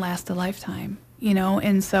that can last a lifetime, you know.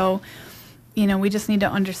 And so, you know, we just need to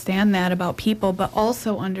understand that about people, but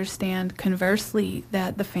also understand conversely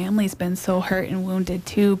that the family's been so hurt and wounded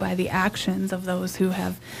too by the actions of those who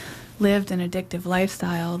have lived an addictive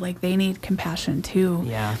lifestyle. Like, they need compassion too.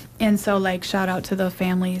 Yeah. And so, like, shout out to the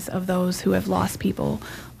families of those who have lost people.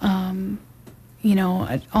 You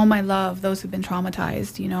know, all my love, those who've been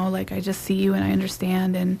traumatized, you know, like, I just see you and I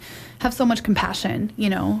understand and have so much compassion, you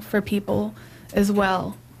know, for people as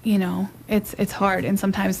well. You know, it's hard, and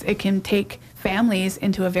sometimes it can take families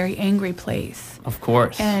into a very angry place. Of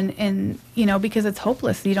course. And you know, because it's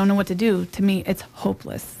hopeless. You don't know what to do. To me, it's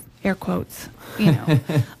hopeless. Air quotes. You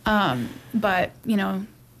know. But you know,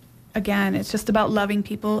 again, it's just about loving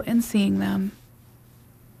people and seeing them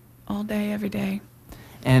all day, every day.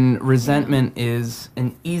 And resentment is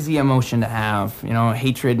an easy emotion to have. You know,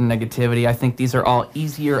 hatred and negativity. I think these are all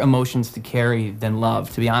easier emotions to carry than love,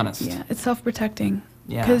 to be honest. Yeah, it's self-protecting.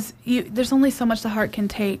 Yeah. Because there's only so much the heart can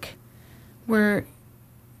take where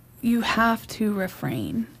you have to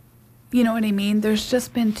refrain. You know what I mean? There's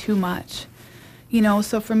just been too much. You know,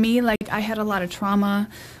 so for me, like, I had a lot of trauma.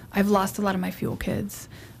 I've lost a lot of my fuel kids.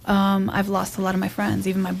 I've lost a lot of my friends,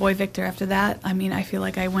 even my boy Victor after that. I mean, I feel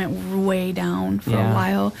like I went way down for a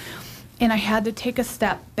while. And I had to take a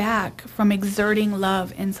step back from exerting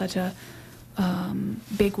love in such a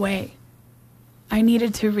big way. I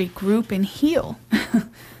needed to regroup and heal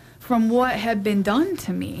from what had been done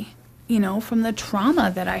to me, you know, from the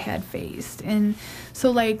trauma that I had faced. And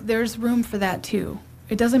so, like, there's room for that, too.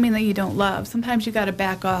 It doesn't mean that you don't love. Sometimes you got to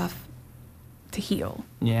back off to heal.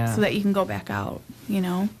 Yeah. So that you can go back out, you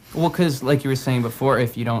know? Well, because like you were saying before,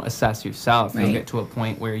 if you don't assess yourself, you'll get to a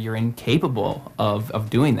point where you're incapable of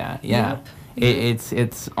doing that. Yeah. Yep.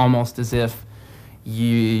 It's almost as if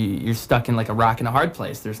you're stuck in like a rock and a hard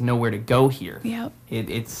place. There's nowhere to go here. Yep.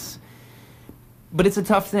 But it's a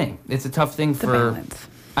tough thing. It's a tough thing for... balance.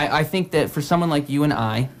 I think that for someone like you and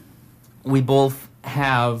I, we both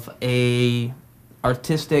have a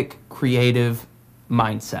artistic, creative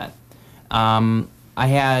mindset. I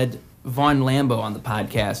had Vaughn Lambo on the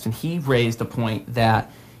podcast, and he raised a point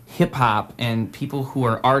that hip-hop and people who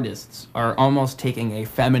are artists are almost taking a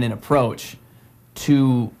feminine approach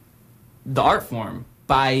to the art form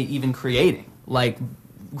by even creating. Like,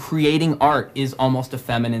 creating art is almost a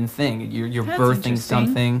feminine thing. You're birthing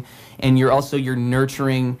something, and you're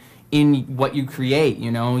nurturing in what you create,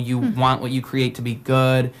 you know? You want what you create to be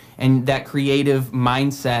good, and that creative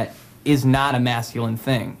mindset is not a masculine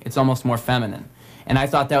thing. It's almost more feminine. And I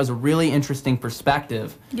thought that was a really interesting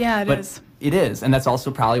perspective. Yeah, it is. It is, and that's also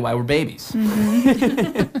probably why we're babies.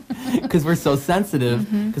 Because we're so sensitive,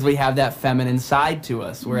 because we have that feminine side to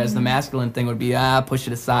us, whereas the masculine thing would be, push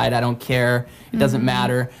it aside, I don't care, it doesn't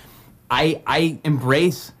matter. I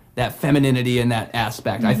embrace that femininity in that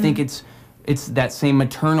aspect. I think it's that same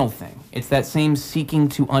maternal thing. It's that same seeking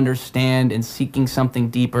to understand and seeking something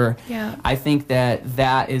deeper. Yeah. I think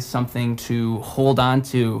that is something to hold on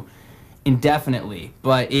to indefinitely,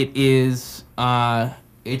 but it is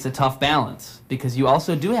it's a tough balance, because you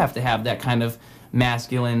also do have to have that kind of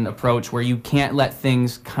masculine approach where you can't let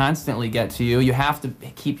things constantly get to you. You have to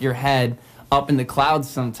keep your head up in the clouds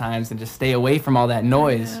sometimes and just stay away from all that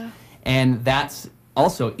noise. Yeah. And that's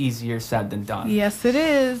also easier said than done. Yes, it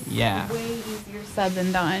is. Yeah. Way easier said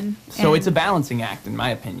than done. So it's a balancing act, in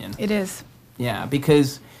my opinion. It is. Yeah,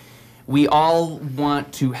 because we all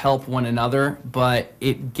want to help one another, but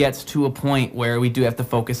it gets to a point where we do have to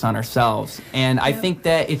focus on ourselves. And I think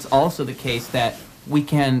that it's also the case that we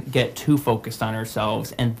can get too focused on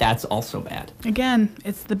ourselves, and that's also bad. Again,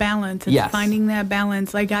 it's the balance. It's finding that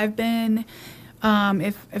balance. Like, I've been,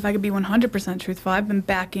 if I could be 100% truthful, I've been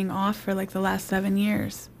backing off for like the last 7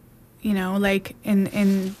 years. You know, like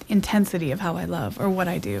in intensity of how I love or what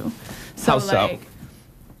I do. So, how so? Like,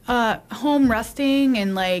 home resting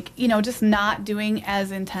and, like, you know, just not doing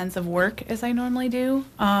as intense of work as I normally do.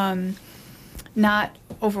 Not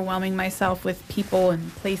overwhelming myself with people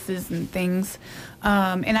and places and things.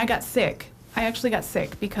 And I got sick. I actually got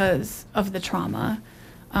sick because of the trauma.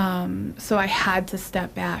 So I had to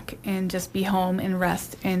step back and just be home and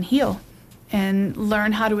rest and heal and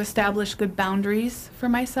learn how to establish good boundaries for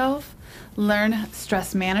myself, learn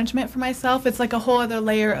stress management for myself. It's like a whole other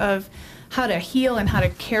layer of how to heal and how to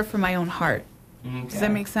care for my own heart. Okay. Does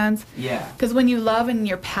that make sense? Yeah. Because when you love and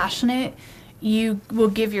you're passionate, you will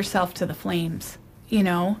give yourself to the flames, you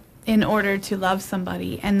know, in order to love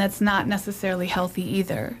somebody. And that's not necessarily healthy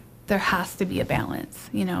either. There has to be a balance,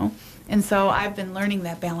 you know. And so I've been learning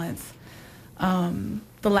that balance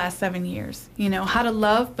the last 7 years, you know, how to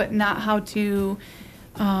love, but not how to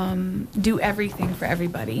do everything for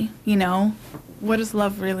everybody, you know. What does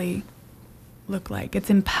love really look like?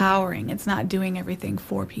 It's empowering. It's not doing everything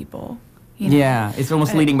for people. You know? Yeah, it's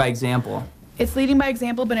almost leading by example. It's leading by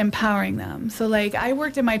example, but empowering them. So, like, I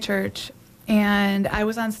worked in my church, and I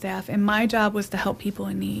was on staff, and my job was to help people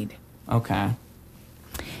in need. Okay.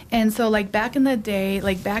 And so, like, back in the day,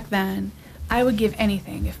 like, back then, I would give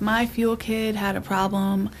anything. If my fuel kid had a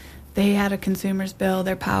problem, they had a consumer's bill,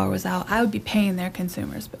 their power was out, I would be paying their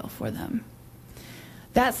consumer's bill for them.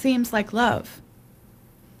 That seems like love.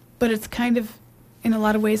 but it's kind of, in a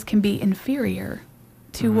lot of ways, can be inferior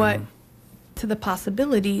to to the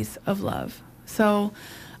possibilities of love. So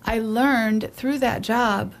I learned through that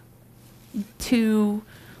job to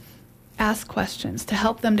ask questions, to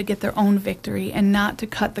help them to get their own victory and not to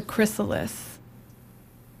cut the chrysalis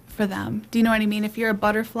for them. Do you know what I mean? If you're a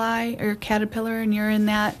butterfly or a caterpillar and you're in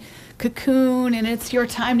that cocoon and it's your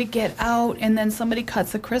time to get out and then somebody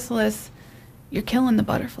cuts the chrysalis, you're killing the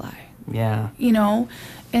butterfly. Yeah. You know?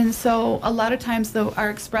 And so a lot of times, though, our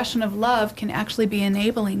expression of love can actually be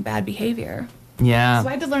enabling bad behavior. Yeah. So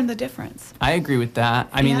I had to learn the difference. I agree with that.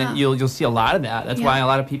 I mean, Yeah. you'll see a lot of that. That's why a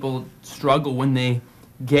lot of people struggle when they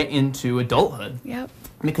get into adulthood. Yep.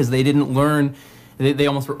 Because they didn't learn, they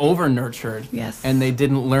almost were over-nurtured. Yes. And they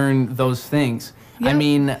didn't learn those things. I Yep.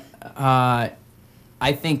 mean,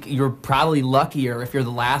 I think you're probably luckier if you're the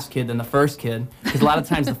last kid than the first kid. Because a lot of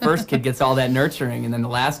times the first kid gets all that nurturing, and then the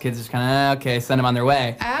last kid's just kind of, okay, send them on their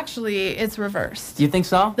way. Actually, it's reversed. Do you think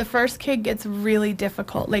so? The first kid gets really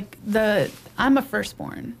difficult. Like, I'm a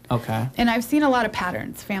firstborn. Okay. And I've seen a lot of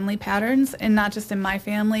patterns, family patterns, and not just in my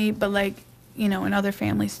family, but like, you know, in other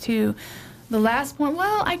families too. The last one,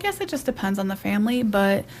 well, I guess it just depends on the family,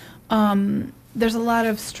 but there's a lot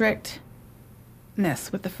of strictness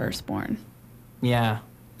with the firstborn. Yeah.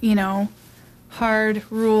 You know, hard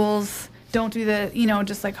rules, don't do the, you know,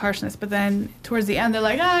 just like harshness. But then towards the end, they're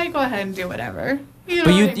like, go ahead and do whatever. You know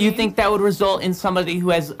But what I you mean? think that would result in somebody who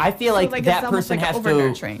has, I feel So, like it's that almost person like has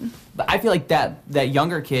over-nurturing. to, but I feel like that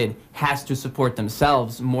younger kid has to support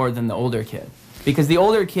themselves more than the older kid. Because the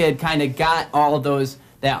older kid kind of got all of those,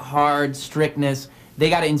 that hard strictness, they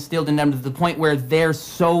got it instilled in them to the point where they're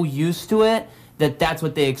so used to it that that's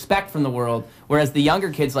what they expect from the world. Whereas the younger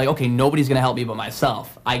kid's like, okay, nobody's going to help me but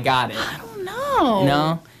myself. I got it. I don't know.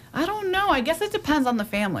 No? I don't know. I guess it depends on the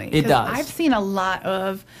family. It 'Cause does. I've seen a lot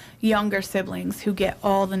of younger siblings who get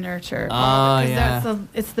all the nurture. Oh, yeah.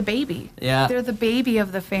 It's the baby. Yeah. They're the baby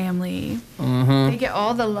of the family. Mm-hmm. They get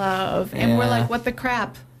all the love. And we're Yeah. like, what the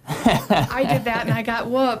crap? I did that and I got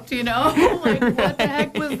whooped, you know? Like, what the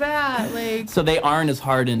heck was that? Like, So they aren't as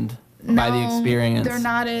hardened by the no, experience. They're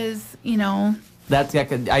not as, you know. That's,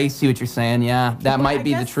 I see what you're saying, yeah. That But might I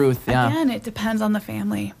be the guess, truth, yeah. Again, it depends on the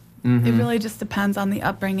family. Mm-hmm. It really just depends on the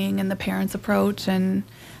upbringing and the parents' approach and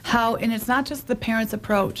how, and it's not just the parents'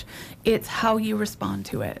 approach, it's how you respond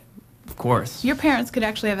to it. Of course. Your parents could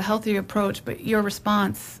actually have a healthier approach, but your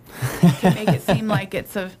response can make it seem like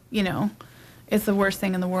it's a, you know, it's the worst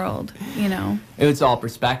thing in the world, you know. It's all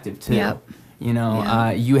perspective, too. Yep. You know,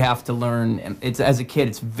 Yeah. you have to learn, as a kid,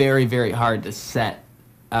 it's very, very hard to set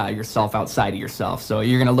yourself outside of yourself. So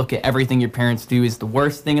you're going to look at everything your parents do as the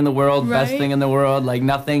worst thing in the world, best Right. thing in the world. Like,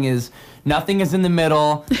 nothing is in the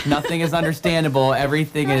middle. Nothing is understandable.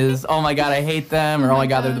 Everything is, oh my God, I hate them, or oh my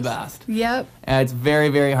God, they're the best. Yep. It's very,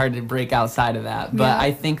 very hard to break outside of that. But Yeah.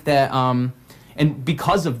 I think that, and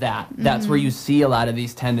because of that, that's where you see a lot of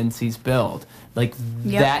these tendencies build. Like,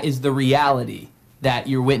 Yep. that is the reality that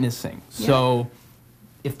you're witnessing. Yep. So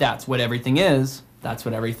if that's what everything is, that's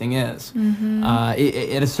what everything is.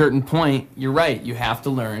 At a certain point, you're right. You have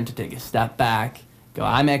to learn to take a step back, go,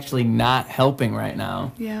 I'm actually not helping right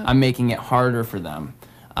now. Yeah. I'm making it harder for them.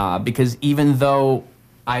 Because even though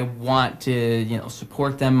I want to, you know,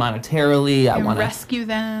 support them monetarily, I And want to rescue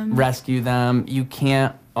them. rescue them, you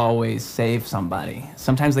can't always save somebody.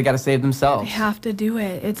 Sometimes they got to save themselves. They have to do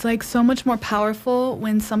it. It's like so much more powerful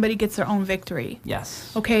when somebody gets their own victory.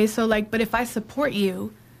 Yes. Okay, so like, but if I support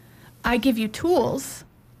you, I give you tools,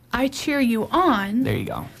 I cheer you on, There you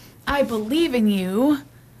go. I believe in you,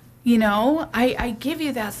 you know, I give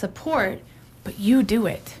you that support, but you do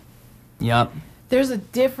it. Yep. There's a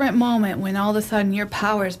different moment when all of a sudden your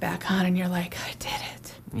power's back on and you're like, I did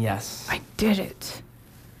it. Yes. I did it.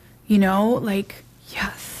 You know, like,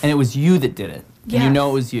 yes. And it was you that did it. And you Yes. know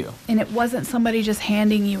it was you. And it wasn't somebody just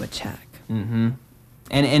handing you a check. Mm-hmm.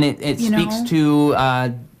 And it You speaks know?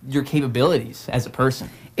 to your capabilities as a person.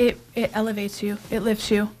 It elevates you. It lifts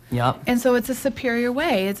you. Yep. And so it's a superior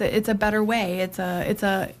way. It's a better way. It's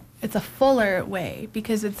a fuller way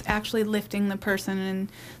because it's actually lifting the person in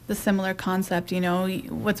the similar concept. You know,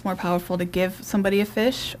 what's more powerful, to give somebody a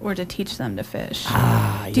fish or to teach them to fish?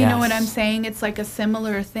 Do you know what I'm saying? It's like a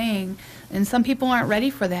similar thing. And some people aren't ready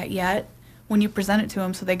for that yet when you present it to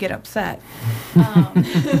them, so they get upset.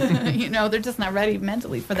 You know, they're just not ready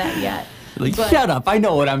mentally for that yet. Like, But- shut up, I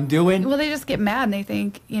know what I'm doing. Well, they just get mad and they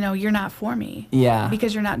think, you know, you're not for me. Yeah.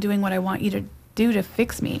 Because you're not doing what I want you to do to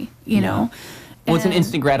fix me, you know. Well, it's an And-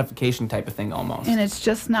 instant gratification type of thing almost. And it's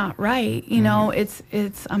just not right. You know, it's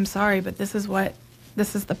I'm sorry, but this is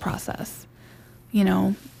the process.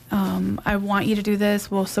 I want you to do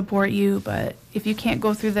this, we'll support you, but if you can't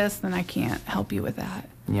go through this, then I can't help you with that.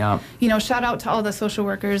 Yeah. Shout out to all the social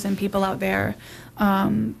workers and people out there,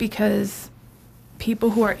 because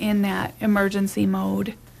people who are in that emergency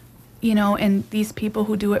mode, and these people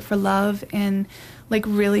who do it for love and like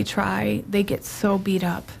really try, they get so beat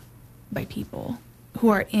up by people who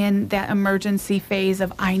are in that emergency phase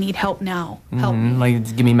of, I need help now, help me.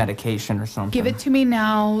 Like, give me medication or something. Give it to me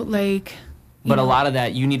now, like. But a lot of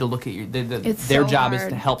that, you need to look at their job is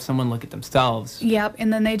to help someone look at themselves. Yep,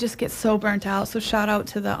 and then they just get so burnt out. So shout out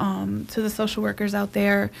to the social workers out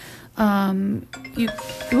there.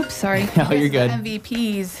 Oops, sorry. No, you're good.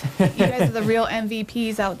 MVPs. You guys are the real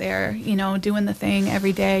MVPs out there, doing the thing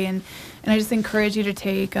every day. And I just encourage you to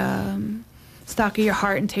take stock of your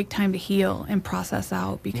heart and take time to heal and process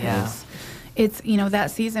out, because it's,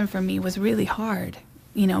 that season for me was really hard.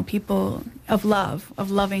 People of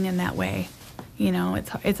loving in that way.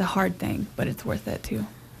 It's a hard thing, but it's worth it too.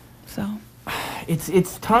 So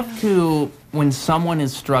it's tough to, when someone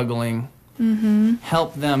is struggling,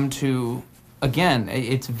 help them to, again,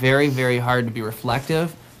 it's very, very hard to be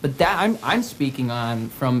reflective, but that I'm speaking on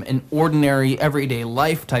from an ordinary everyday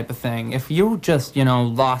life type of thing. If you just,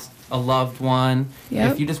 lost a loved one,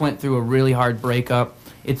 if you just went through a really hard breakup,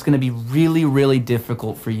 it's going to be really, really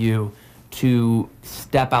difficult for you to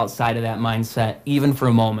step outside of that mindset, even for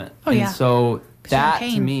a moment. And so that,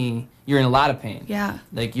 to me, you're in a lot of pain. Yeah.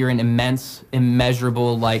 Like, you're in immense,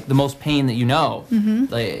 immeasurable, like, the most pain that you know.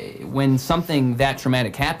 Like, when something that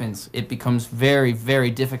traumatic happens, it becomes very,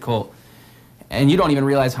 very difficult. And you don't even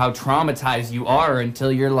realize how traumatized you are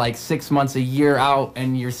until you're like 6 months, a year out,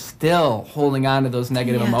 and you're still holding on to those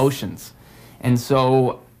negative emotions. And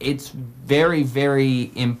so it's very,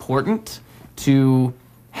 very important to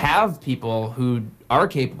have people who are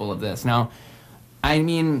capable of this. Now, I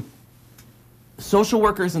mean, social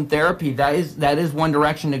workers and therapy, that is one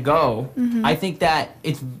direction to go. I think that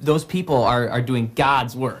those people are doing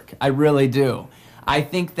God's work. I really do. I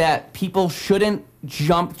think that people shouldn't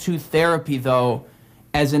jump to therapy, though,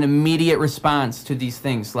 as an immediate response to these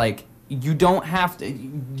things. Like, you don't have to,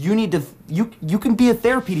 you can be a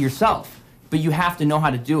therapy to yourself, but you have to know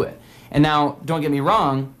how to do it. And now, don't get me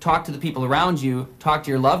wrong, talk to the people around you, talk to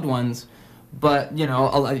your loved ones, but,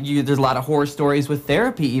 there's a lot of horror stories with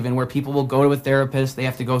therapy even, where people will go to a therapist, they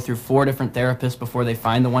have to go through 4 different therapists before they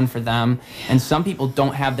find the one for them, and some people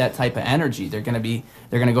don't have that type of energy. They're going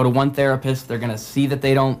to go to one therapist, they're going to see that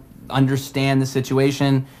they don't understand the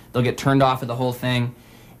situation, they'll get turned off of the whole thing,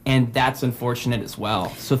 and that's unfortunate as well.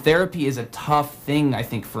 So therapy is a tough thing, I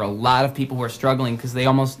think, for a lot of people who are struggling, because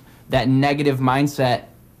that negative mindset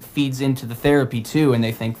feeds into the therapy too, and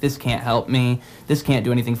they think, this can't help me, this can't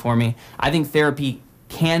do anything for me. I think therapy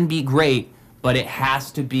can be great, but it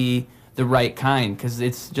has to be the right kind, because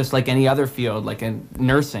it's just like any other field, like in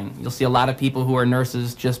nursing. You'll see a lot of people who are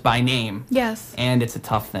nurses just by name. Yes. And it's a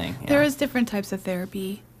tough thing. There is different types of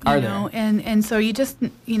therapy. Are there? And so you just,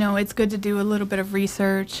 it's good to do a little bit of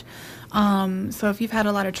research. So if you've had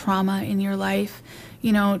a lot of trauma in your life,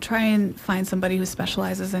 try and find somebody who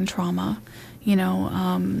specializes in trauma,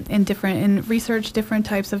 and research different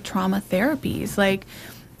types of trauma therapies. Like,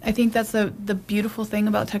 I think that's the beautiful thing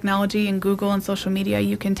about technology and Google and social media.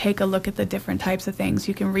 You can take a look at the different types of things.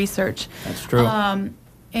 You can research. That's true.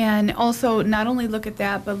 And also not only look at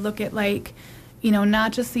that, but look at, like,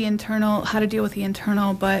 not just the internal, how to deal with the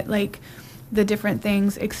internal, but like the different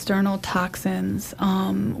things, external toxins,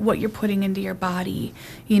 what you're putting into your body.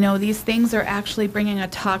 These things are actually bringing a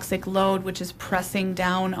toxic load, which is pressing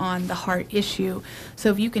down on the heart issue. So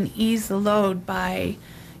if you can ease the load by,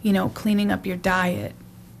 cleaning up your diet,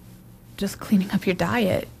 just cleaning up your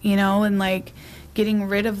diet, and like getting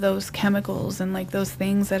rid of those chemicals and like those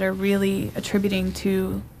things that are really attributing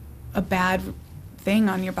to a bad thing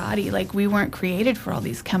on your body. Like, we weren't created for all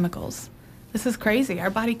these chemicals. This is crazy.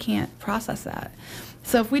 Our body can't process that.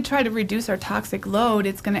 So if we try to reduce our toxic load,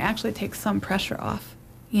 it's going to actually take some pressure off.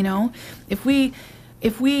 If we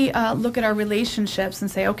look at our relationships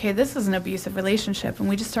and say, okay, this is an abusive relationship, and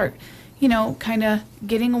we just start, kind of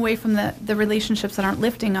getting away from the relationships that aren't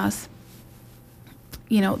lifting us,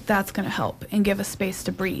 that's going to help and give us space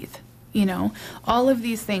to breathe. All of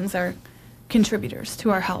these things are contributors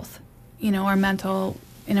to our health, our mental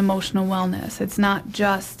and emotional wellness. It's not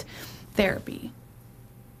just therapy.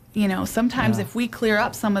 Sometimes if we clear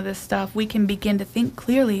up some of this stuff, we can begin to think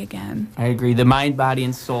clearly again. I agree. The mind, body,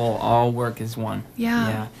 and soul all work as one.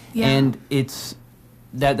 Yeah. And it's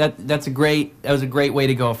that was a great way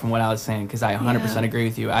to go from what I was saying, because I 100% agree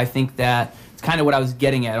with you. I think that it's kind of what I was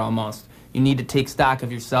getting at almost. You need to take stock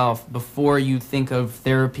of yourself before you think of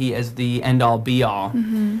therapy as the end-all, be-all,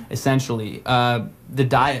 essentially. The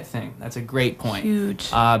diet thing, that's a great point. Huge.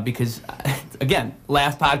 Because, again,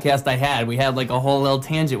 last podcast I had, we had like a whole little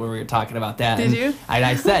tangent where we were talking about that. Did you?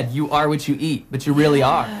 I said, you are what you eat, but you really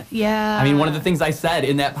are. Yeah. I mean, one of the things I said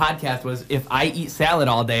in that podcast was, if I eat salad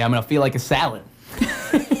all day, I'm going to feel like a salad.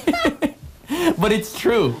 But it's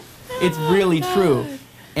true. It's really true.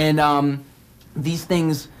 And these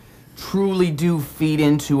things truly do feed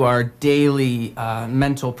into our daily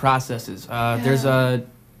mental processes. There's a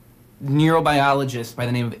neurobiologist by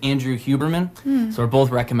the name of Andrew Huberman. So we're both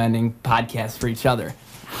recommending podcasts for each other.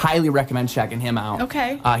 Highly recommend checking him out.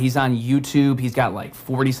 Okay. He's on YouTube. He's got like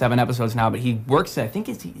 47 episodes now, but he works at, I think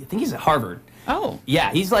he's at Harvard. Oh.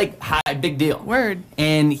 Yeah, he's like big deal. Word.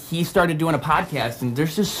 And he started doing a podcast, and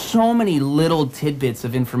there's just so many little tidbits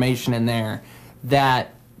of information in there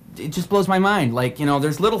that it just blows my mind. Like, you know,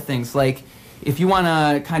 there's little things like, if you want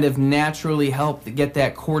to kind of naturally help to get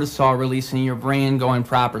that cortisol release in your brain going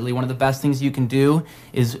properly, one of the best things you can do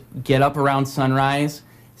is get up around sunrise,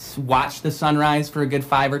 watch the sunrise for a good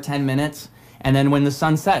 5 or 10 minutes, and then when the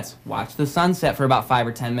sun sets, watch the sunset for about 5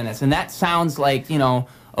 or 10 minutes. And that sounds like, you know,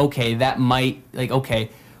 okay, that might, like, okay.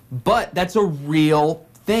 But that's a real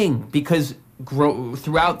thing, because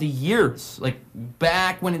throughout the years, like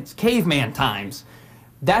back when it's caveman times,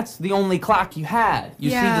 that's the only clock you had.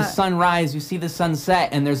 You see the sunrise, you see the sunset,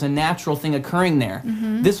 and there's a natural thing occurring there.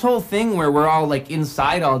 This whole thing where we're all like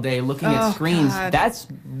inside all day looking at screens, that's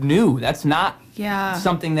new. That's not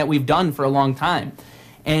something that we've done for a long time.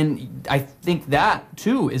 And I think that,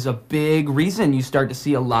 too, is a big reason you start to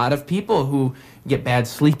see a lot of people who get bad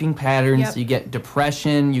sleeping patterns, you get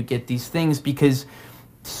depression, you get these things, because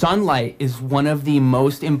sunlight is one of the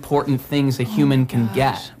most important things a human can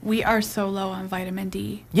get. We are so low on vitamin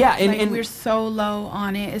D. Yeah, and we're so low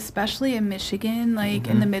on it, especially in Michigan, like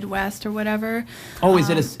in the Midwest or whatever. Oh, is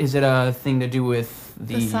it a thing to do with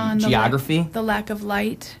the sun, geography? The lack of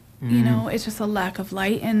light. You know, it's just a lack of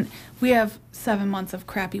light. And we have 7 months of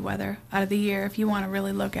crappy weather out of the year, if you want to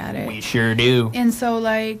really look at it. We sure do. And so,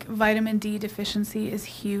 like, vitamin D deficiency is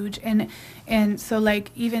huge. And so,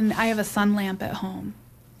 like, even I have a sun lamp at home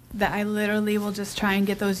that I literally will just try and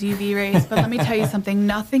get those UV rays. But let me tell you something.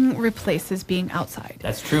 Nothing replaces being outside.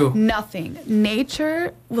 That's true. Nothing.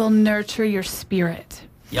 Nature will nurture your spirit.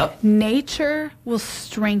 Yep. Nature will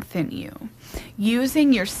strengthen you.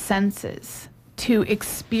 Using your senses to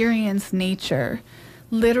experience nature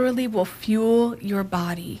literally will fuel your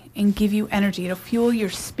body and give you energy. It'll fuel your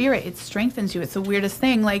spirit. It strengthens you. It's the weirdest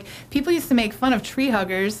thing. Like, people used to make fun of tree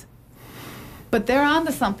huggers, but they're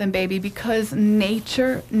onto something, baby, because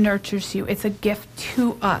nature nurtures you. It's a gift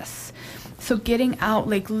to us. So getting out,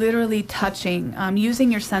 like literally touching,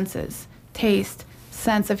 using your senses, taste,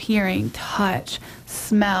 sense of hearing, touch,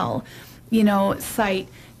 smell, you know, sight,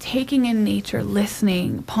 taking in nature,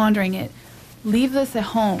 listening, pondering it. Leave this at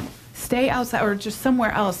home. Stay outside or just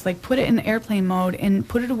somewhere else. Like, put it in airplane mode and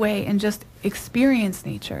put it away and just experience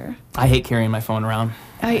nature. I hate carrying my phone around.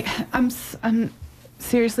 I'm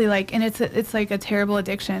seriously, like, and it's like a terrible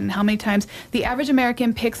addiction. How many times the average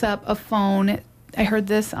American picks up a phone, I heard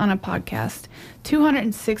this on a podcast,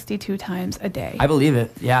 262 times a day. I believe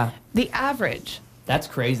it, yeah. The average. That's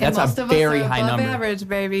crazy. That's a very high number. Most of us are above average,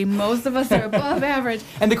 baby. Most of us are above average.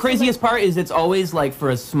 And the craziest part is it's always like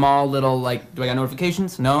for a small little, like, do I got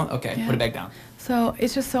notifications? No? Okay, put it back down. So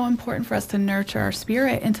it's just so important for us to nurture our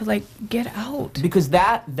spirit and to, like, get out. Because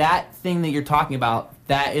that thing that you're talking about,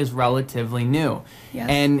 that is relatively new. Yes.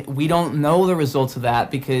 And we don't know the results of that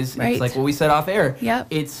because it's like what we said off air. Yep.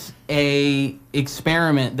 It's a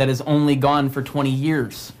experiment that has only gone for 20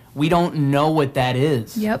 years. We don't know what that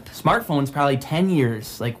is. Yep. Smartphones probably 10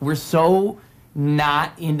 years. Like, we're so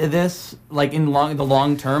not into this, like, in the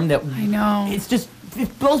long term that I know. It's just,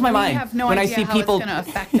 it blows my mind. We have no when idea I see how people, it's going to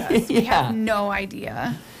affect us. We have no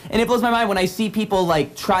idea. And it blows my mind when I see people,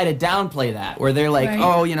 like, try to downplay that, where they're like,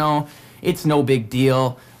 oh, you know, it's no big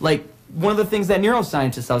deal. Like, one of the things that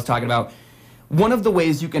neuroscientists I was talking about, one of the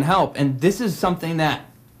ways you can help, and this is something that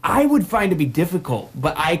I would find to be difficult,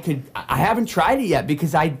 but I haven't tried it yet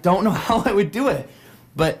because I don't know how I would do it.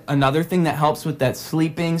 But another thing that helps with that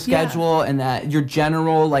sleeping schedule and that your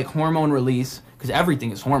general, like, hormone release, because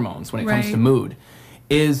everything is hormones when it comes to mood,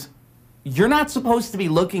 is you're not supposed to be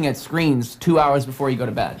looking at screens 2 hours before you go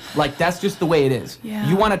to bed. Like, that's just the way it is. Yeah.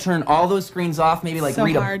 You want to turn all those screens off, maybe, like,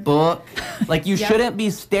 read a book. Like, you shouldn't be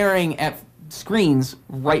staring at screens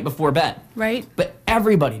right before bed. Right. But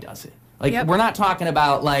everybody does it. Like, we're not talking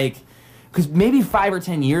about, like, because maybe 5 or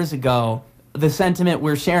 10 years ago, the sentiment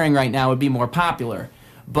we're sharing right now would be more popular.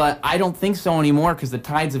 But I don't think so anymore because the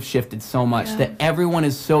tides have shifted so much that everyone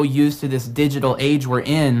is so used to this digital age we're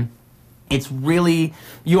in. It's really,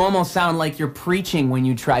 you almost sound like you're preaching when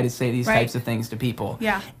you try to say these types of things to people.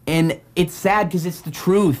 Yeah. And it's sad because it's the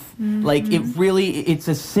truth. Like, it's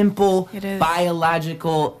a simple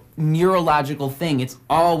biological, neurological thing. It's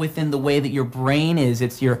all within the way that your brain is.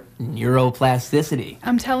 It's your neuroplasticity.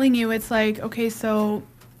 I'm telling you, it's like, okay, so,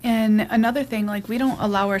 and another thing, like, we don't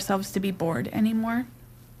allow ourselves to be bored anymore.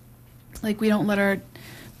 Like, we don't let our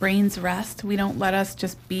brains rest. We don't let us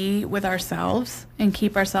just be with ourselves and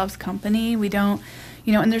keep ourselves company. We don't,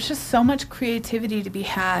 and there's just so much creativity to be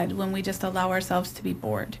had when we just allow ourselves to be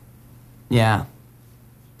bored. Yeah,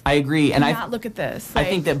 I agree. And look at this. I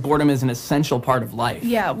think that boredom is an essential part of life.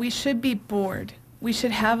 Yeah, we should be bored. We should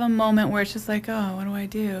have a moment where it's just like, oh, what do I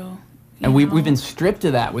do? And we've been stripped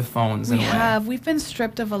of that with phones in a way. We have. We've been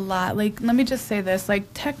stripped of a lot. Like, let me just say this.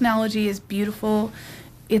 Like, technology is beautiful.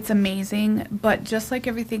 It's amazing, but just like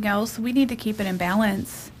everything else, we need to keep it in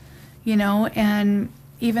balance, and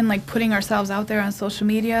even like putting ourselves out there on social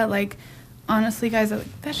media, like, honestly, guys,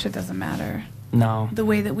 that shit doesn't matter. No. The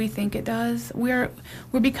way that we think it does. We're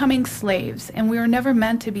becoming slaves, and we were never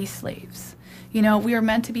meant to be slaves. We are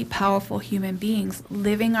meant to be powerful human beings,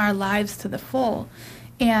 living our lives to the full,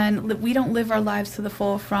 and we don't live our lives to the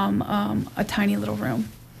full from a tiny little room.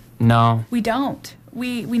 No. We don't.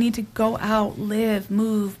 We need to go out, live,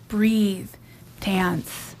 move, breathe,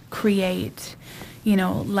 dance, create,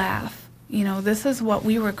 laugh. This is what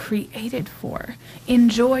we were created for.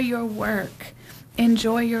 Enjoy your work.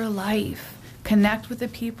 Enjoy your life. Connect with the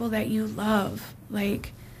people that you love.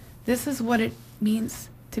 Like, this is what it means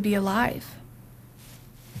to be alive.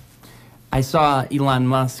 I saw Elon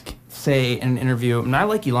Musk say in an interview, and I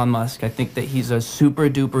like Elon Musk. I think that he's a super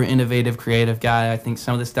duper innovative, creative guy. I think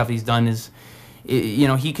some of the stuff he's done is,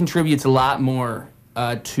 he contributes a lot more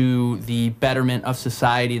to the betterment of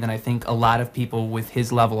society than I think a lot of people with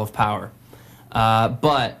his level of power.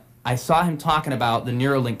 But I saw him talking about the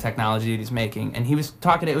Neuralink technology that he's making, and he was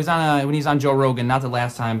talking. It was on when he's on Joe Rogan, not the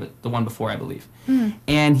last time, but the one before, I believe.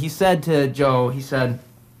 And he said to Joe, he said,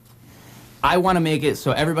 "I want to make it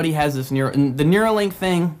so everybody has this the Neuralink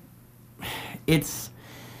thing.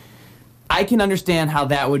 I can understand how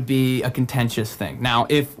that would be a contentious thing. Now,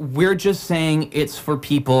 if we're just saying it's for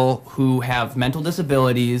people who have mental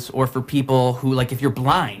disabilities or for people who, like, if you're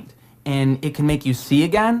blind and it can make you see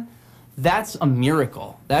again, that's a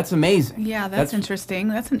miracle. That's amazing." Yeah, that's interesting.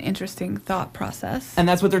 That's an interesting thought process. And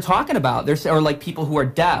that's what they're talking about. Or like people who are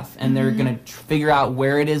deaf, and they're going to figure out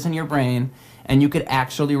where it is in your brain, and you could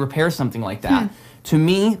actually repair something like that. To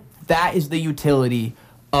me, that is the utility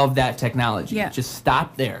of that technology. Yeah. Just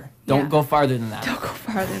stop there. Don't go farther than that. Don't go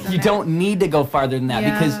farther than that. You don't need to go farther than that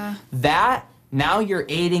because that, now you're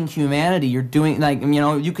aiding humanity. You're doing, like,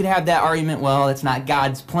 you could have that argument, well, it's not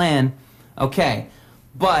God's plan. Okay.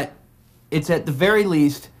 But it's at the very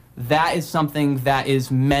least, that is something that is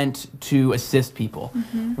meant to assist people.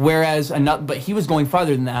 Whereas, but he was going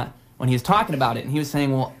farther than that when he was talking about it. And he was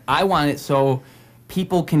saying, well, I want it so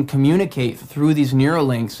people can communicate through these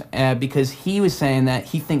Neuralinks because he was saying that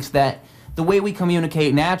he thinks that the way we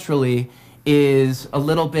communicate naturally is a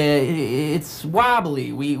little bit, it's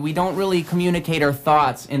wobbly. We don't really communicate our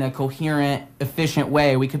thoughts in a coherent, efficient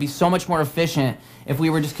way. We could be so much more efficient if we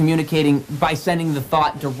were just communicating by sending the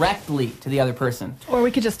thought directly to the other person. Or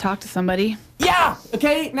we could just talk to somebody. Yeah,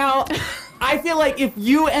 okay, now, I feel like if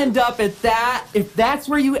you end up at that, if that's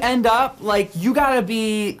where you end up, like, you gotta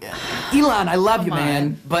be, Elon, I love you,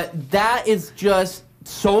 man, but that is just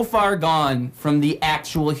so far gone from the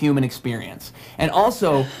actual human experience. And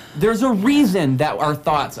also, there's a reason that our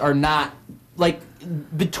thoughts are not, like,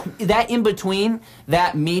 that in between,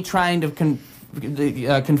 that me trying to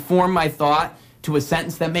conform my thought to a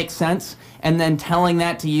sentence that makes sense, and then telling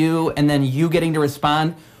that to you, and then you getting to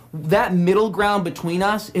respond, that middle ground between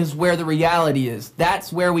us is where the reality is.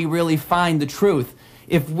 That's where we really find the truth.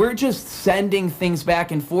 If we're just sending things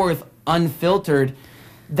back and forth unfiltered,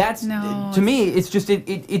 that's, to me, it's just,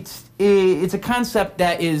 it's a concept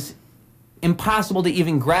that is impossible to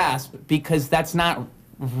even grasp because that's not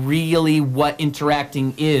really what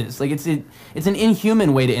interacting is. Like, it's an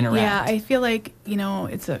inhuman way to interact. Yeah, I feel like,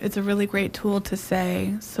 it's a really great tool to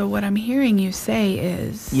say, so what I'm hearing you say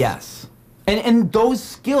is... Yes. And those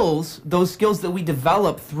skills that we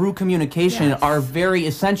develop through communication are very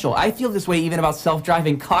essential. I feel this way even about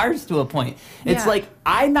self-driving cars to a point. It's like,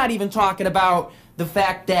 I'm not even talking about the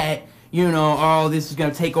fact that, oh, this is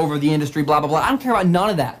going to take over the industry, blah, blah, blah. I don't care about none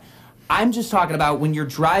of that. I'm just talking about when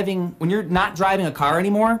you're not driving a car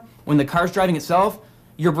anymore, when the car's driving itself,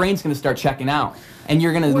 your brain's going to start checking out. And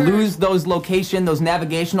you're going to lose those those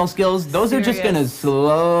navigational skills. Those are just going to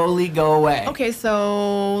slowly go away. Okay,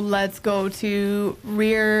 so let's go to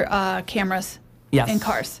rear cameras in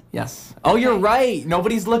cars. Yes. Oh, you're right.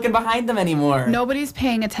 Nobody's looking behind them anymore. Nobody's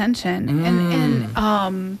paying attention.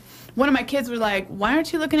 And one of my kids was like, why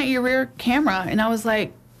aren't you looking at your rear camera? And I was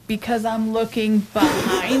like, because I'm looking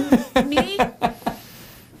behind me.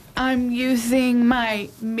 I'm using my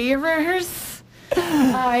mirrors.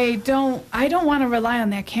 I don't want to rely on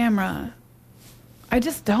that camera. I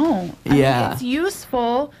just don't. I mean, it's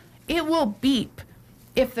useful. It will beep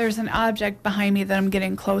if there's an object behind me that I'm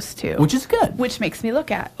getting close to. Which is good. Which makes me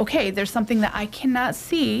look at, okay, there's something that I cannot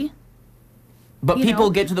see. But people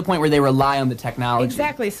get to the point where they rely on the technology.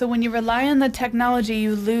 Exactly. So when you rely on the technology,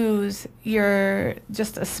 you lose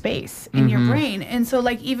just a space in your brain. And so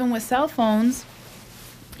like even with cell phones,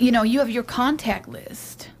 you have your contact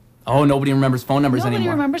list. Oh, nobody remembers phone numbers anymore. Nobody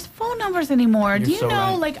remembers phone numbers anymore. You're Do you so know,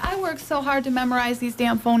 right. like, I worked so hard to memorize these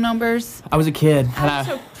damn phone numbers. I was a kid. I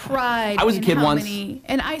took pride I was a kid how once. many,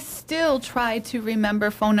 and I still try to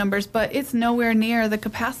remember phone numbers, but it's nowhere near the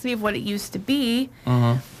capacity of what it used to be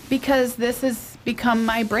because this has become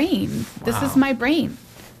my brain. This is my brain.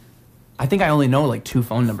 I think I only know, like, 2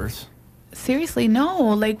 phone numbers. Seriously, no.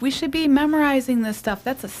 Like, we should be memorizing this stuff.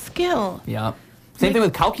 That's a skill. Yeah. Same thing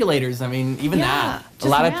with calculators. I mean, even that. A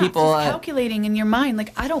lot of people calculating in your mind.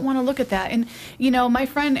 Like, I don't want to look at that. And my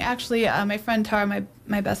friend actually, my friend Tara,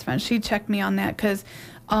 my best friend, she checked me on that because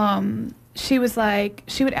she was like,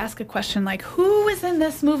 she would ask a question like, "Who is in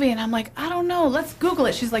this movie?" And I'm like, "I don't know. Let's Google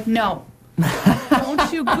it." She's like, "No,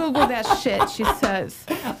 don't you Google that shit." She says.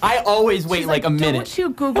 I always wait like a minute. Don't you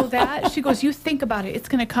Google that? She goes, "You think about it. It's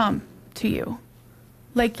gonna come to you."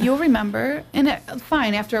 Like, you'll remember, and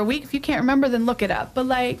fine, after a week, if you can't remember, then look it up. But,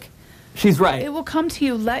 like... She's right. It will come to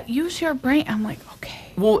you. Use your brain. I'm like,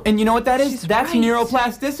 okay. Well, and you know what that is? That's right.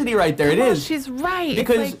 Neuroplasticity right there. It is. She's right.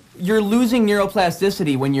 Because you're losing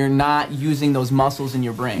neuroplasticity when you're not using those muscles in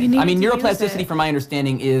your brain. I mean, neuroplasticity, from my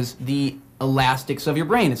understanding, is the elastics of your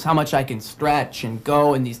brain. It's how much I can stretch and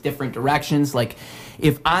go in these different directions. Like,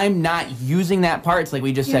 if I'm not using that part, it's like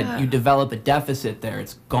we just said, you develop a deficit there.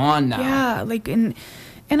 It's gone now. Yeah, like, and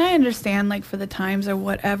I understand, like, for the times or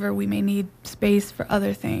whatever, we may need space for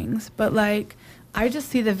other things. But, like, I just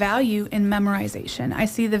see the value in memorization. I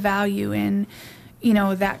see the value in,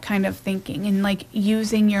 that kind of thinking and, like,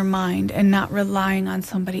 using your mind and not relying on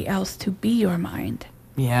somebody else to be your mind.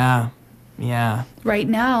 Yeah, yeah. Right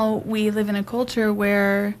now, we live in a culture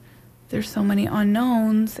where there's so many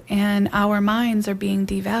unknowns and our minds are being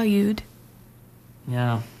devalued.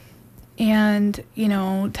 Yeah. And,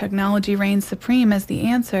 technology reigns supreme as the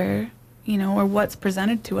answer, or what's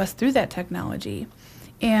presented to us through that technology.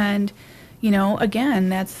 And, again,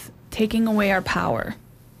 that's taking away our power.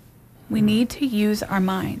 We need to use our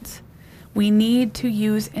minds. We need to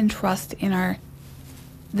use and trust in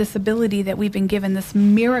this ability that we've been given, this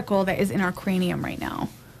miracle that is in our cranium right now,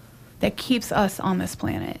 that keeps us on this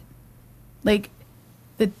planet. Like,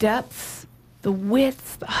 the depths, the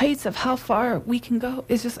widths, the heights of how far we can go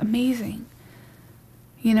is just amazing.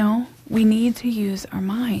 We need to use our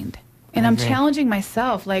mind. And I'm challenging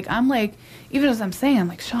myself. Like, I'm like, even as I'm saying, I'm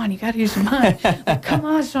like, Sean, you got to use your mind. Like, come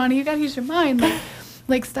on, Shawny, you got to use your mind.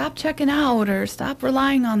 Like, stop checking out or stop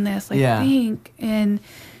relying on this. Like, think. And,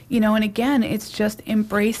 and again, it's just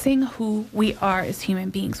embracing who we are as human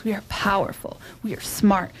beings. We are powerful. We are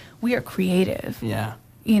smart. We are creative. Yeah.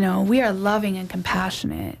 We are loving and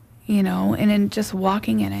compassionate, and in just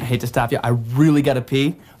walking in it. I hate to stop you. I really got to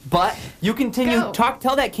pee. But you continue. Go.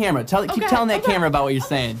 Tell that camera. Keep telling that camera about what you're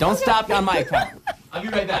saying. Don't stop on my account. I'll be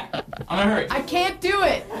right back. I'm in a hurry. I can't do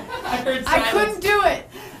it. I couldn't do it.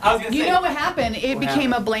 I was gonna say. You know what happened? It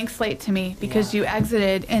became a blank slate to me because you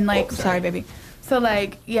exited and sorry, baby. So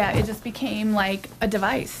it just became like a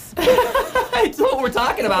device. It's what we're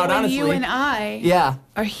talking about, honestly. You and I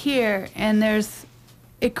are here, and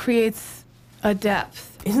it creates a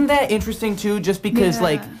depth. Isn't that interesting too? Just because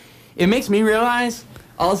it makes me realize.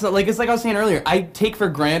 Also, it's like I was saying earlier, I take for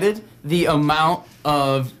granted the amount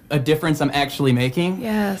of a difference I'm actually making.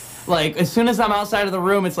 Yes. Like, as soon as I'm outside of the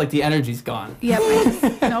room, it's like the energy's gone. Yeah, we'll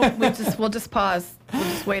just pause. We'll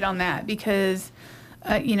just wait on that because,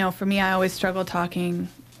 for me, I always struggle talking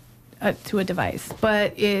to a device.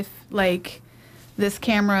 But if, this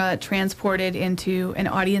camera transported into an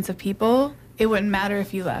audience of people, it wouldn't matter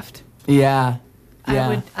if you left. Yeah.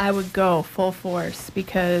 I would go full force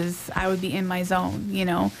because I would be in my zone,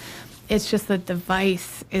 It's just the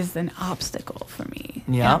device is an obstacle for me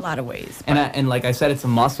in a lot of ways. And like I said, it's a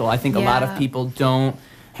muscle. I think a lot of people don't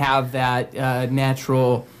have that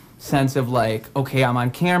natural sense of like, okay, I'm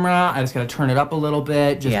on camera, I just gotta turn it up a little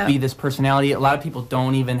bit, just be this personality. A lot of people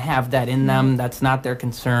don't even have that in them. That's not their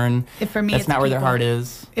concern. For me, that's it's not people. where their heart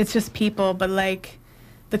is. It's just people, but like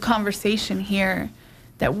the conversation here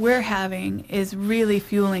that we're having is really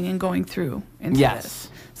fueling and going through into this.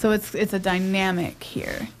 So it's a dynamic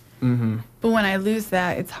here. But when I lose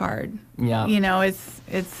that, it's hard. Yeah. You know, it's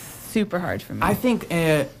super hard for me. I think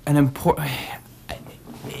an important.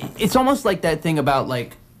 It's almost like that thing about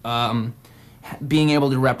like being able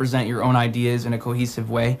to represent your own ideas in a cohesive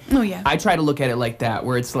way. Oh yeah. I try to look at it like that,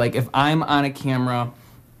 where it's like if I'm on a camera,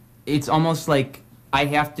 it's almost like I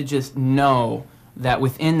have to just know that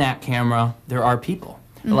within that camera there are people.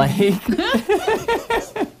 Like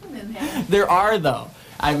there are though.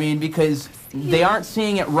 I mean, because they aren't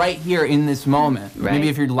seeing it right here in this moment. Right. Maybe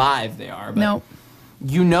if you're live, they are. But nope.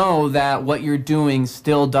 You know that what you're doing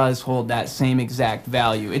still does hold that same exact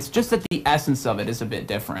value. It's just that the essence of it is a bit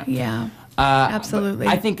different. Yeah, absolutely.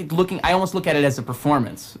 I think I almost look at it as a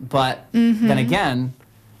performance, but then again,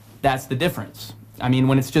 that's the difference. I mean,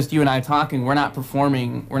 when it's just you and I talking, we're not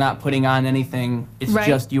performing, we're not putting on anything, it's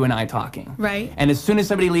just you and I talking. Right. And as soon as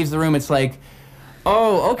somebody leaves the room, it's like,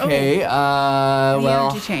 oh, okay, the well.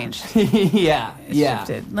 energy changed. Yeah, It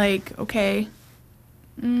shifted. Like, okay.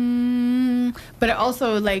 But it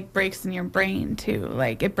also like breaks in your brain too.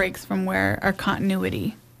 Like it breaks from where our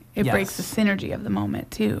continuity. It breaks the synergy of the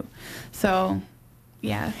moment too. So,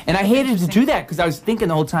 yeah. And I hated to do that because I was thinking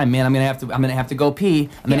the whole time, man, I'm gonna have to go pee.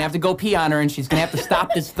 I'm gonna have to go pee on her, and she's gonna have to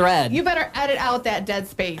stop this thread. You better edit out that dead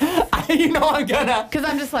space. You know I'm gonna. Because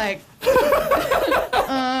I'm just like.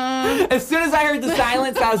 As soon as I heard the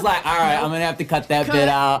silence, I was like, all right, I'm gonna have to cut that bit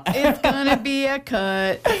out. It's gonna be a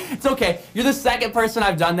cut. It's okay. You're the second person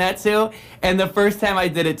I've done that to, and the first time I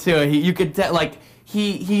did it too, you could tell like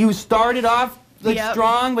he started off like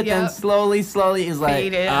strong, but then slowly is like,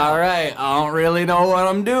 faded. All right, I don't really know what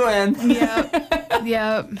I'm doing.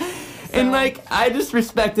 Yep. And like I just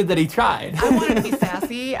respected that he tried. I wanted to be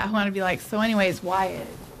sassy. I wanted to be like, so anyways, Wyatt.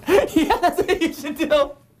 Yeah, that's what you should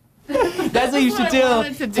do. That's what you should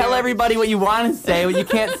do. Tell everybody what you want to say, what you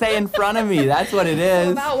can't say in front of me. That's what it is.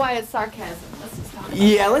 So about Wyatt's sarcasm. Let's just talk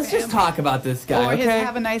about let's just talk about this guy. Or his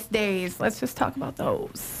have a nice days. Let's just talk about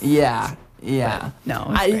those. Yeah. But, no,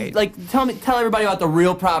 it's great. Like tell everybody about the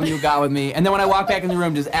real problem you got with me, and then when I walk back in the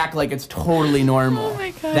room, just act like it's totally normal. Oh my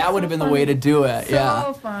God, that would have been the way to do it.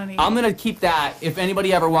 So funny. I'm gonna keep that. If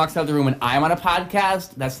anybody ever walks out of the room and I'm on a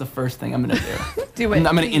podcast, that's the first thing I'm gonna do. Do it.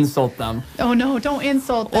 I'm gonna insult them. Oh no! Don't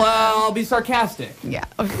insult them. Well, I'll be sarcastic. Yeah.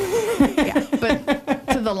 Okay. Yeah, but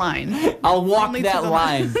to the line. I'll walk that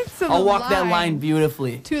line. I'll walk that line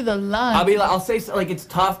beautifully. To the line. I'll say like it's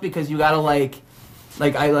tough because you gotta like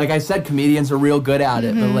I said, comedians are real good at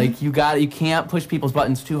it, but like you can't push people's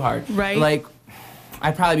buttons too hard. Right. Like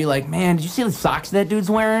I'd probably be like, man, did you see the socks that dude's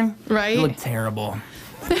wearing? Right. They look terrible.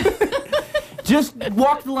 Just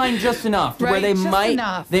walk the line just enough to where they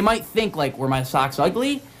might think like, were my socks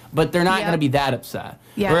ugly? But they're not gonna be that upset.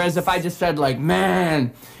 Yes. Whereas if I just said like,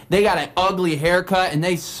 man, they got an ugly haircut and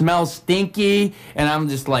they smell stinky, and I'm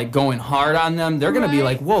just like going hard on them, they're gonna be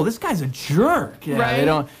like, whoa, this guy's a jerk.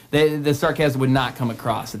 Yeah, the sarcasm would not come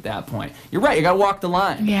across at that point. You're right, you gotta walk the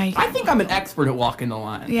line. Yeah, I think I'm an expert at walking the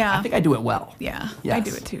line. Yeah. I think I do it well. Yeah, yes. I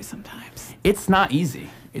do it too sometimes. It's not easy.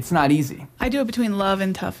 It's not easy. I do it between love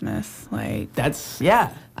and toughness. Like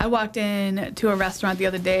I walked in to a restaurant the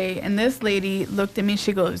other day, and this lady looked at me.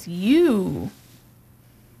 She goes, "You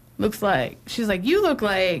looks like," she's like, "You look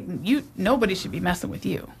like nobody should be messing with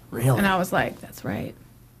you." Really? And I was like, "That's right."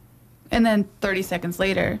 And then 30 seconds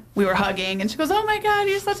later, we were hugging, and she goes, "Oh my God,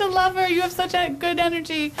 you're such a lover. You have such a good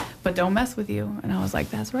energy, but don't mess with you." And I was like,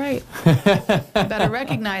 "That's right." Better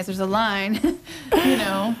recognize there's a line, you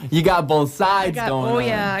know. You got both sides going on. Oh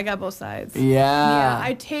yeah, I got both sides. Yeah. Yeah,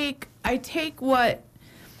 I take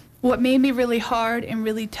what made me really hard and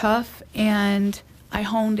really tough, and I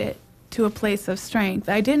honed it to a place of strength.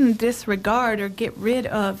 I didn't disregard or get rid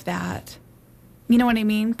of that. You know what I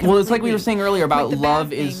mean? Well, it's like we were saying earlier about like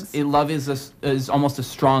love is almost a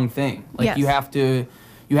strong thing. Like you have to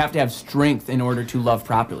have strength in order to love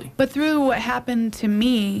properly. But through what happened to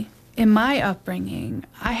me in my upbringing,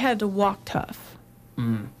 I had to walk tough.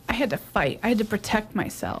 I had to fight. I had to protect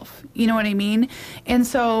myself. You know what I mean? And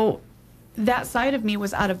so that side of me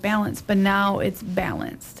was out of balance, but now it's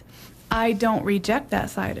balanced. I don't reject that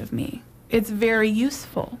side of me. It's very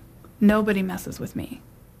useful. Nobody messes with me.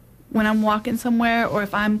 When I'm walking somewhere, or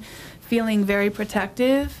if I'm feeling very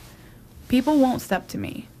protective, people won't step to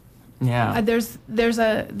me. Yeah. There's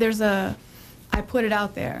a I put it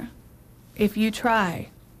out there. If you try,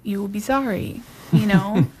 you will be sorry, you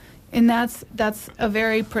know? And that's a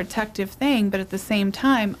very protective thing, but at the same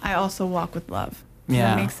time, I also walk with love. Does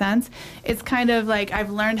that make sense? It's kind of like I've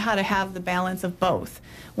learned how to have the balance of both.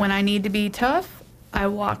 When I need to be tough, I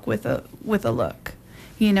walk with a look.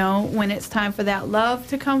 You know, when it's time for that love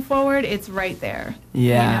to come forward, it's right there.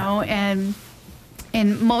 Yeah. You know,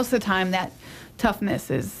 and most of the time that toughness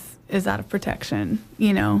is out of protection,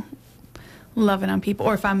 you know, loving on people.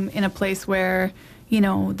 Or if I'm in a place where, you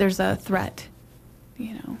know, there's a threat,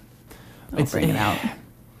 you know, I'll bring it out.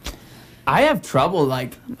 I have trouble,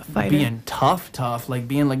 like, being tough, like,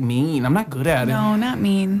 being, like, mean. I'm not good at it. No, not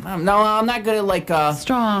mean. No, I'm not good at, like,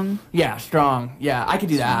 strong. Yeah, strong. Yeah, I could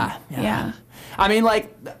do that. Yeah. I mean,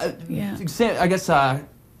 like, I guess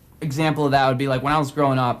example of that would be, like, when I was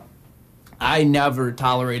growing up, I never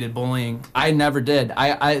tolerated bullying. I never did.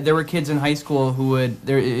 There were kids in high school who would,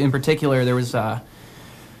 in particular, there was a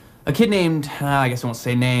kid named, I guess I won't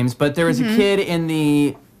say names, but there was a kid in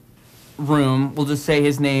the room, we'll just say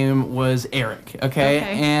his name was Eric, okay?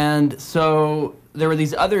 And so there were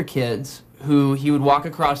these other kids who he would walk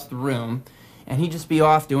across the room and he'd just be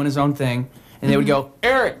off doing his own thing and they would go,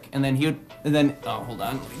 Eric, and then oh, hold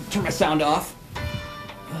on, let me turn my sound off.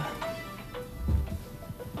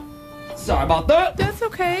 Sorry about that. That's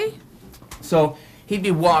okay. So he'd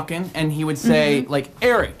be walking and he would say, like,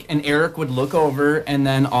 Eric, and Eric would look over and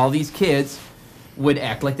then all these kids would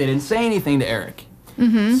act like they didn't say anything to Eric.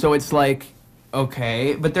 So it's like,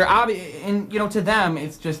 okay, but they're obvious, and you know, to them,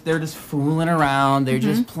 it's just, they're just fooling around, they're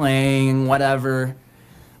just playing, whatever.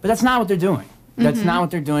 But that's not what they're doing. That's not what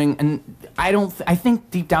they're doing, and I think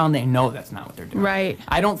deep down they know that's not what they're doing. Right.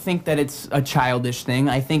 I don't think that it's a childish thing.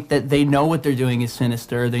 I think that they know what they're doing is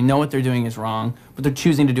sinister, they know what they're doing is wrong, but they're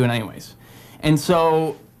choosing to do it anyways. And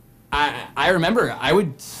so, I remember, I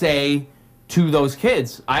would say to those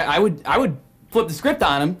kids, I would flip the script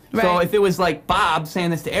on him. Right. So if it was like Bob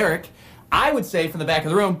saying this to Eric, I would say from the back of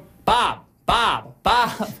the room, Bob. I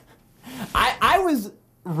was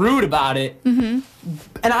rude about it. And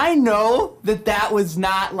I know that was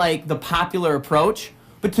not like the popular approach,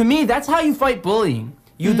 but to me, that's how you fight bullying.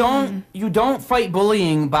 You don't fight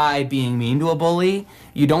bullying by being mean to a bully.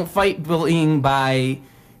 You don't fight bullying by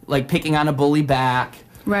like picking on a bully back.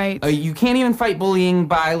 Right. You can't even fight bullying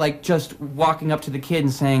by, like, just walking up to the kid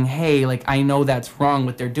and saying, hey, like, I know that's wrong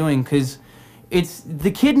what they're doing, because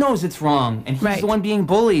the kid knows it's wrong, and he's the one being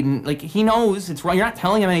bullied, and, like, he knows it's wrong. You're not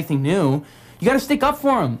telling him anything new. You got to stick up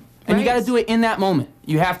for him, and you got to do it in that moment.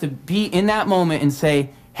 You have to be in that moment and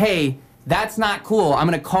say, hey, that's not cool. I'm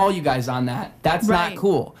going to call you guys on that. That's not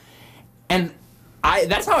cool. And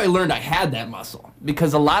that's how I learned I had that muscle,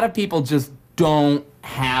 because a lot of people just don't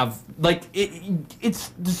have, like,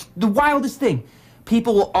 it's just the wildest thing.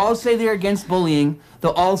 People will all say they're against bullying.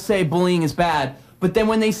 They'll all say bullying is bad. But then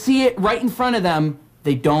when they see it right in front of them,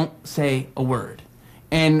 they don't say a word.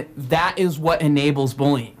 And that is what enables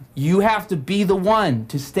bullying. You have to be the one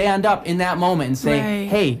to stand up in that moment and say,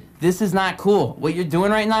 hey, this is not cool. What you're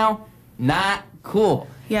doing right now, not cool.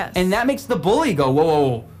 Yes. And that makes the bully go, whoa, whoa,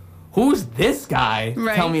 whoa. Who's this guy to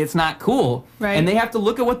tell me it's not cool? Right. And they have to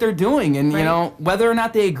look at what they're doing. And, you know, whether or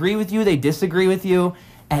not they agree with you, they disagree with you,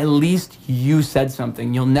 at least you said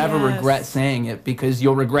something. You'll never regret saying it, because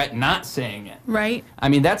you'll regret not saying it. Right. I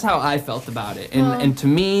mean, that's how I felt about it. And to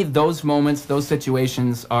me, those moments, those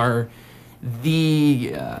situations are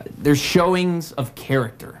they're showings of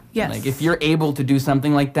character. Yes. Like, if you're able to do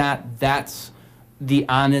something like that, that's the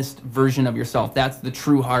honest version of yourself. That's the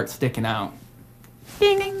true heart sticking out.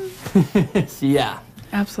 Ding. Yeah.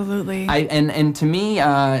 Absolutely. And to me,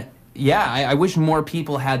 I wish more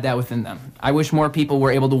people had that within them. I wish more people were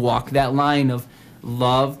able to walk that line of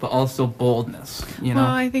love, but also boldness. You know.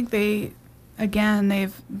 Well, I think they've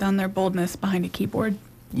done their boldness behind a keyboard.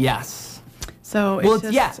 Yes. So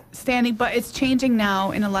it's just standing, but it's changing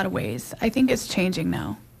now in a lot of ways. I think it's changing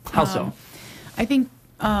now. How so? I think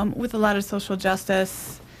with a lot of social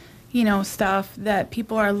justice, you know, stuff, that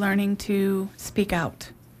people are learning to speak out.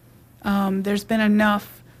 There's been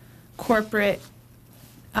enough corporate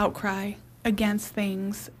outcry against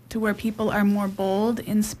things to where people are more bold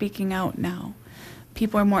in speaking out now.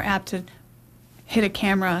 People are more apt to hit a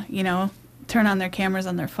camera, you know, turn on their cameras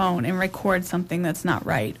on their phone and record something that's not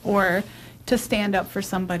right, or to stand up for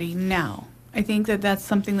somebody now. I think that that's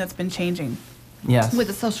something that's been changing. Yes. With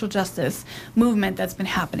the social justice movement that's been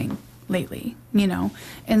happening lately, you know.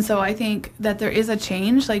 And so I think that there is a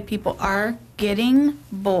change, like people are getting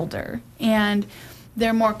bolder and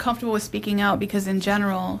they're more comfortable with speaking out, because in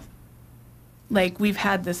general, like, we've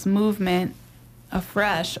had this movement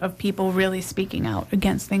afresh of people really speaking out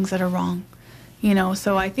against things that are wrong, you know.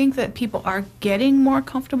 So I think that people are getting more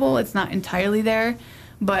comfortable. It's not entirely there,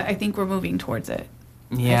 but I think we're moving towards it.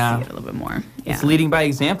 Yeah. I see it a little bit more. Yeah. It's leading by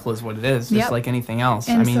example is what it is, just like anything else.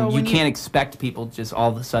 And I mean, so you can't expect people just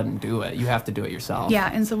all of a sudden do it. You have to do it yourself. Yeah,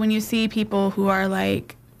 and so when you see people who are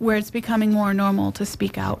like, where it's becoming more normal to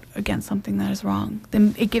speak out against something that is wrong,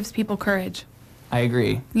 then it gives people courage. I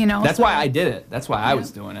agree. You know? That's why I did it. That's why I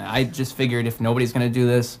was doing it. I just figured if nobody's going to do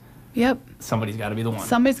this, somebody's got to be the one.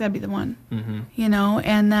 Somebody's got to be the one. You know,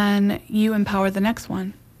 and then you empower the next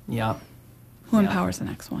one. Yeah. Who empowers the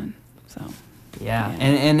next one. So... Yeah,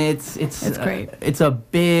 and it's great. It's a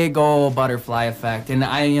big old butterfly effect, and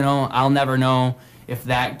I'll never know if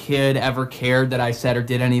that kid ever cared that I said or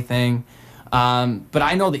did anything, but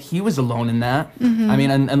I know that he was alone in that. I mean,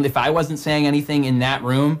 and if I wasn't saying anything in that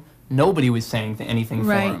room, nobody was saying anything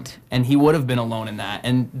for him, and he would have been alone in that,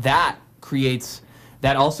 and that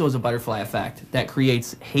also is a butterfly effect that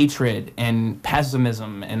creates hatred and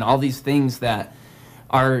pessimism and all these things that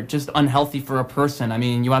are just unhealthy for a person. I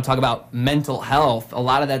mean, you want to talk about mental health. A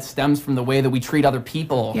lot of that stems from the way that we treat other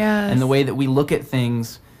people and the way that we look at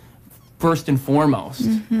things first and foremost.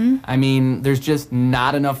 I mean, there's just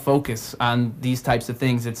not enough focus on these types of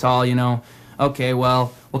things. It's all, okay,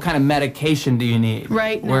 well, what kind of medication do you need?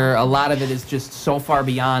 Right. Where a lot of it is just so far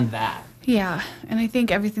beyond that. Yeah, and I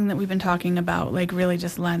think everything that we've been talking about, like, really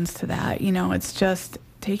just lends to that. It's just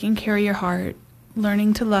taking care of your heart,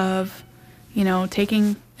 learning to love,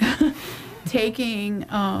 taking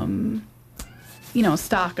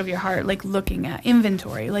stock of your heart, like looking at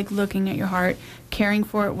inventory, like looking at your heart, caring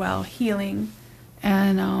for it well, healing,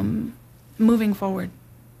 and moving forward.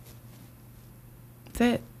 That's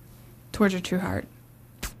it. Towards your true heart.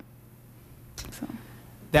 So.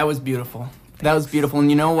 That was beautiful. That was beautiful. And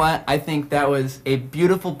you know what? I think that was a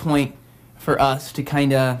beautiful point for us to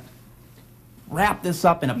kind of wrap this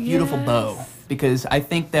up in a beautiful bow. Because I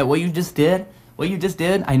think that what you just did,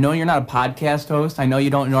 I know you're not a podcast host. I know you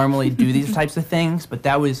don't normally do these types of things, but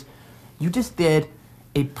you just did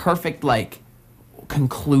a perfect,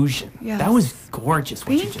 conclusion. Yes. That was gorgeous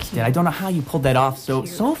what you just did. I don't know how you pulled that off so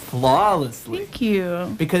flawlessly. Thank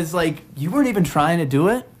you. Because, you weren't even trying to do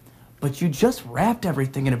it, but you just wrapped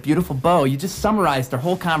everything in a beautiful bow. You just summarized our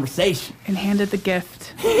whole conversation. And handed the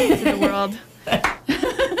gift to the world.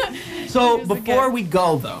 So before we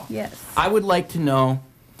go, though, I would like to know,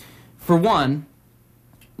 for one,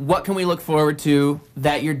 what can we look forward to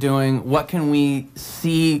that you're doing? What can we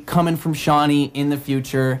see coming from Shawny in the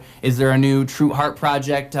future? Is there a new True Heart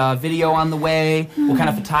Project video on the way? What kind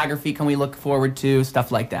of photography can we look forward to?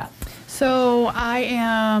 Stuff like that. So I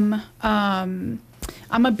am...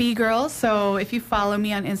 I'm a B-girl, so if you follow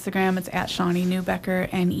me on Instagram, it's at Shawny Neubecker,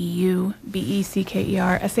 Neubecker, Neubecker.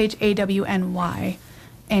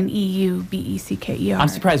 I'm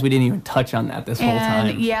surprised we didn't even touch on that this whole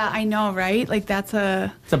time. Yeah, I know, right? It's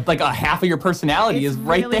like a half of your personality is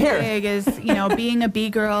right really there. Big is, being a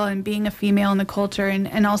B-girl and being a female in the culture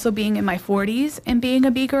and also being in my 40s and being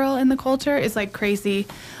a B-girl in the culture is crazy. It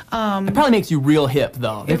probably makes you real hip,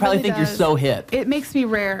 though. They probably think you're so hip. It makes me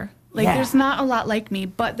rare. There's not a lot like me,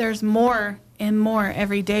 but there's more and more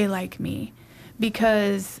every day like me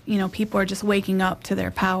because, people are just waking up to their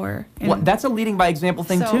power. Well, that's a leading by example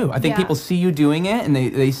thing, too. I think people see you doing it, and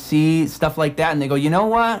they see stuff like that, and they go, you know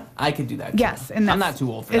what? I could do that, too. Yes. And I'm not too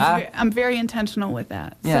old for that. I'm very intentional with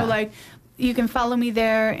that. Yeah. So, you can follow me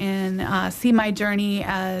there and see my journey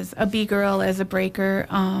as a B-girl, as a breaker,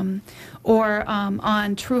 or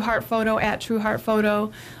on True Heart Photo, at True Heart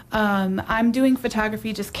Photo. I'm doing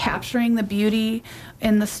photography, just capturing the beauty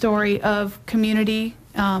in the story of community,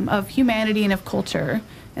 of humanity, and of culture.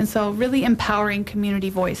 And so really empowering community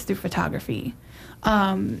voice through photography.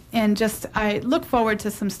 And I look forward to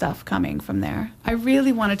some stuff coming from there. I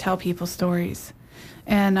really want to tell people stories.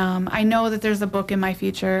 And I know that there's a book in my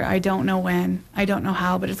future. I don't know when. I don't know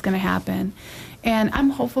how, but it's going to happen. And I'm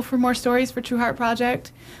hopeful for more stories for True Heart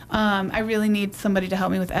Project. I really need somebody to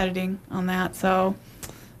help me with editing on that. So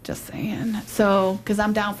just saying. So, because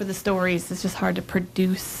I'm down for the stories. It's just hard to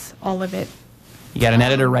produce all of it. You got an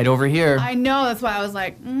editor right over here. I know. That's why I was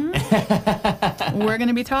like, we're going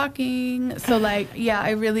to be talking. So,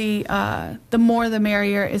 I really, the more the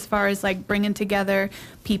merrier as far as, bringing together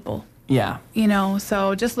people. Yeah.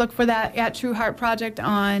 So just look for that at True Heart Project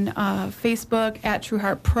on Facebook, at True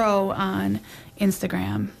Heart Pro on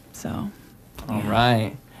Instagram. So, all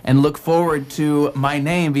right. And look forward to my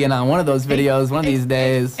name being on one of those videos one of these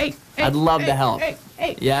days. I'd love to help.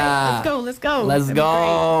 Yeah. Let's go. Let's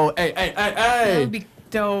go. Hey. That would be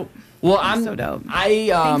dope. Well, I'm so dope.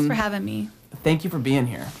 Thanks for having me. Thank you for being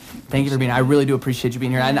here. I really do appreciate you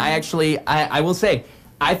being here. And I will say,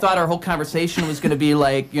 I thought our whole conversation was going to be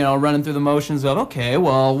like, you know, running through the motions of, okay,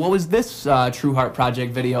 well, what was this True Heart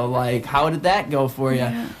Project video like? How did that go for you?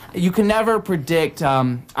 Yeah. You can never predict.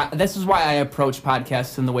 This is why I approach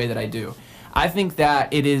podcasts in the way that I do. I think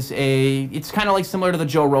that it's kind of like similar to the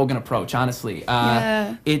Joe Rogan approach, honestly.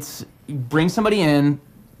 It's bring somebody in.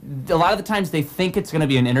 A lot of the times they think it's going to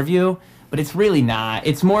be an interview, but it's really not.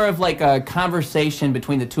 It's more of like a conversation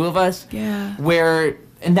between the two of us. Yeah.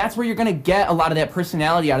 And that's where you're going to get a lot of that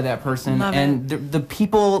personality out of that person. Love and it. The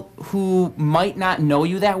people who might not know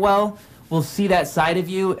you that well will see that side of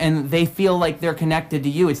you, and they feel like they're connected to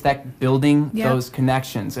you. It's that building those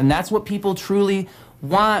connections. And that's what people truly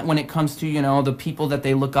want when it comes to, you know, the people that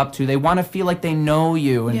they look up to. They want to feel like they know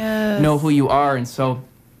you and know who you are. And so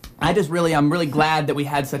I'm really glad that we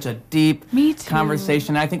had such a deep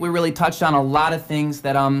conversation. I think we really touched on a lot of things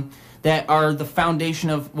that are the foundation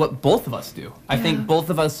of what both of us do. I think both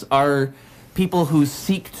of us are people who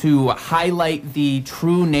seek to highlight the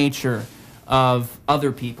true nature of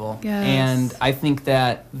other people. And I think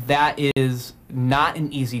that is not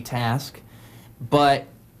an easy task, but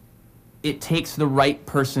it takes the right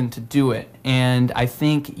person to do it. And I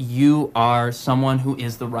think you are someone who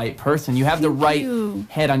is the right person. You have the right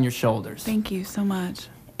head on your shoulders. Thank you so much.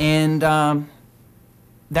 And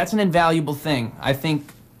that's an invaluable thing. I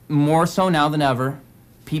think more so now than ever,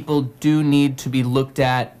 people do need to be looked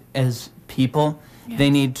at as people. They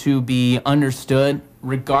need to be understood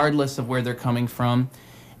regardless of where they're coming from.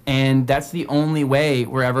 And that's the only way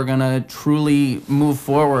we're ever going to truly move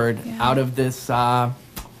forward out of this,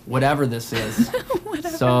 whatever this is.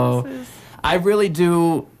 So this is. I really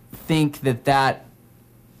do think that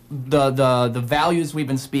the values we've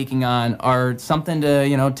been speaking on are something to,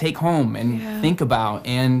 you know, take home and think about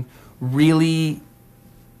and really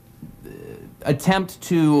attempt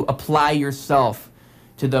to apply yourself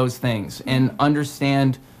to those things and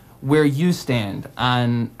understand where you stand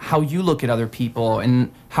on how you look at other people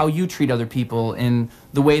and how you treat other people and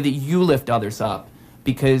the way that you lift others up,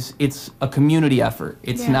 because it's a community effort.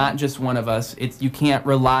 It's not just one of us. You can't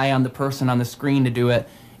rely on the person on the screen to do it.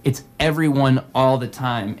 It's everyone all the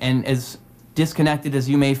time. And as disconnected as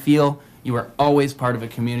you may feel, you are always part of a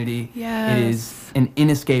community. It is an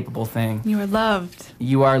inescapable thing. You are loved.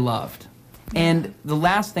 You are loved. And the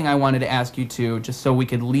last thing I wanted to ask you too, just so we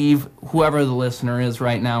could leave whoever the listener is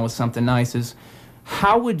right now with something nice, is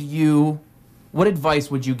what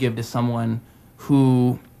advice would you give to someone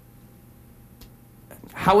what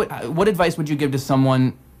advice would you give to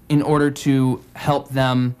someone in order to help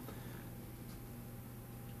them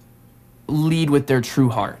lead with their true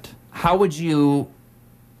heart? What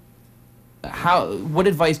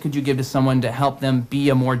advice could you give to someone to help them be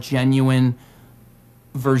a more genuine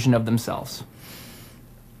version of themselves?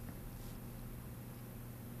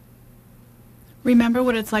 Remember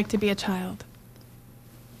what it's like to be a child.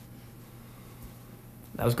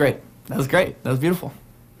 That was great. That was beautiful.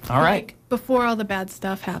 All right. Before all the bad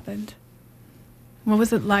stuff happened, what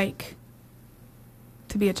was it like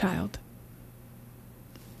to be a child?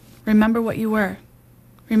 Remember what you were.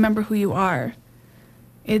 Remember who you are.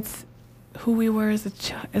 It's who we were as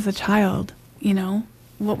a child, you know?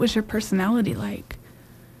 What was your personality like?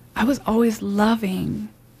 I was always loving,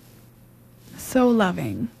 so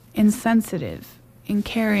loving and sensitive and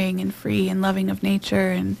caring and free and loving of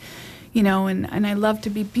nature, and you know, and I love to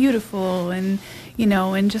be beautiful, and you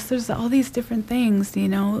know, and just there's all these different things, you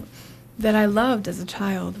know, that I loved as a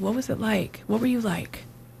child. What was it like? What were you like?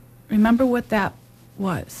 Remember what that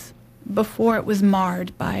was before it was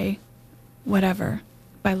marred by whatever,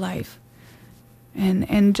 by life.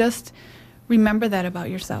 And just remember that about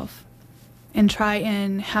yourself. And try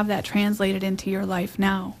and have that translated into your life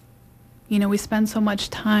now. You know, we spend so much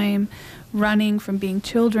time running from being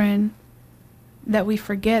children that we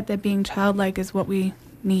forget that being childlike is what we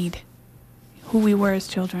need. Who we were as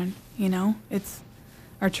children, you know? It's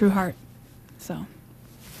our true heart. So.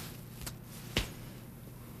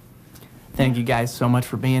 Thank you guys so much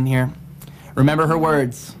for being here. Remember her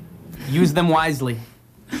words. Use them wisely.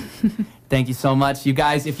 Thank you so much. You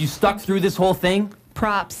guys, if you stuck through this whole thing,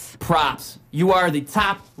 props. You are the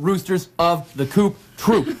top roosters of the coop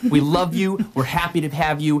troop. We love you. We're happy to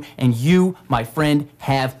have you. And you, my friend,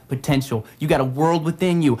 have potential. You got a world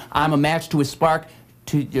within you. I'm a match to a spark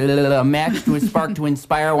to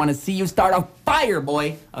inspire. I want to see you start a fire,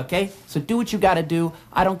 boy. Okay? So do what you got to do.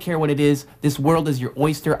 I don't care what it is. This world is your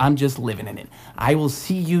oyster. I'm just living in it. I will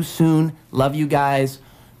see you soon. Love you guys.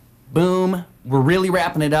 Boom. We're really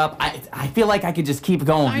wrapping it up. I feel like I could just keep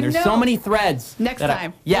going. There's so many threads. Next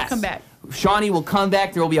time. Yes. We'll come back. Shawny will come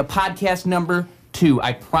back. There will be a podcast number 2. 2.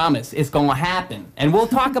 I promise it's going to happen. And we'll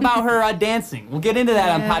talk about her dancing. We'll get into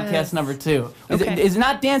that on podcast number 2. Okay. It's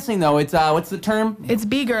not dancing, though. It's, what's the term? It's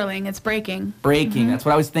B-girling. It's breaking. Breaking. That's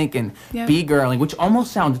what I was thinking. Yep. B-girling, which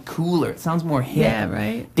almost sounds cooler. It sounds more hip. Yeah,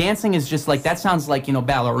 right. Dancing is just like, that sounds like, you know,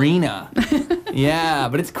 ballerina. Yeah,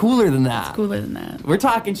 but it's cooler than that. It's cooler than that. We're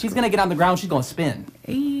talking, she's going to get on the ground, she's going to spin.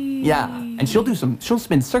 Yeah, and she'll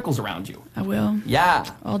spin circles around you. I will. Yeah.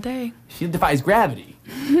 All day. She defies gravity.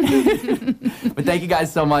 But thank you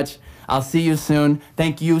guys so much. I'll see you soon.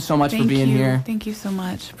 Thank you so much for being here. Thank you so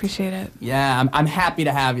much. Appreciate it. Yeah, I'm happy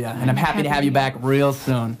to have you, and I'm happy to have you back real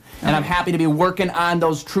soon. And I'm happy to be working on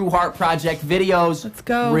those True Heart Project videos. Let's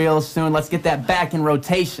go. Real soon. Let's get that back in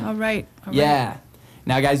rotation. All right. Yeah.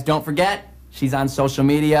 Now, guys, don't forget, she's on social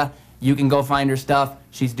media. You can go find her stuff.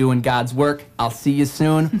 She's doing God's work. I'll see you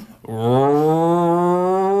soon.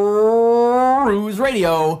 Ruse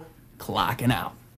Radio, clocking out.